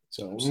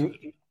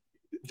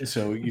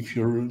 So if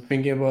you're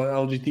thinking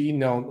about LGT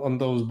now on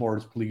those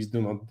boards, please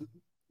do not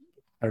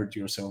hurt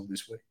yourself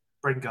this way.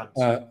 Bring guns.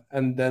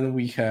 And then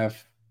we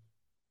have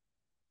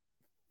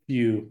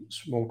few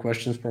small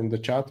questions from the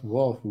chat.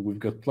 Well,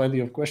 we've got plenty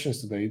of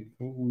questions today.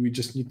 We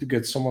just need to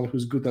get someone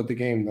who's good at the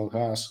game, not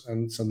us,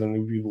 and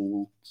suddenly people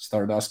will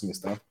start asking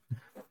stuff.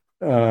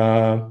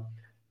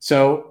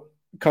 So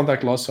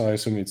contact loss, so I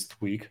assume it's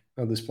tweak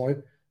at this point.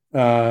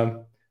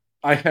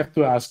 I have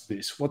to ask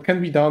this. What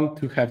can be done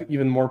to have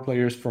even more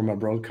players from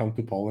abroad come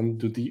to Poland?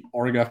 Do the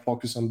Orga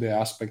focus on the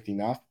aspect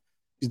enough?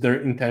 Is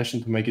there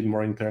intention to make it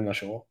more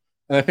international?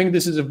 And I think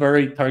this is a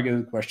very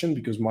targeted question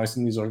because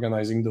Majson is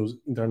organizing those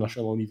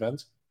international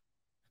events.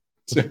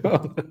 So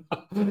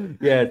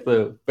Yeah,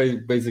 so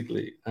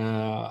basically,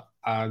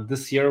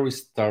 this year we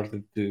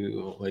started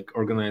to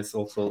organize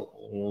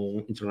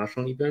also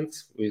international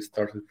events. We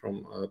started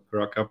from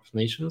Para Cup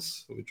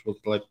Nations, which was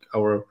like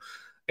our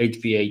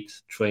 8v8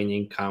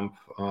 training camp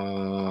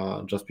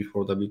just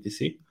before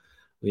WTC.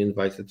 We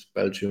invited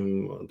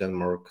Belgium,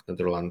 Denmark,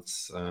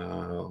 Netherlands,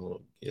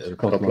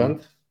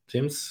 Scotland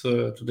teams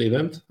to the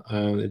event,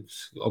 and it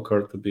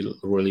occurred to be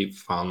really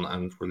fun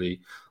and really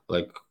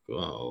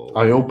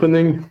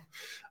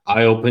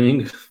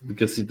eye-opening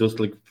because it was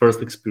like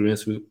first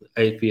experience with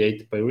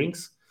 8v8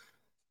 pairings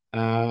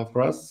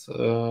for us,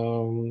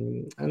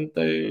 and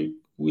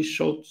we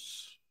showed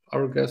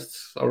our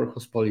guests our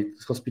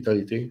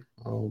hospitality.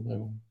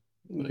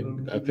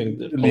 I think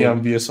that Liam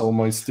VSL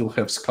might still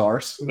have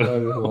scars.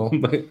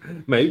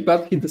 Maybe,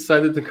 but he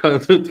decided to come.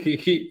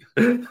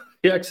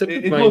 He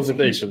accepted my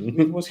invitation.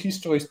 It was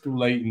his choice to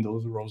lay in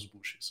those rose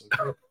bushes.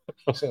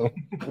 So.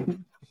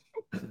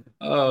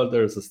 Oh,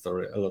 there's a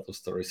lot of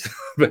stories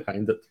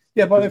behind it.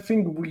 Yeah, but I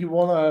think when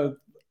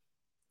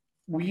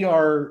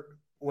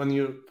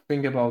you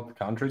think about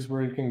countries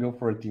where you can go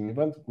for a team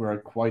event, we're a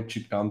quite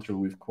cheap country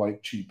with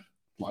quite cheap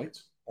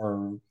flights.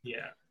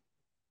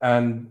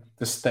 And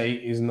the stay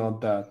is not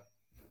that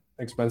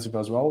expensive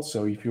as well.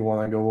 So if you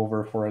want to go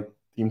over for a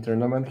team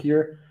tournament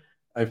here,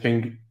 I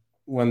think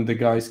when the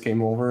guys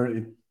came over,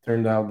 it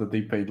turned out that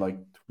they paid like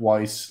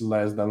twice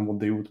less than what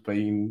they would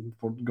pay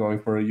for going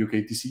for a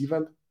UKTC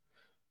event.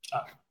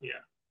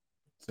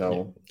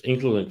 So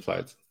including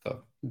flights and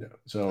stuff. Yeah.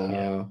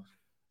 So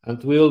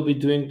and we'll be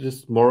doing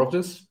more of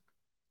this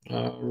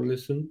really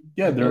soon.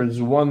 Yeah, there is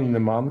one in a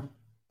month.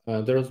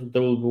 There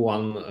will be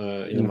one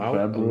in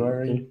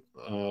February.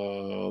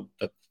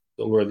 That's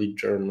already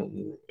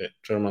German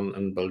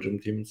and Belgium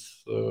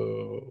teams.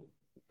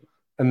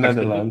 And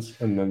Netherlands.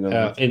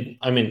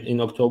 In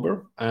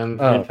October, and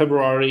in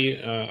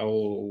February I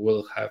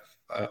will have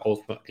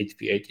also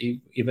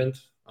 8v8 event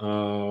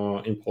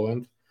in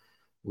Poland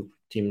with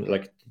team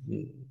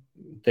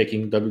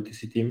taking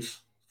WTC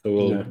teams.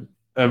 So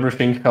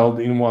everything held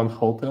in one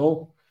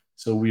hotel.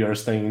 So we are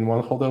staying in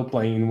one hotel,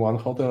 playing in one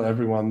hotel,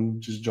 everyone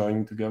just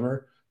joining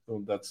together.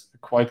 So that's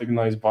quite a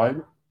nice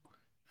vibe,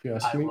 if you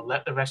ask me. I will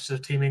let the rest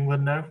of Team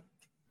England know.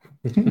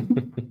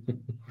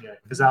 Yeah,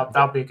 because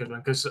that'll be a good one.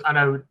 Because I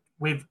know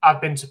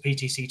I've been to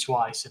PTC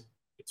twice, and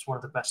it's one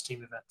of the best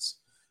team events.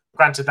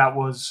 Granted, that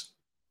was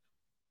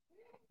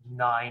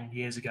 9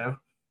 years ago,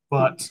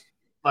 but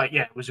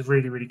it was a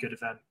really, really good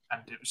event,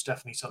 and it was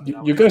definitely something.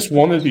 You guys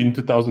won it in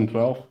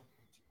 2012.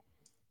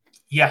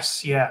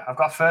 Yes, yeah, I've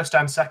got first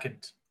and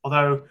second.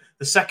 Although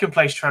the second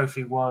place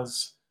trophy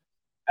was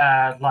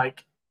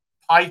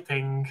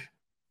piping,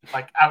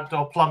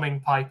 outdoor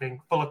plumbing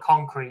piping full of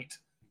concrete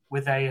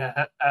with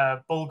a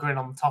bullgrin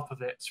on the top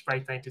of it, spray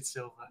painted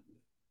silver.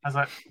 I was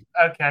like,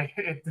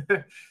 okay.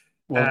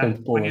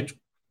 When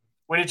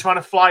you're trying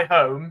to fly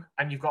home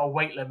and you've got a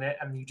weight limit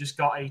and you just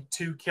got a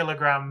 2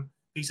 kilogram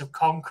piece of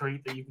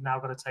concrete that you've now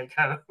got to take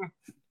home,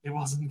 it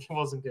wasn't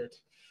good.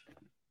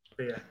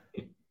 But yeah.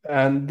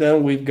 And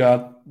then we've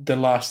got the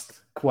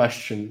last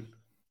question.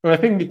 I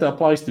think it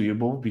applies to you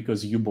both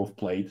because you both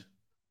played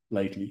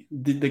lately.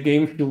 Did the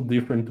game feel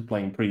different to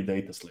playing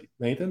pre-data slate?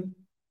 Nathan?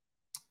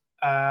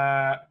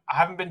 I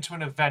haven't been to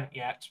an event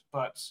yet,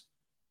 but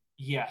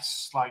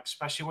yes,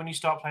 especially when you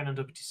start playing on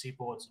WTC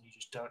boards and you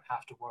just don't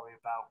have to worry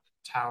about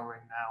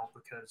towering now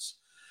because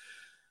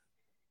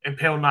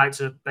Imperial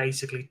Knights are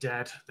basically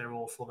dead. They're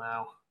awful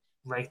now.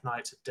 Wraith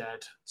Knights are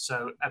dead.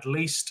 So at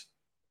least,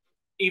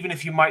 even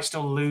if you might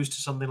still lose to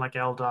something like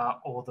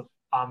Eldar or the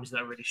armies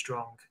that are really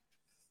strong,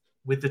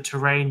 with the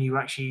terrain, you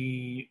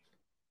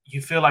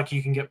feel like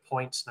you can get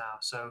points now.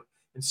 So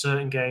in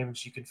certain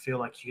games, you can feel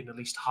like you can at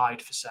least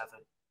hide for 7.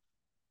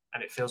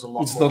 And it feels a lot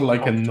more. It's not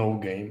like a no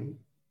game.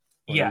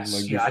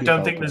 Yes, I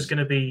don't think there's going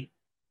to be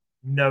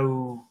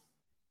no...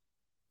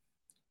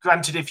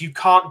 Granted, if you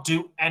can't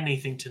do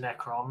anything to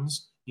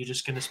Necrons, you're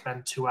just going to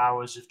spend 2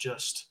 hours of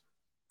just,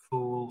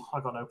 cool, I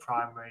got no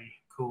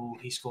primary, cool,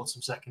 he scored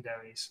some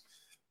secondaries.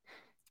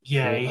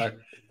 Yay.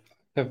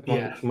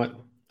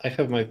 I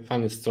have my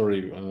funny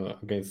story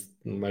against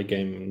my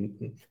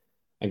game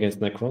against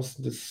Necrons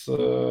this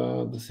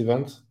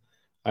event.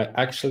 I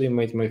actually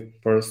made my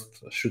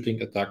first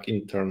shooting attack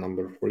in turn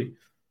number 3.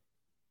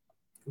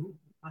 Ooh,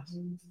 nice.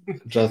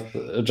 just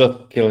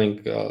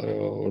killing,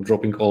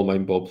 dropping all my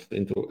mobs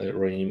into a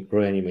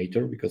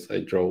reanimator because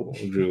I drew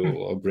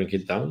bring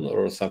it down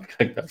or something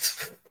like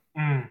that.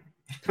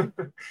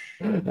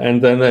 And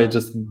then I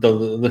just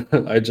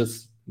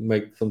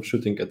make some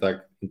shooting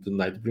attack into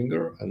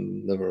Nightbringer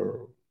and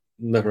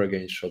never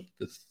again shot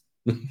this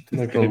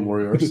Necron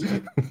Warriors.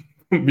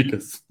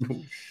 because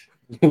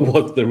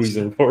what's the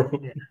reason for?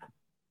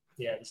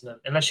 Yeah, there's no,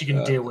 unless you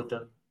can deal with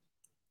them.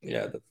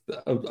 Yeah,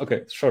 that's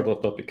okay. Short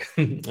off topic.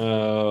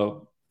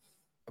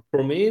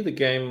 For me, the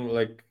game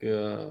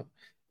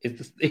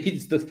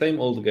it's the same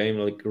old game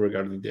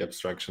regarding the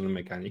abstraction and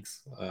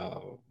mechanics.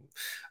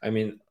 I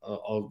mean,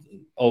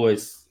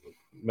 always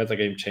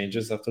metagame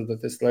changes after the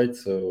test light.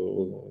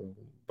 So,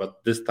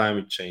 but this time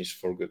it changed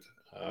for good.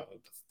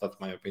 That's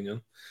my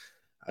opinion.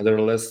 There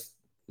are less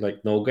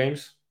no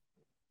games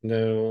in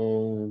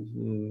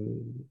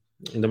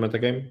the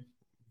metagame.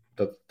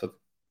 That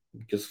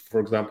because, for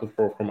example,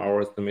 from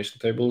our estimation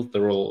tables,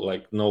 there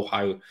were no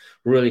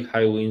really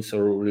high wins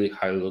or really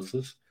high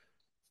losses.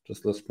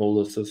 Just the small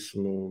losses.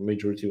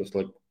 Majority was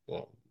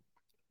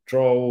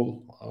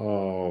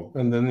draw.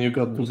 And then you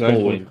got two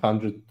guys with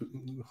 100.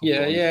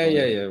 Yeah.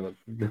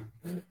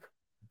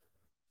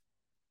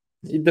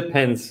 It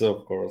depends,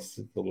 of course.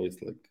 It's always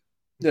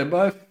Yeah,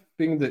 but I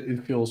think that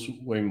it feels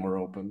way more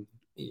open.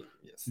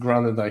 Yes.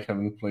 Granted, I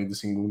haven't played a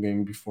single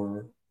game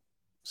before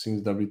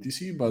since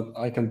WTC, but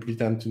I can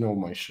pretend to know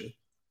my shit.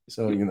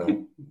 So,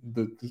 the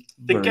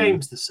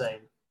game's the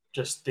same,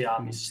 just the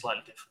army's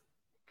slightly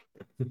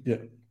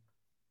different.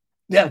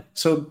 Yeah,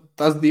 so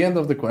that's the end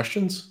of the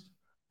questions.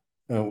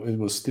 It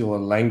was still a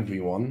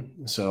lengthy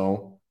one.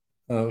 So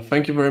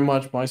thank you very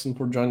much, Majson,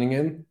 for joining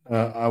in.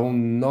 I will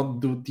not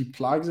do deep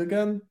flags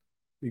again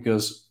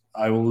because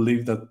I will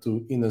leave that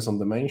to Ines on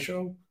the main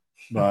show.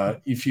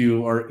 But if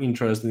you are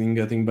interested in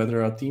getting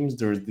better at teams,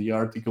 there's the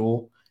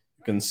article.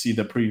 You can see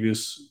the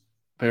previous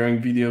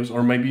pairing videos,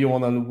 or maybe you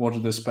want to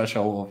watch the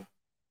special of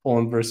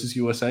Poland versus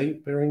USA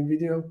pairing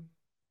video.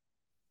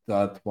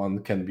 That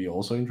one can be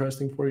also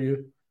interesting for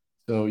you.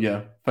 So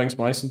yeah, thanks,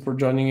 Majson, for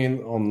joining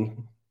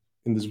in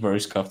this very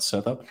scuffed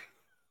setup.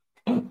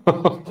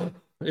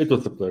 It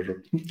was a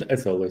pleasure,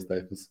 as always,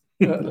 Typhus.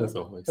 As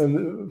always.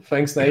 And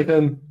thanks,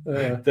 Nathan.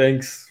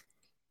 Thanks.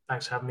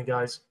 Thanks for having me,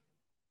 guys.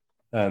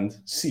 And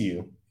see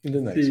you in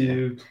the next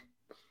one.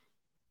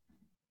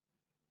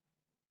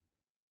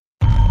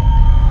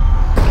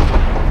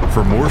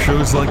 For more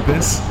shows like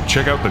this,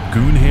 check out the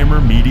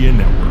Goonhammer Media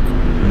Network.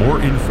 More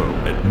info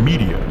at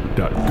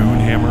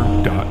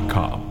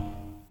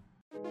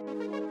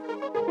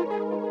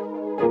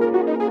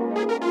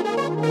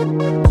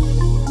media.goonhammer.com.